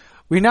 Now,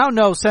 we now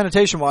know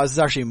sanitation-wise is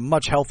actually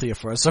much healthier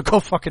for us, so go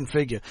fucking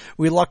figure.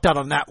 We lucked out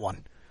on that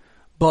one.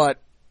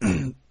 But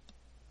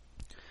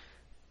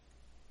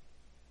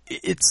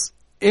it's,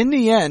 in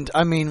the end,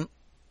 I mean,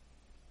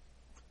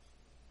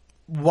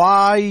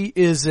 why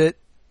is it,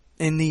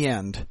 in the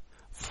end,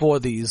 for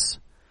these,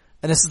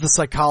 and this is the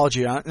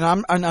psychology, and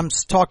I'm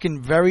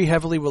talking very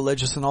heavily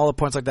religious and all the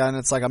points like that, and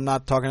it's like I'm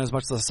not talking as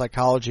much to the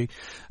psychology.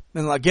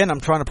 And again, I'm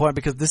trying to point out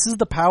because this is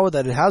the power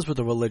that it has with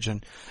the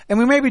religion. And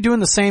we may be doing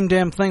the same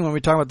damn thing when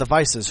we talk about the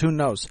vices. Who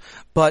knows?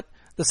 But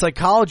the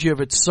psychology of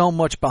it's so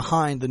much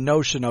behind the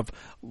notion of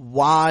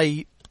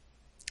why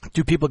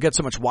do people get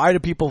so much? Why do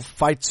people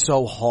fight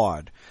so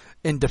hard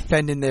in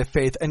defending their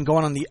faith and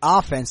going on the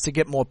offense to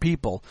get more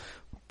people?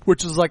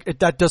 Which is like,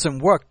 that doesn't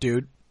work,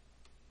 dude.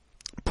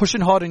 Pushing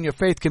hard in your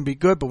faith can be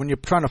good, but when you're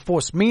trying to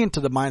force me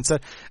into the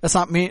mindset, that's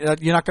not me.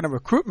 You're not going to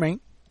recruit me.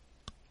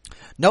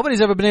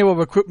 Nobody's ever been able to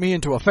recruit me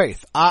into a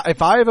faith.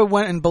 If I ever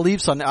went and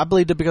believed something, I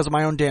believed it because of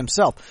my own damn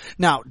self.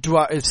 Now,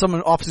 if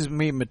someone offers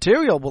me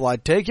material, will I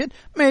take it?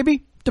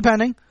 Maybe,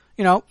 depending.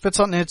 If it's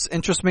something that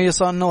interests me or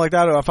something like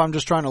that, or if I'm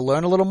just trying to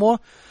learn a little more,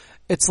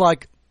 it's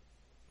like,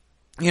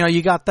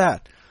 you got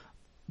that.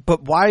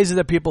 But why is it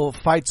that people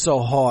fight so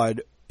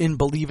hard in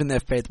believing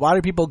their faith? Why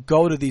do people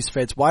go to these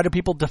faiths? Why do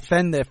people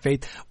defend their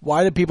faith?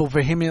 Why do people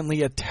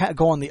vehemently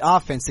go on the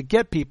offense to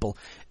get people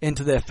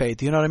into their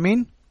faith? You know what I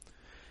mean?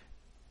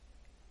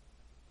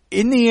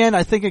 In the end,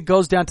 I think it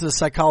goes down to the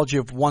psychology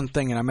of one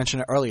thing, and I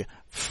mentioned it earlier,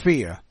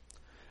 fear.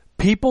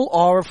 People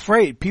are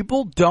afraid.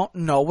 People don't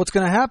know what's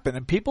going to happen,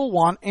 and people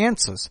want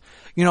answers.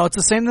 It's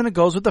the same thing that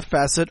goes with the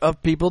facet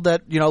of people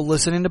that,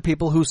 listening to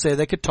people who say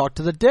they could talk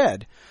to the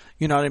dead.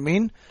 You know what I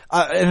mean?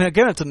 And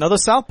again, it's another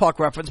South Park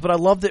reference, but I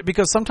loved it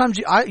because sometimes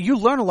you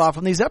learn a lot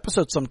from these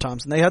episodes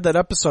sometimes. And they had that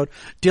episode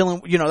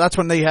dealing, that's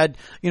when they had,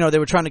 they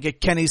were trying to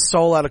get Kenny's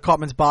soul out of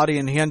Cartman's body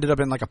and he ended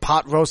up in like a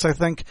pot roast, I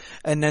think.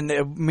 And then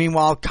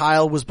meanwhile,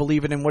 Kyle was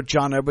believing in what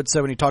John Edwards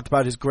said when he talked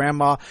about his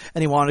grandma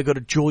and he wanted to go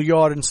to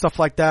Juilliard and stuff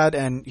like that.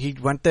 And he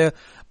went there,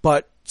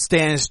 but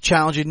Stan is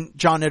challenging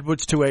John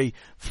Edwards to a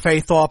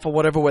faith-off or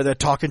whatever where they're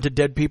talking to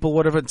dead people,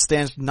 whatever, and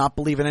Stan's not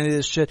believing any of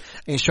this shit,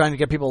 and he's trying to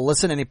get people to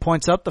listen, and he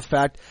points out the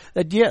fact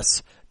that,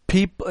 yes,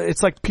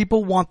 it's like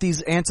people want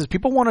these answers.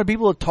 People want to be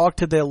able to talk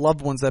to their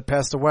loved ones that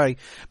passed away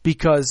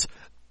because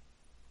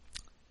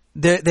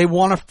they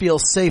want to feel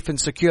safe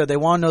and secure. They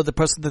want to know the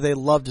person that they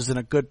loved is in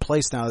a good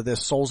place now, that their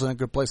soul's in a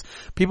good place.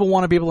 People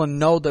want to be able to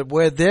know that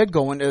where they're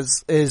going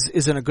is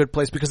in a good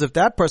place, because if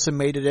that person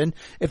made it in,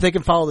 if they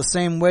can follow the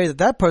same way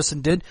that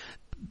person did,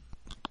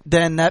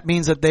 then that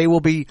means that they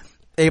will be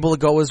able to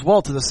go as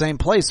well to the same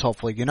place,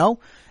 hopefully,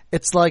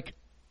 It's like,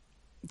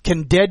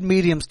 can dead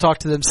mediums talk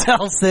to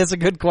themselves? There's a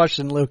good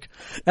question, Luke.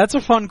 That's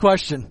a fun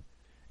question.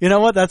 You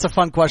know what? That's a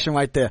fun question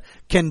right there.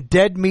 Can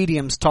dead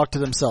mediums talk to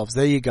themselves?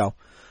 There you go.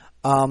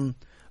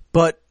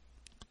 But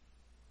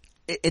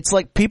it's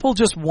like people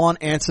just want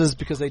answers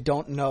because they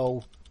don't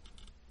know.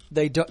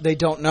 They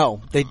don't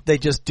know. They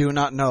just do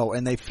not know,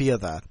 and they fear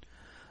that.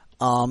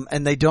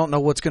 And they don't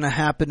know what's going to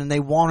happen, and they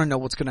want to know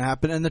what's going to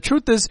happen. And the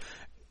truth is,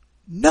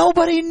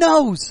 nobody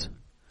knows.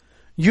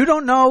 You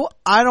don't know.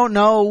 I don't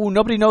know.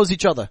 Nobody knows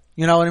each other.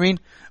 You know what I mean?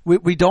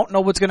 We don't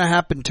know what's going to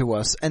happen to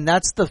us, and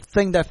that's the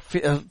thing that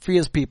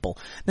fears people.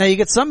 Now, you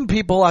get some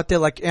people out there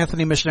like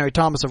Anthony Missionary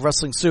Thomas of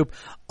Wrestling Soup,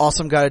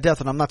 awesome guy to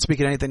death, and I'm not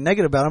speaking anything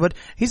negative about him, but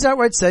he's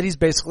outright said he's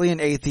basically an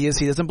atheist.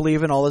 He doesn't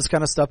believe in all this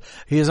kind of stuff.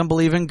 He doesn't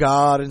believe in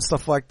God and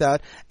stuff like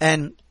that,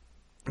 and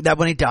that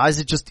when he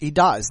dies, he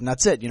dies, and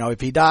that's it.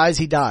 If he dies,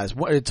 he dies.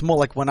 It's more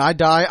like when I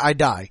die, I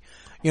die.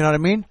 You know what I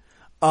mean?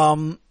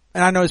 And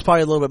I know there's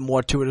probably a little bit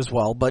more to it as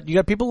well, but you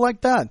got people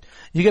like that.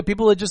 You get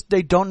people that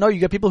they don't know.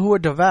 You got people who are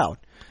devout.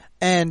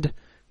 And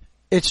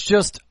it's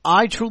just,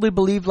 I truly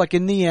believe, like,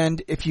 in the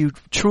end, if you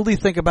truly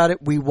think about it,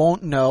 we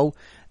won't know.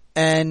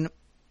 And,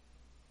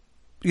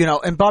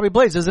 and Bobby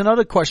Blaze, there's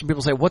another question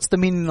people say, what's the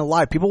meaning of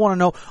life? People want to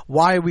know,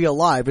 why are we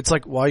alive? It's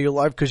like, why are you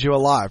alive? Because you're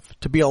alive.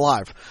 To be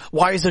alive.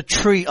 Why is a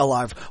tree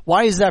alive?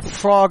 Why is that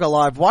frog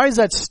alive? Why is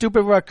that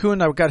stupid raccoon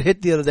that got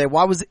hit the other day?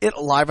 Why was it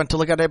alive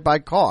until it got hit by a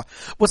car?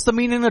 What's the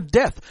meaning of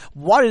death?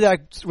 Why did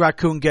that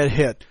raccoon get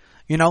hit?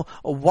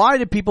 Why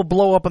do people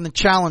blow up on the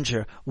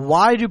Challenger?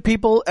 Why do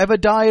people ever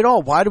die at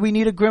all? Why do we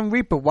need a Grim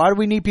Reaper? Why do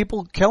we need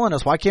people killing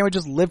us? Why can't we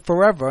just live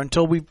forever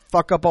until we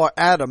fuck up our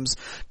atoms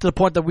to the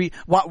point that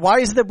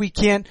why is it that we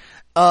can't,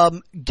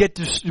 get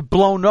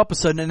blown up a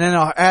sudden and then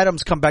our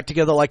atoms come back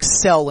together like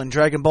Cell in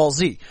Dragon Ball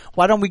Z?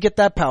 Why don't we get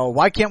that power?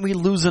 Why can't we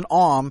lose an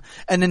arm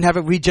and then have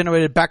it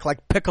regenerated back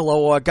like Piccolo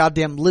or a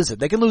goddamn lizard?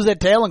 They can lose their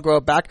tail and grow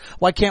it back.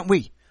 Why can't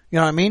we? You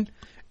know what I mean?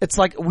 It's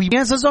like,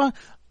 answers are,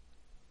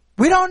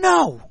 we don't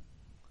know.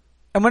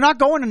 And we're not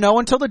going to know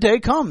until the day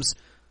comes,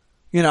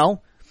 and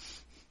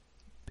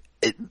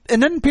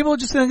then people are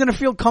just going to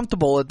feel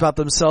comfortable about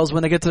themselves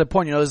when they get to the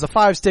point. There's the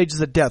 5 stages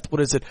of death.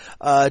 What is it?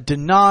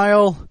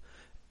 Denial,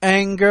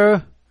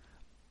 anger,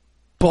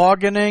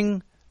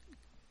 bargaining,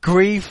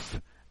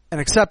 grief,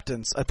 and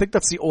acceptance. I think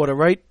that's the order,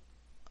 right?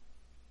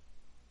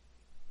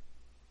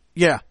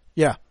 Yeah.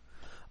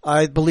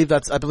 I believe I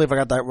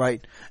got that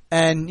right.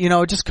 And,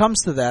 it just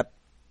comes to that.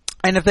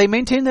 And if they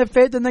maintain their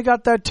faith, then they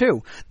got that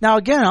too. Now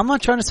again, I'm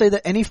not trying to say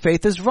that any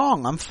faith is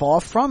wrong. I'm far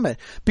from it.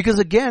 Because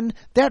again,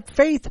 that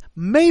faith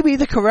may be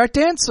the correct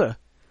answer.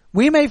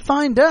 We may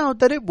find out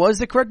that it was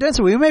the correct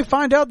answer. We may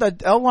find out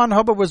that L. Ron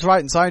Hubbard was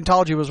right and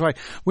Scientology was right.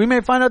 We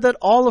may find out that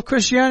all of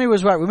Christianity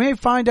was right. We may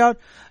find out,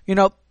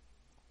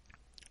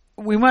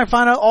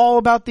 all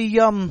about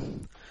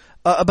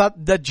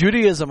about that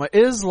Judaism or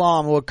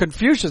Islam or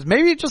Confucius,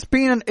 maybe just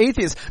being an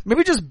atheist,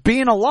 maybe just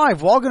being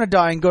alive. We're all going to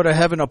die and go to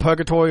heaven or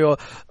purgatory or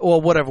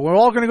whatever. We're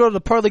all going to go to the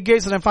pearly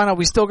gates and then find out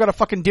we still got to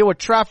fucking deal with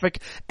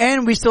traffic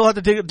and we still have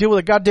to deal with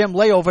a goddamn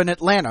layover in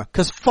Atlanta.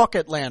 Cause fuck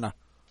Atlanta.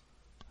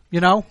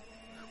 We're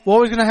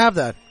always going to have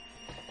that.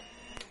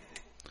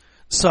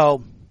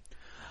 So,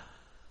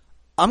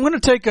 I'm going to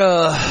take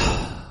a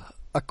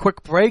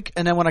quick break,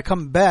 and then when I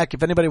come back,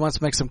 if anybody wants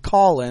to make some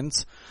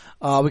call-ins,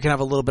 we can have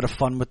a little bit of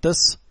fun with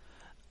this.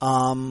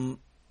 And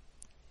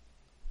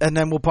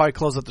then we'll probably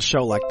close out the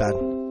show like that.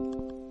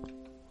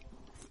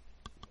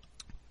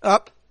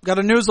 Got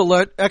a news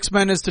alert.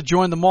 X-Men is to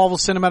join the Marvel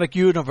Cinematic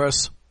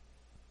Universe.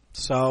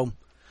 So,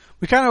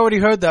 we kind of already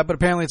heard that, but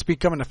apparently it's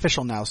becoming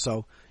official now,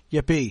 so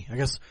yippee, I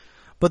guess.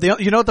 But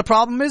you know what the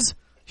problem is?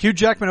 Hugh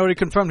Jackman already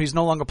confirmed he's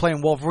no longer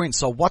playing Wolverine,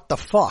 so what the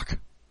fuck?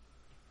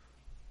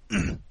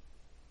 You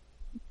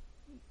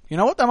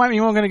know what? That might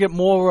mean we're going to get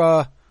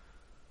more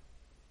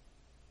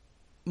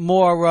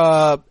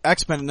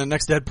X-Men in the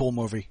next Deadpool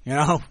movie,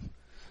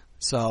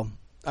 So,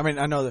 I mean,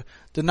 I know the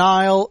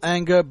denial,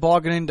 anger,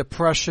 bargaining,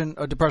 depression,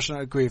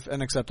 grief,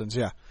 and acceptance,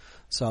 yeah.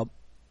 So,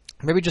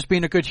 maybe just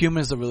being a good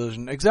human is the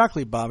religion.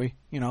 Exactly, Bobby,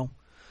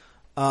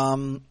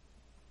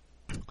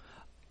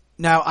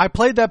 Now, I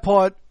played that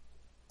part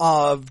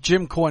of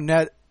Jim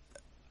Cornette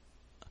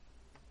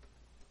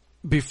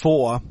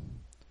before.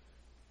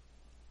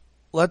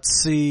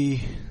 Let's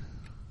see.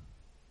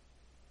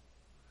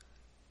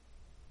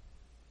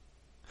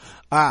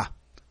 I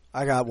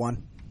got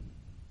one.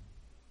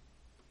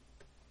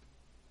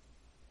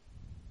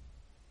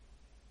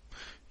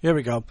 Here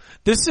we go.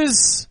 This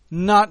is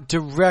not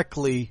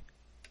directly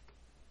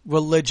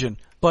religion,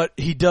 but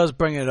he does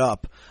bring it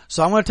up.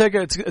 So I'm going to take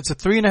it. It's a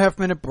 3.5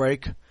 minute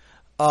break.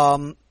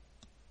 And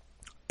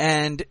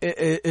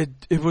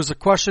it was a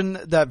question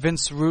that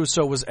Vince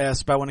Russo was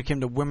asked about when it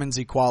came to women's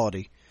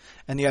equality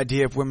and the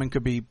idea if women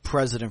could be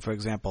president, for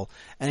example.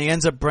 And he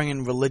ends up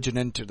bringing religion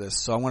into this.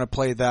 So I'm going to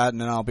play that,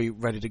 and then I'll be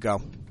ready to go.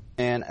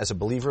 And as a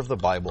believer of the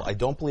Bible, I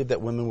don't believe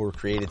that women were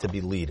created to be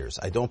leaders.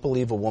 I don't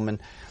believe a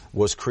woman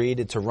was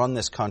created to run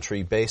this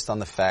country based on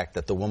the fact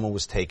that the woman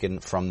was taken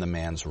from the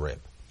man's rib.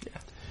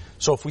 Yeah.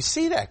 So if we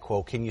see that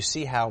quote, can you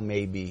see how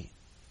maybe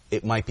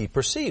it might be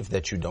perceived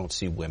that you don't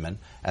see women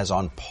as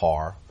on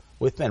par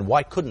with men?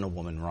 Why couldn't a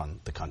woman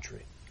run the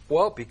country?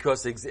 Well,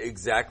 because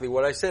exactly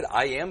what I said.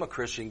 I am a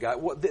Christian guy.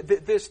 Well,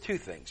 there's two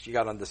things you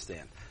got to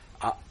understand.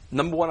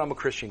 Number one, I'm a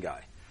Christian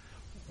guy.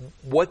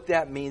 What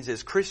that means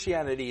is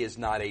Christianity is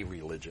not a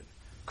religion.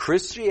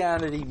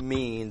 Christianity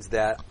means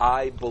that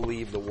I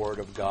believe the Word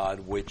of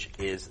God, which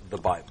is the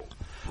Bible.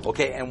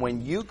 Okay, and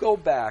when you go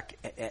back,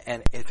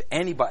 and if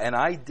anybody, and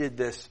I did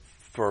this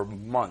for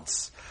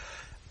months,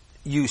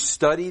 you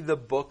study the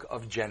book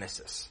of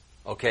Genesis,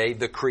 okay,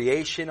 the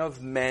creation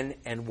of men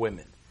and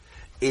women.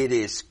 It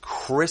is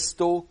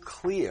crystal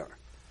clear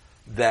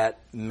that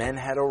men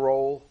had a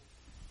role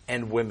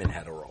and women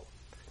had a role.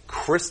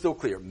 Crystal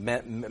clear.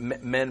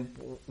 Men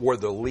were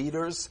the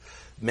leaders.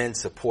 Men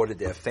supported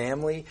their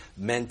family.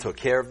 Men took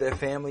care of their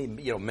family.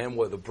 Men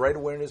were the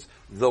breadwinners.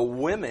 The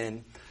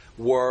women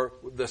were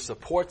the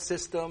support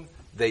system.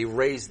 They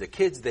raised the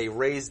kids. They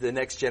raised the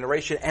next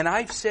generation. And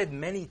I've said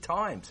many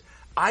times,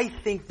 I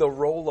think the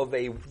role of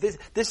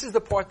this is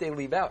the part they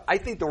leave out. I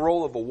think the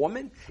role of a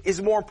woman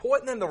is more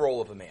important than the role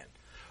of a man.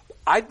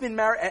 I've been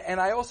married, and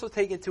I also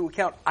take into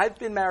account, I've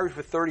been married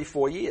for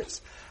 34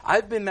 years.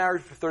 I've been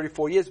married for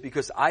 34 years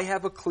because I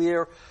have a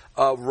clear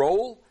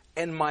role,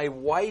 and my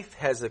wife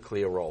has a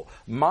clear role.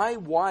 My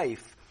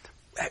wife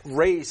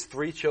raised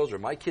 3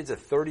 children. My kids are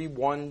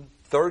 31,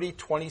 30,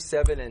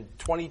 27, and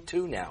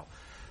 22 now.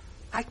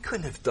 I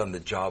couldn't have done the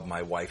job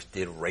my wife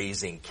did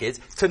raising kids.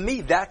 To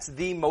me, that's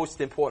the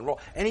most important role.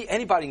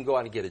 Anybody can go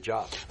out and get a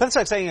job. That's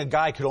like saying a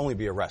guy could only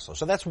be a wrestler.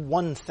 So that's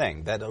one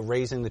thing, that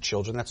raising the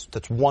children,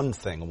 that's one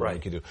thing a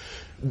woman could do.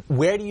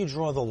 Where do you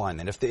draw the line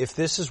then? If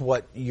this is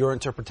what your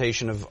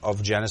interpretation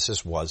of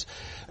Genesis was,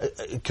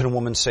 can a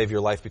woman save your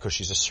life because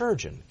she's a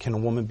surgeon? Can a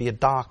woman be a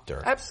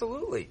doctor?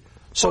 Absolutely.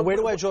 So where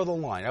do I draw the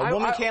line? A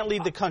woman can't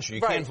lead the country.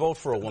 You can't vote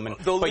for a woman,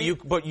 but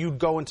you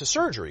go into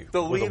surgery.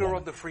 The leader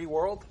of the free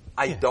world?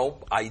 I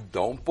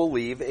don't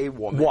believe a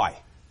woman. Why?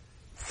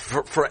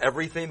 For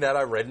everything that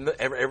I read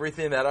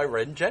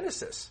in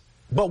Genesis.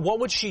 But what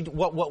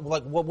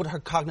would her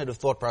cognitive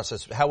thought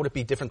process? How would it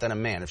be different than a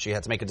man if she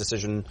had to make a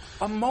decision?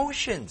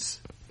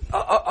 Emotions.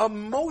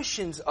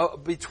 Emotions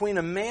between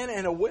a man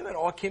and a woman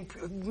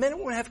men and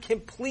women have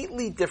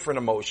completely different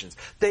emotions.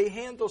 They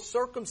handle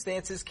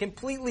circumstances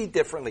completely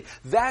differently.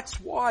 That's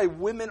why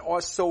women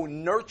are so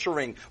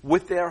nurturing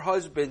with their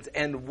husbands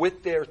and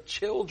with their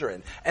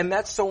children. And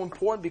that's so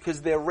important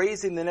because they're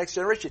raising the next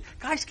generation.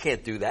 Guys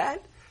can't do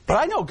that. But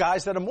I know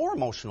guys that are more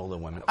emotional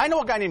than women. I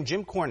know a guy named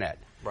Jim Cornette.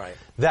 Right.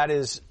 That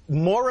is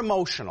more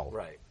emotional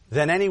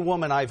than any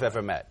woman I've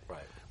ever met.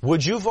 Right.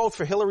 Would you vote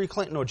for Hillary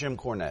Clinton or Jim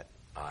Cornette?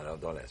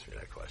 Don't ask me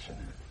that question.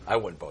 I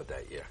wouldn't vote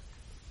that year.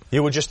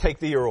 You would just take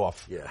the year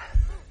off? Yeah.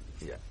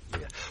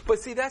 But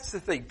see, that's the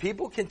thing.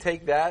 People can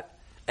take that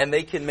and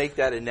they can make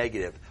that a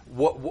negative.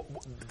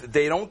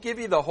 They don't give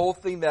you the whole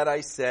thing that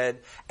I said.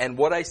 And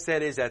what I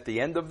said is, at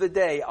the end of the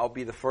day, I'll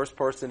be the first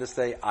person to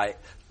say I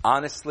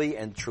honestly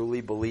and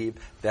truly believe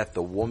that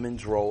the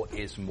woman's role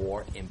is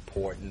more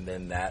important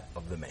than that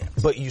of the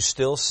man's. But you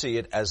still see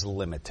it as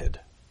limited,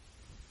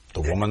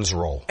 the woman's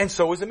role. And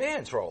so is a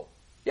man's role.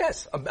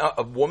 Yes,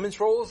 a woman's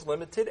role is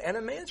limited and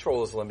a man's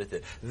role is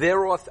limited.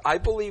 I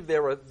believe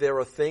there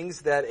are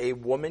things that a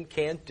woman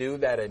can't do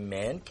that a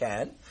man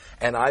can,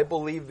 and I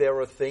believe there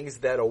are things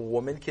that a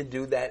woman can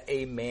do that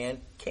a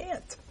man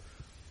can't.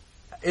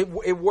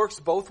 It works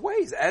both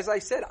ways. As I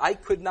said, I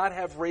could not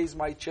have raised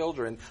my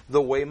children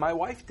the way my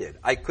wife did.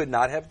 I could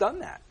not have done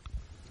that.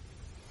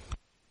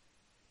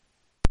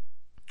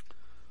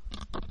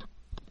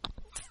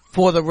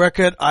 For the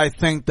record, I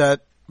think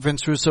that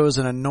Vince Russo is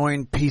an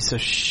annoying piece of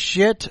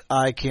shit.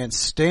 I can't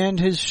stand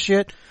his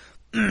shit.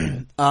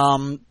 It's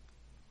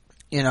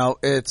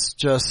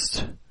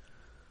just,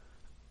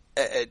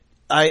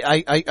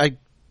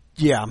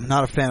 I'm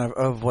not a fan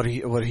of what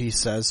he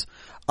says.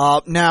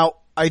 Now,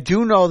 I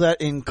do know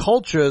that in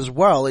culture as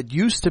well, it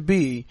used to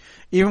be,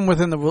 even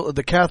within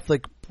the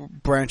Catholic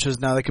branches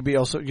now, they could be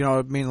also,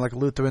 like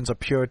Lutherans or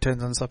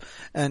Puritans and stuff,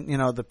 and,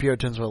 the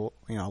Puritans were,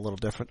 a little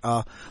different.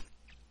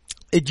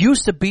 It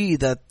used to be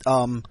that,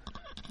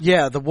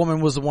 Yeah, the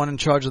woman was the one in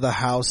charge of the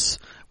house,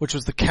 which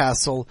was the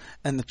castle,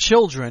 and the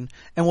children.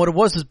 And what it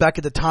was is back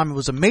at the time, it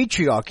was a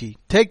matriarchy.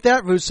 Take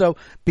that, Russo.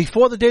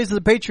 Before the days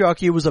of the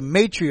patriarchy, it was a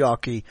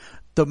matriarchy.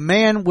 The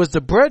man was the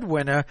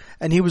breadwinner,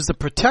 and he was the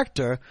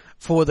protector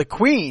for the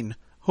queen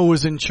who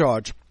was in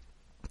charge.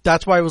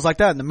 That's why it was like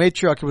that, and the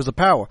matriarchy was the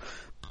power.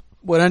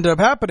 What ended up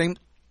happening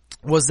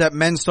was that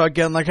men started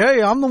getting like,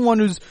 hey, I'm the one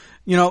who's,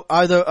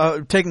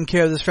 either taking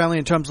care of this family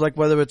in terms of like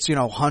whether it's,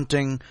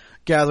 hunting,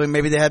 gathering,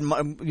 maybe they had,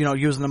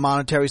 using the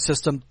monetary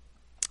system.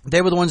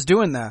 They were the ones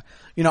doing that.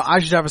 I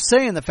should have a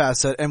say in the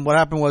facet. And what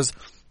happened was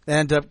they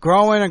ended up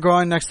growing and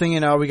growing. Next thing you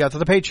know, we got to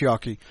the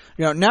patriarchy.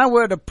 Now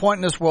we're at a point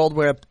in this world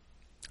where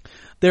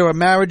there are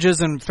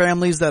marriages and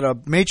families that are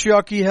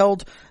matriarchy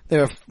held.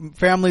 There are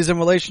families and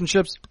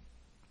relationships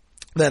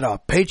that are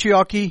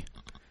patriarchy.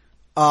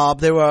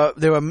 There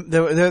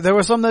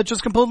were some that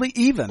just completely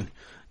even,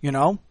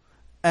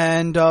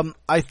 and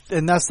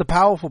that's the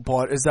powerful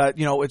part is that,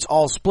 it's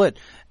all split.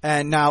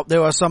 And now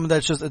there are some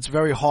that's just, it's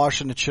very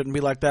harsh and it shouldn't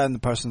be like that and the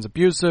person's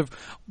abusive,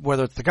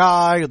 whether it's the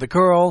guy or the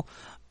girl.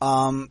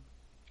 And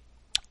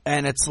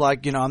it's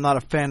like, I'm not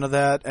a fan of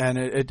that and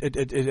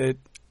it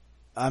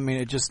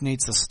just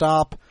needs to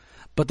stop.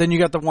 But then you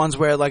got the ones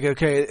where like,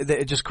 okay,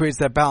 it just creates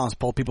that balance.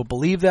 Both people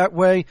believe that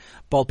way.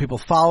 Both people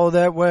follow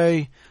that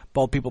way.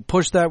 Both people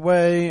push that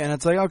way. And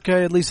it's like,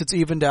 okay, at least it's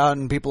evened out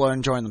and people are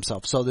enjoying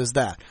themselves. So there's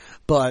that.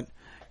 But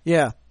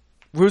yeah,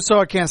 Russo,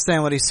 I can't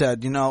stand what he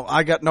said.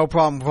 I got no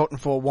problem voting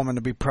for a woman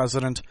to be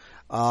president.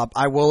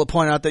 I will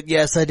point out that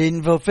yes, I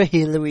didn't vote for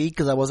Hillary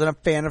because I wasn't a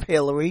fan of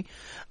Hillary.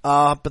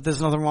 But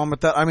there's nothing wrong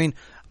with that. I mean,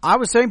 I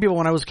was saying people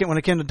when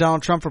it came to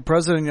Donald Trump for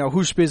president,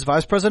 who should be his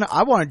vice president?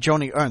 I wanted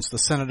Joni Ernst, the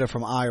senator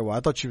from Iowa. I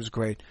thought she was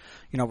great.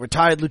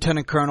 Retired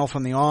lieutenant colonel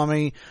from the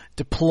army,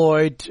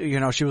 deployed,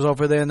 she was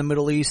over there in the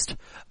Middle East.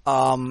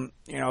 A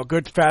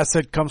good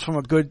facet, comes from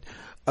a good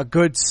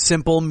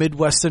simple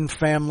Midwestern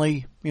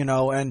family,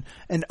 and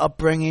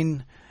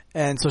upbringing.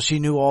 And so she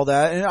knew all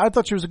that. And I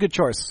thought she was a good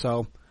choice.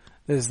 So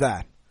there's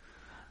that.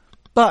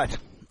 But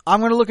I'm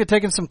going to look at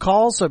taking some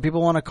calls. So if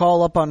people want to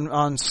call up on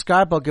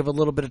Skype, I'll give a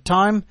little bit of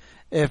time.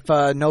 If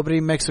nobody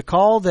makes a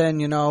call, then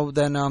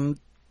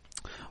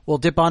we'll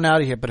dip on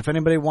out of here. But if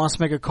anybody wants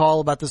to make a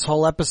call about this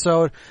whole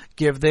episode,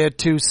 give their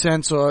 2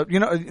 cents, or you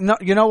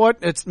know what?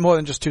 It's more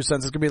than just 2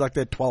 cents. It's gonna be like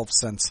their 12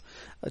 cents.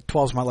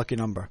 12 is my lucky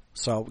number,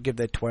 so give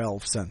their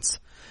 12 cents.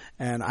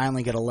 And I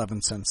only get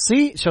 11 cents.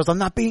 See, it shows I'm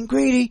not being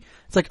greedy.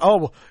 It's like,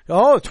 12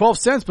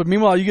 cents, but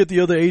meanwhile you get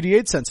the other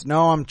 88 cents.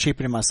 No, I'm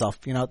cheapening myself.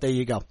 There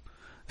you go.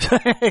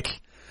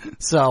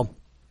 So,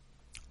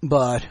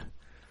 but.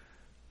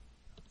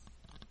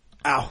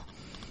 Ow.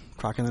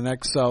 Crock in the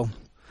neck,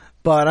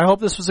 but I hope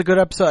this was a good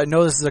episode. I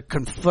know this is a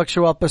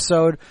conflictual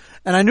episode,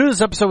 and I knew this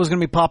episode was going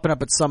to be popping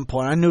up at some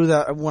point. I knew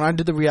that when I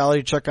did the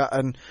reality check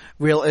and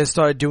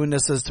started doing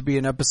this as to be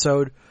an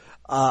episode,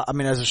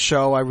 as a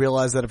show, I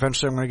realized that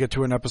eventually I'm going to get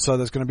to an episode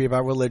that's going to be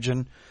about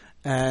religion,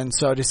 and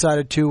so I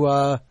decided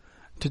to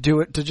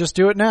just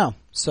do it now.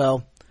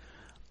 So,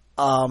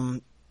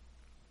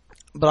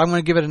 but I'm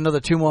going to give it another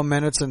 2 more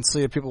minutes and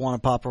see if people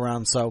want to pop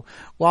around. So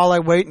while I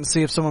wait and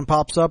see if someone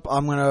pops up,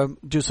 I'm going to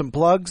do some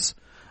plugs.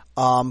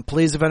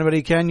 Please, if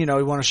anybody can, you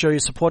want to show your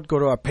support, go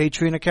to our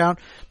Patreon account,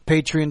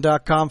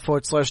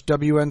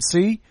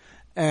 patreon.com/WNC,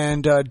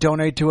 and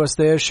donate to us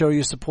there. Show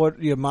your support,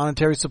 your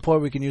monetary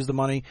support. We can use the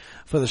money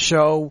for the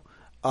show.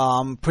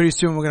 Pretty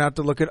soon we're going to have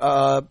to look at,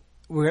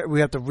 we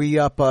have to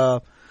re-up,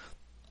 we're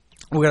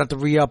going to have to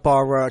re-up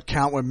our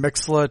account with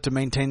Mixlr to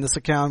maintain this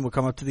account. We'll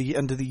come up to the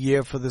end of the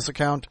year for this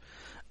account.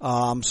 So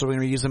we're going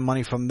to be using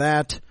money from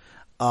that.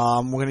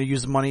 We're going to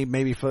use the money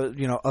maybe for,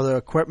 other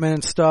equipment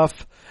and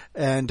stuff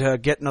and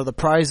getting other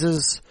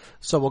prizes.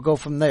 So we'll go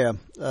from there.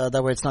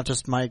 That way it's not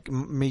just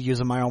me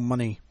using my own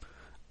money.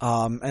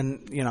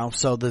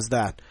 So there's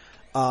that.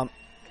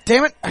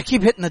 Damn it, I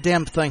keep hitting the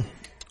damn thing.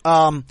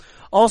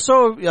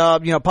 Also,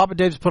 Papa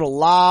Dave's put a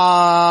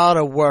lot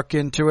of work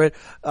into it.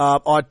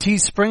 Our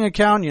Teespring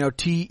account,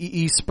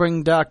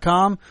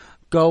 teespring.com.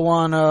 Go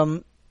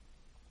on,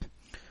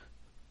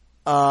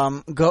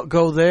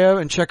 go there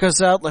and check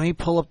us out. Let me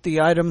pull up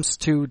the items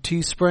to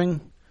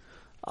Teespring.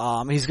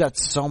 He's got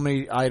so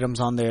many items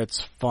on there.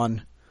 It's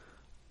fun.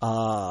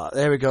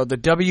 There we go. The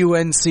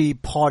WNC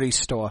Party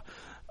Store,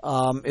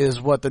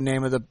 is what the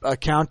name of the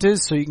account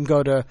is. So you can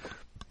go to,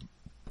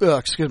 go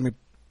to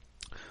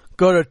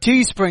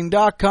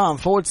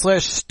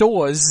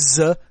teespring.com/stores.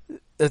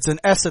 That's an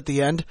S at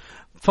the end,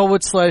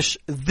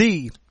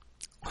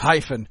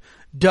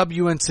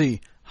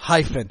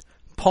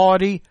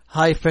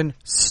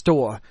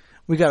 /the-WNC-party-store.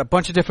 We got a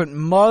bunch of different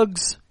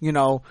mugs,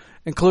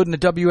 including the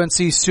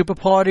WNC Super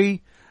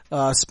Party.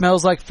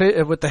 Smells like fish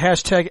with the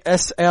hashtag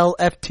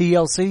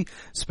SLFTLC.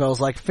 Smells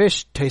like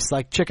fish, tastes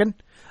like chicken.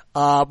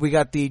 We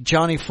got the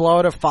Johnny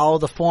Florida Follow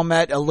the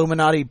Format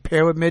Illuminati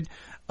Pyramid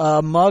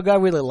mug. I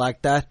really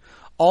like that.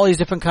 All these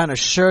different kind of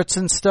shirts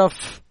and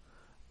stuff,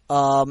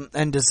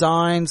 and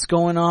designs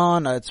going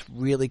on. It's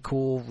really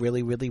cool.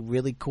 Really, really,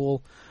 really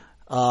cool.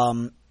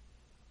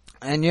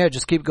 And yeah,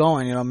 just keep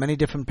going. You know, many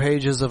different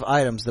pages of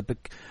items. The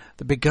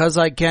Because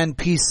I Can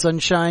Peace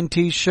Sunshine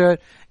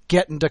T-shirt,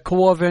 Getting to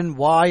Corvin,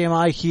 Why Am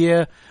I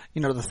Here?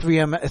 You know, the 3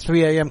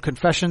 a.m.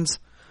 confessions.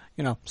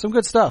 You know, some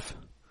good stuff.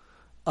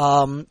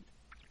 You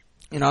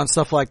know, and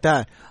stuff like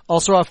that.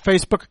 Also, our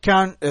Facebook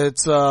account,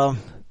 it's, you know,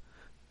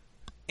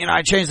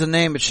 I changed the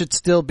name. It should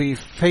still be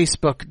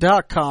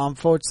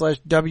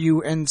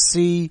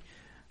facebook.com/WNC,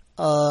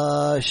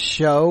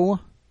 show.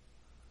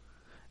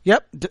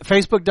 Yep,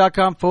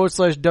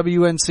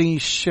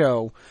 facebook.com/WNC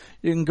show.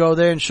 You can go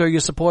there and show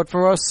your support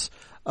for us.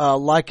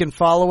 Like and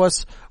follow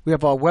us. We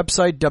have our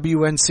website,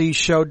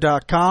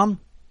 WNCshow.com.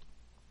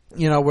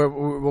 You know,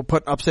 we'll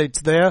put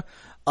updates there.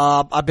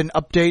 I've been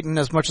updating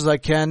as much as I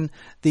can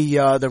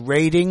the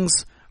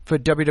ratings for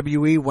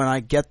WWE when I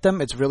get them.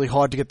 It's really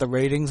hard to get the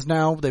ratings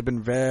now. They've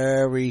been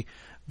very,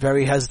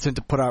 very hesitant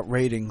to put out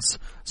ratings.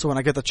 So when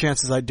I get the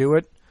chances, I do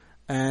it.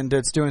 And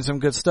it's doing some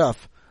good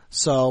stuff.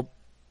 So,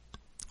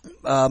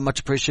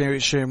 much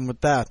appreciation with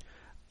that.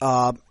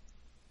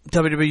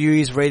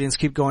 WWE's ratings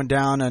keep going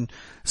down, and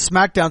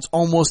SmackDown's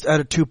almost at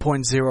a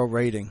 2.0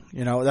 rating.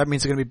 You know, that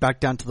means they're going to be back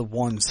down to the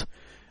ones.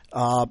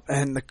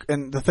 And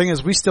the thing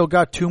is, we still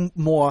got 3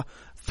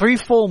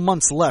 full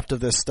months left of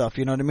this stuff.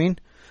 You know what I mean?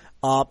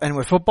 And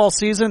with football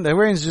season, the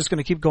ratings are just going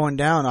to keep going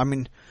down. I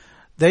mean,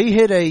 they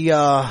hit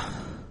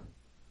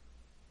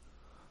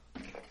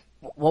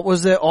what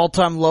was their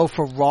all-time low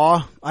for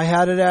Raw? I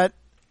had it at,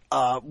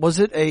 was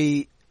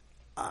it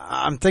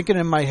I'm thinking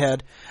in my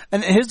head.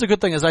 And here's the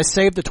good thing is I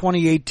saved the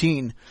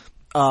 2018,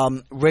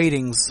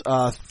 ratings,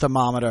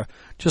 thermometer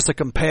just to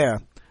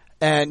compare.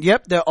 And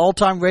yep, their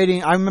all-time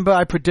rating, I remember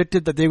I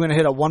predicted that they were going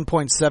to hit a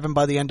 1.7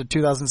 by the end of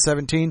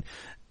 2017.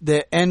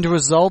 The end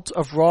result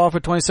of Raw for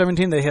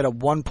 2017, they hit a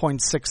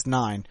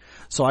 1.69.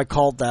 So I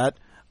called that,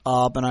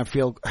 and I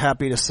feel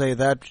happy to say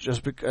that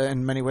just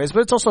in many ways.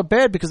 But it's also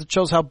bad because it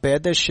shows how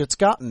bad their shit's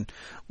gotten.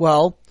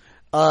 Well,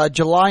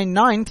 July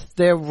 9th,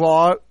 their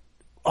Raw,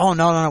 oh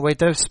no, wait,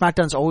 their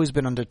SmackDown's always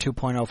been under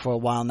 2.0 for a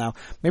while now.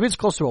 Maybe it's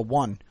close to a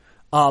 1.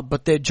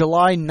 But their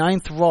July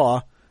 9th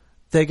Raw,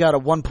 they got a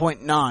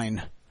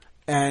 1.9.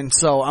 And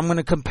so I'm going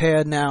to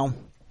compare now.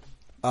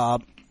 I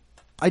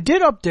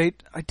did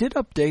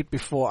update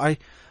before.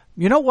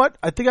 You know what?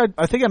 I think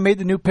I made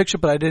the new picture,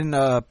 but I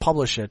didn't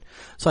publish it.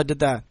 So I did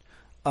that.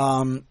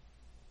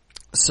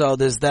 So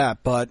there's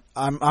that. But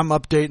I'm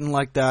updating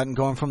like that and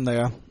going from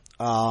there.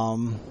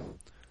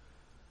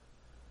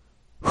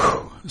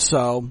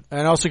 So,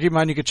 and also keep in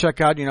mind you can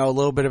check out, you know, a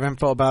little bit of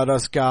info about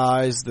us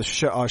guys,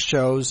 our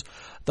shows,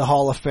 the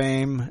Hall of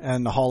Fame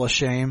and the Hall of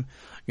Shame.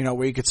 You know,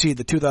 where you could see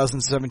the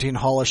 2017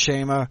 Hall of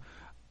Shamer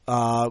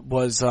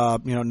was, you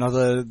know, none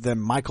other than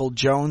Michael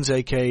Jones,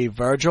 a.k.a.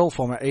 Virgil,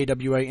 former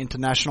AWA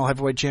International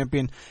Heavyweight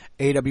Champion,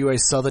 AWA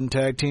Southern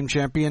Tag Team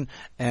Champion,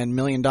 and $1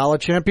 Million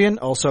Champion.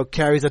 Also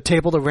carries a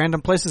table to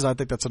random places. I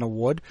think that's an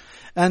award.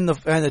 And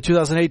the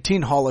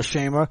 2018 Hall of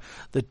Shamer,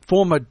 the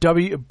former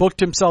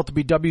booked himself to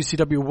be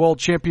WCW World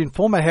Champion,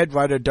 former head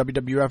writer of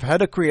WWF,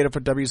 head of creative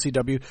for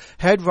WCW,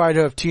 head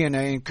writer of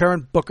TNA, and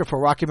current booker for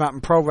Rocky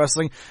Mountain Pro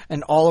Wrestling,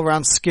 an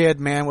all-around scared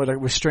man with a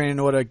restraining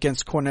order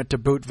against Cornette to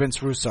boot,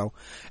 Vince Russo.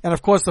 And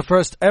of course, the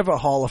first ever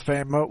Hall of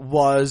Famer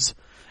was,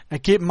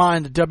 and keep in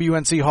mind, the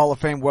WNC Hall of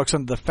Fame works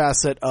under the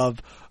facet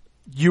of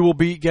you will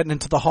be getting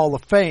into the Hall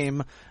of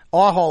Fame.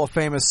 Our Hall of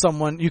Fame is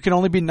someone, you can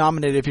only be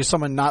nominated if you're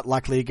someone not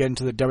likely to get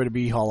into the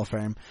WWE Hall of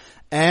Fame.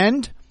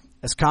 And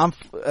as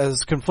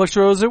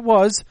conflictual as it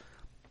was,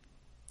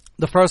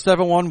 the first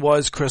ever one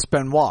was Chris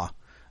Benoit.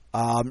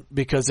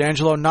 Because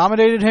Angelo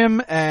nominated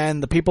him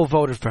and the people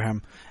voted for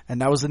him. And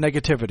that was the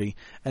negativity.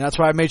 And that's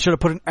why I made sure to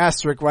put an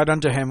asterisk right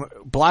under him.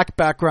 Black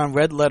background,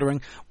 red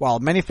lettering. While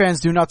many fans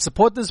do not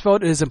support this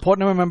vote, it is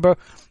important to remember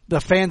the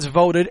fans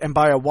voted, and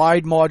by a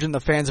wide margin, the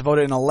fans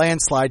voted in a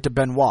landslide to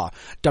Benoit.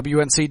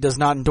 WNC does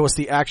not endorse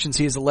the actions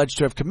he is alleged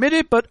to have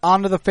committed, but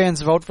honor the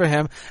fans' vote for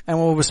him and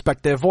will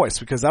respect their voice.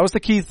 Because that was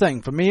the key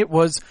thing. For me, it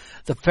was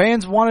the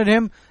fans wanted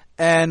him,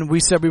 and we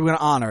said we were going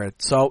to honor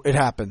it. So it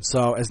happened.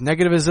 So as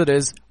negative as it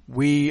is,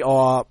 we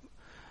are,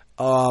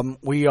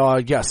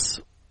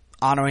 yes,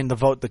 honoring the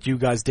vote that you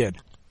guys did.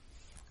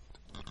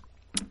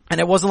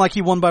 And it wasn't like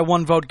he won by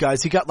one vote,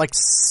 guys. He got like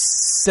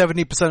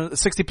 70%,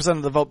 60%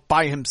 of the vote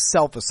by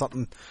himself or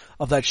something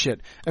of that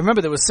shit. And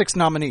remember, there was 6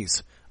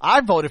 nominees.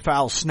 I voted for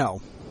Al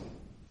Snow.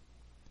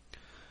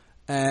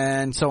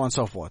 And so on and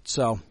so forth.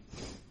 So,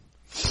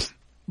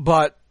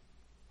 but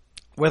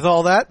with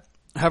all that,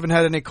 I haven't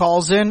had any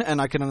calls in, and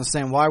I can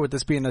understand why with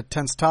this being a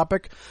tense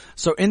topic.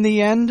 So in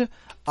the end,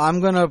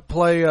 I'm going to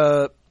play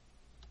a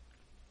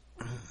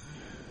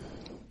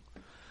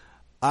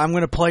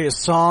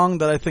song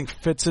that I think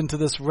fits into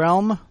this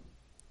realm.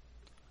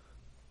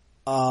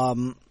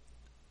 I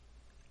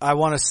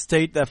want to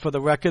state that for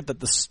the record that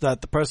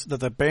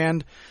the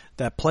band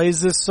that plays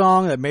this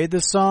song, that made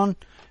this song,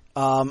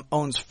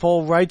 owns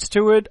full rights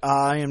to it.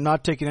 I am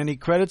not taking any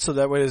credit, so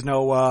that way there's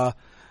no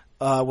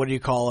what do you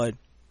call it?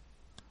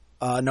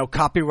 No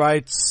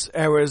copyrights,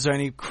 errors, or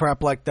any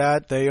crap like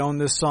that. They own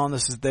this song.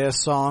 This is their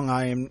song.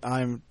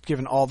 I'm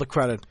giving all the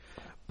credit.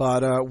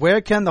 But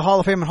where can the Hall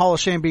of Fame and Hall of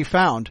Shame be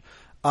found?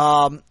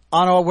 On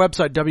our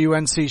website,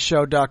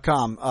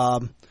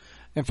 WNCShow.com.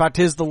 In fact,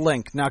 here's the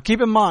link. Now, keep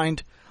in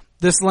mind,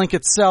 this link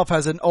itself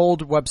has an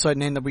old website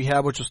name that we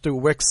had, which was through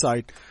Wix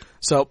site.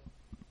 So,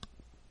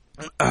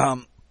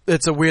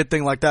 it's a weird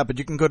thing like that. But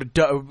you can go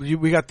to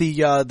we got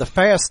the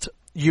fast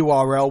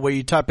URL where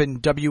you type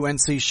in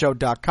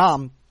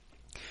WNCShow.com,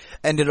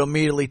 and it'll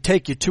immediately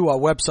take you to our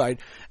website.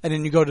 And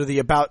then you go to the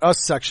About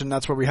Us section.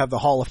 That's where we have the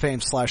Hall of Fame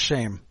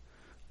 /shame.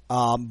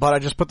 But I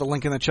just put the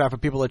link in the chat for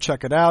people to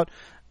check it out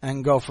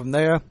and go from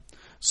there.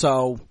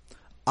 So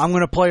I'm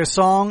going to play a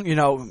song. You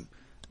know,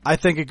 I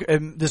think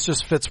this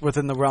just fits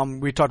within the realm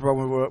we talked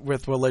about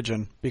with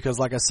religion. Because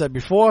like I said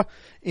before,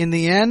 in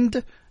the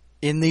end,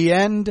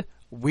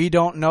 we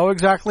don't know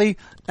exactly.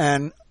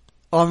 Or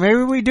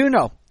maybe we do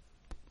know.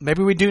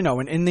 Maybe we do know.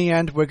 And in the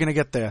end, we're going to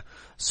get there.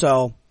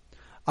 So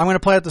I'm going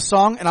to play out the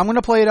song, and I'm going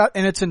to play it out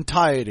in its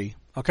entirety.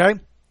 Okay?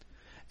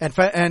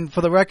 And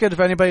for the record, if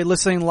anybody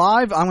listening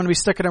live, I'm going to be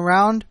sticking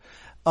around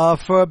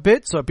for a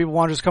bit. So if people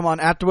want to just come on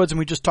afterwards and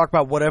we just talk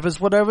about whatever's,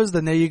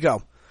 then there you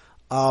go.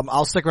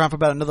 I'll stick around for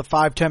about another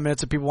 5-10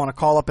 minutes if people want to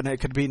call up, and it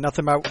could be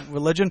nothing about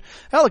religion.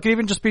 Hell, it could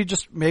even just be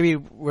maybe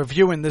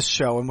reviewing this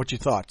show and what you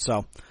thought.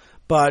 So,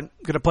 but I'm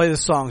going to play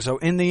this song. So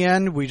in the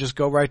end, we just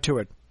go right to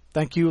it.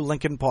 Thank you,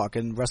 Linkin Park,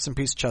 and rest in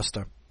peace,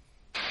 Chester.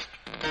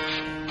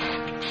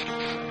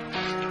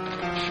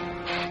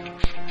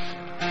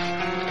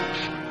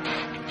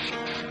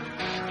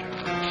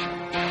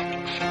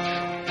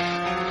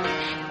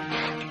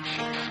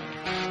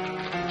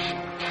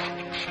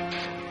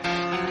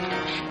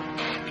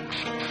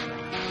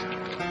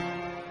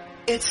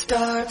 It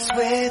starts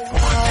with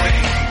one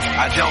thing.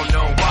 I don't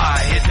know why.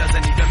 It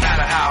doesn't even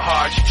matter how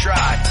hard you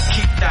try.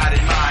 Keep that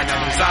in mind. I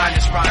designed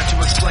this rhyme to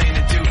explain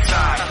in due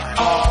time.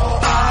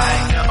 All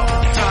I know,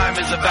 time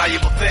is a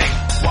valuable thing.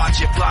 Watch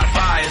it fly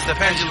by as the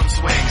pendulum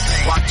swings.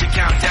 Watch it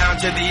count down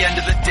to the end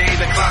of the day.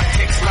 The clock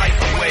takes life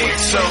away.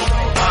 It's so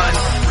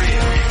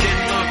unreal.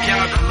 Didn't look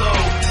out below.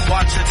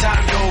 Watch the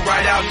time go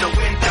right out the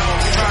window.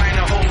 Trying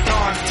to hold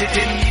on to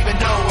didn't even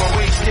know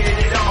I wasted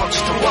it all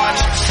just to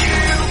watch you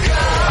go.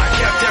 I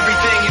kept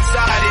everything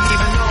inside, and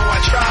even though I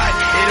tried,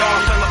 it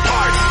all fell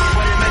apart.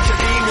 What it meant to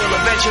be will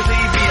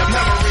eventually be a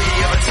memory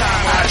of a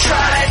time I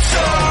tried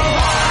so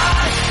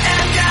hard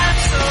and got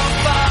so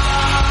far.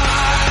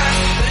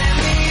 But in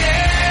the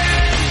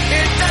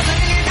end, it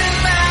doesn't even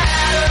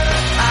matter.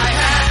 I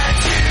had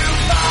to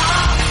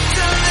fall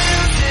to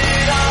lose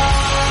it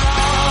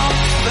all.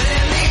 But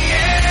in the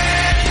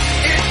end,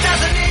 it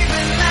doesn't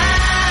even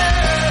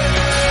matter.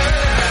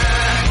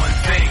 One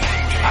thing,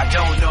 I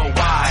don't know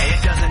why.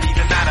 It doesn't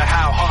even matter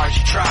how hard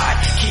you try.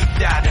 Keep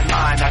that in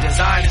mind. I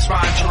designed this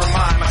rhyme to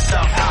remind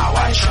myself how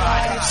I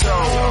tried so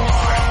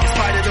hard. In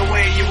spite of the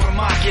way you were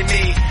mocking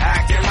me,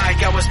 acting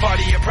like I was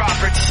part of your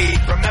property,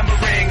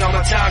 remembering all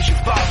the times you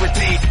fought with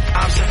me,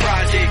 I'm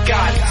surprised it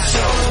got so.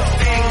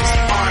 Things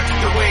aren't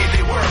the way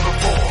they were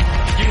before.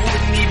 You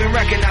wouldn't even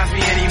recognize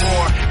me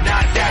anymore.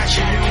 Not that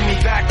you knew me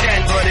back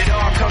then, but it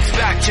all comes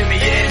back to me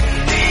in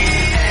the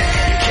end.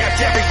 You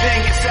kept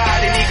everything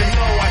inside, and even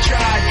though I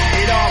tried,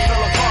 it all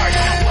fell apart.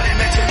 What it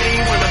meant to me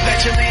will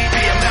eventually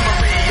be a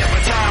memory of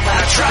a time when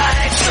I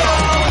tried so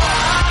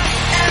hard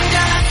and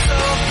got so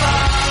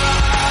far.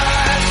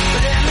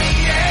 But in the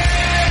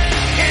end,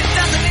 it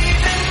doesn't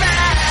even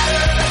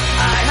matter.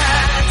 I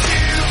had to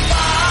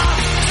fall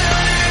to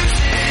lose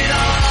it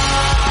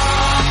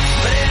all.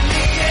 But in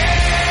the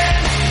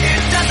end,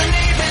 it doesn't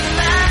even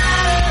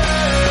matter.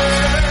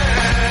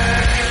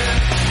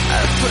 I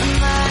put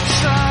my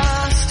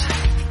trust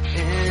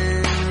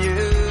in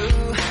you.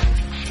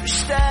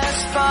 Pushed as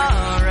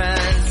far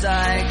as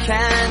I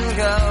can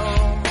go.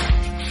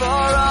 For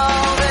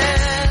all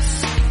this,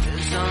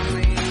 there's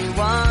only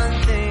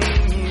one thing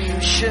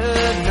you should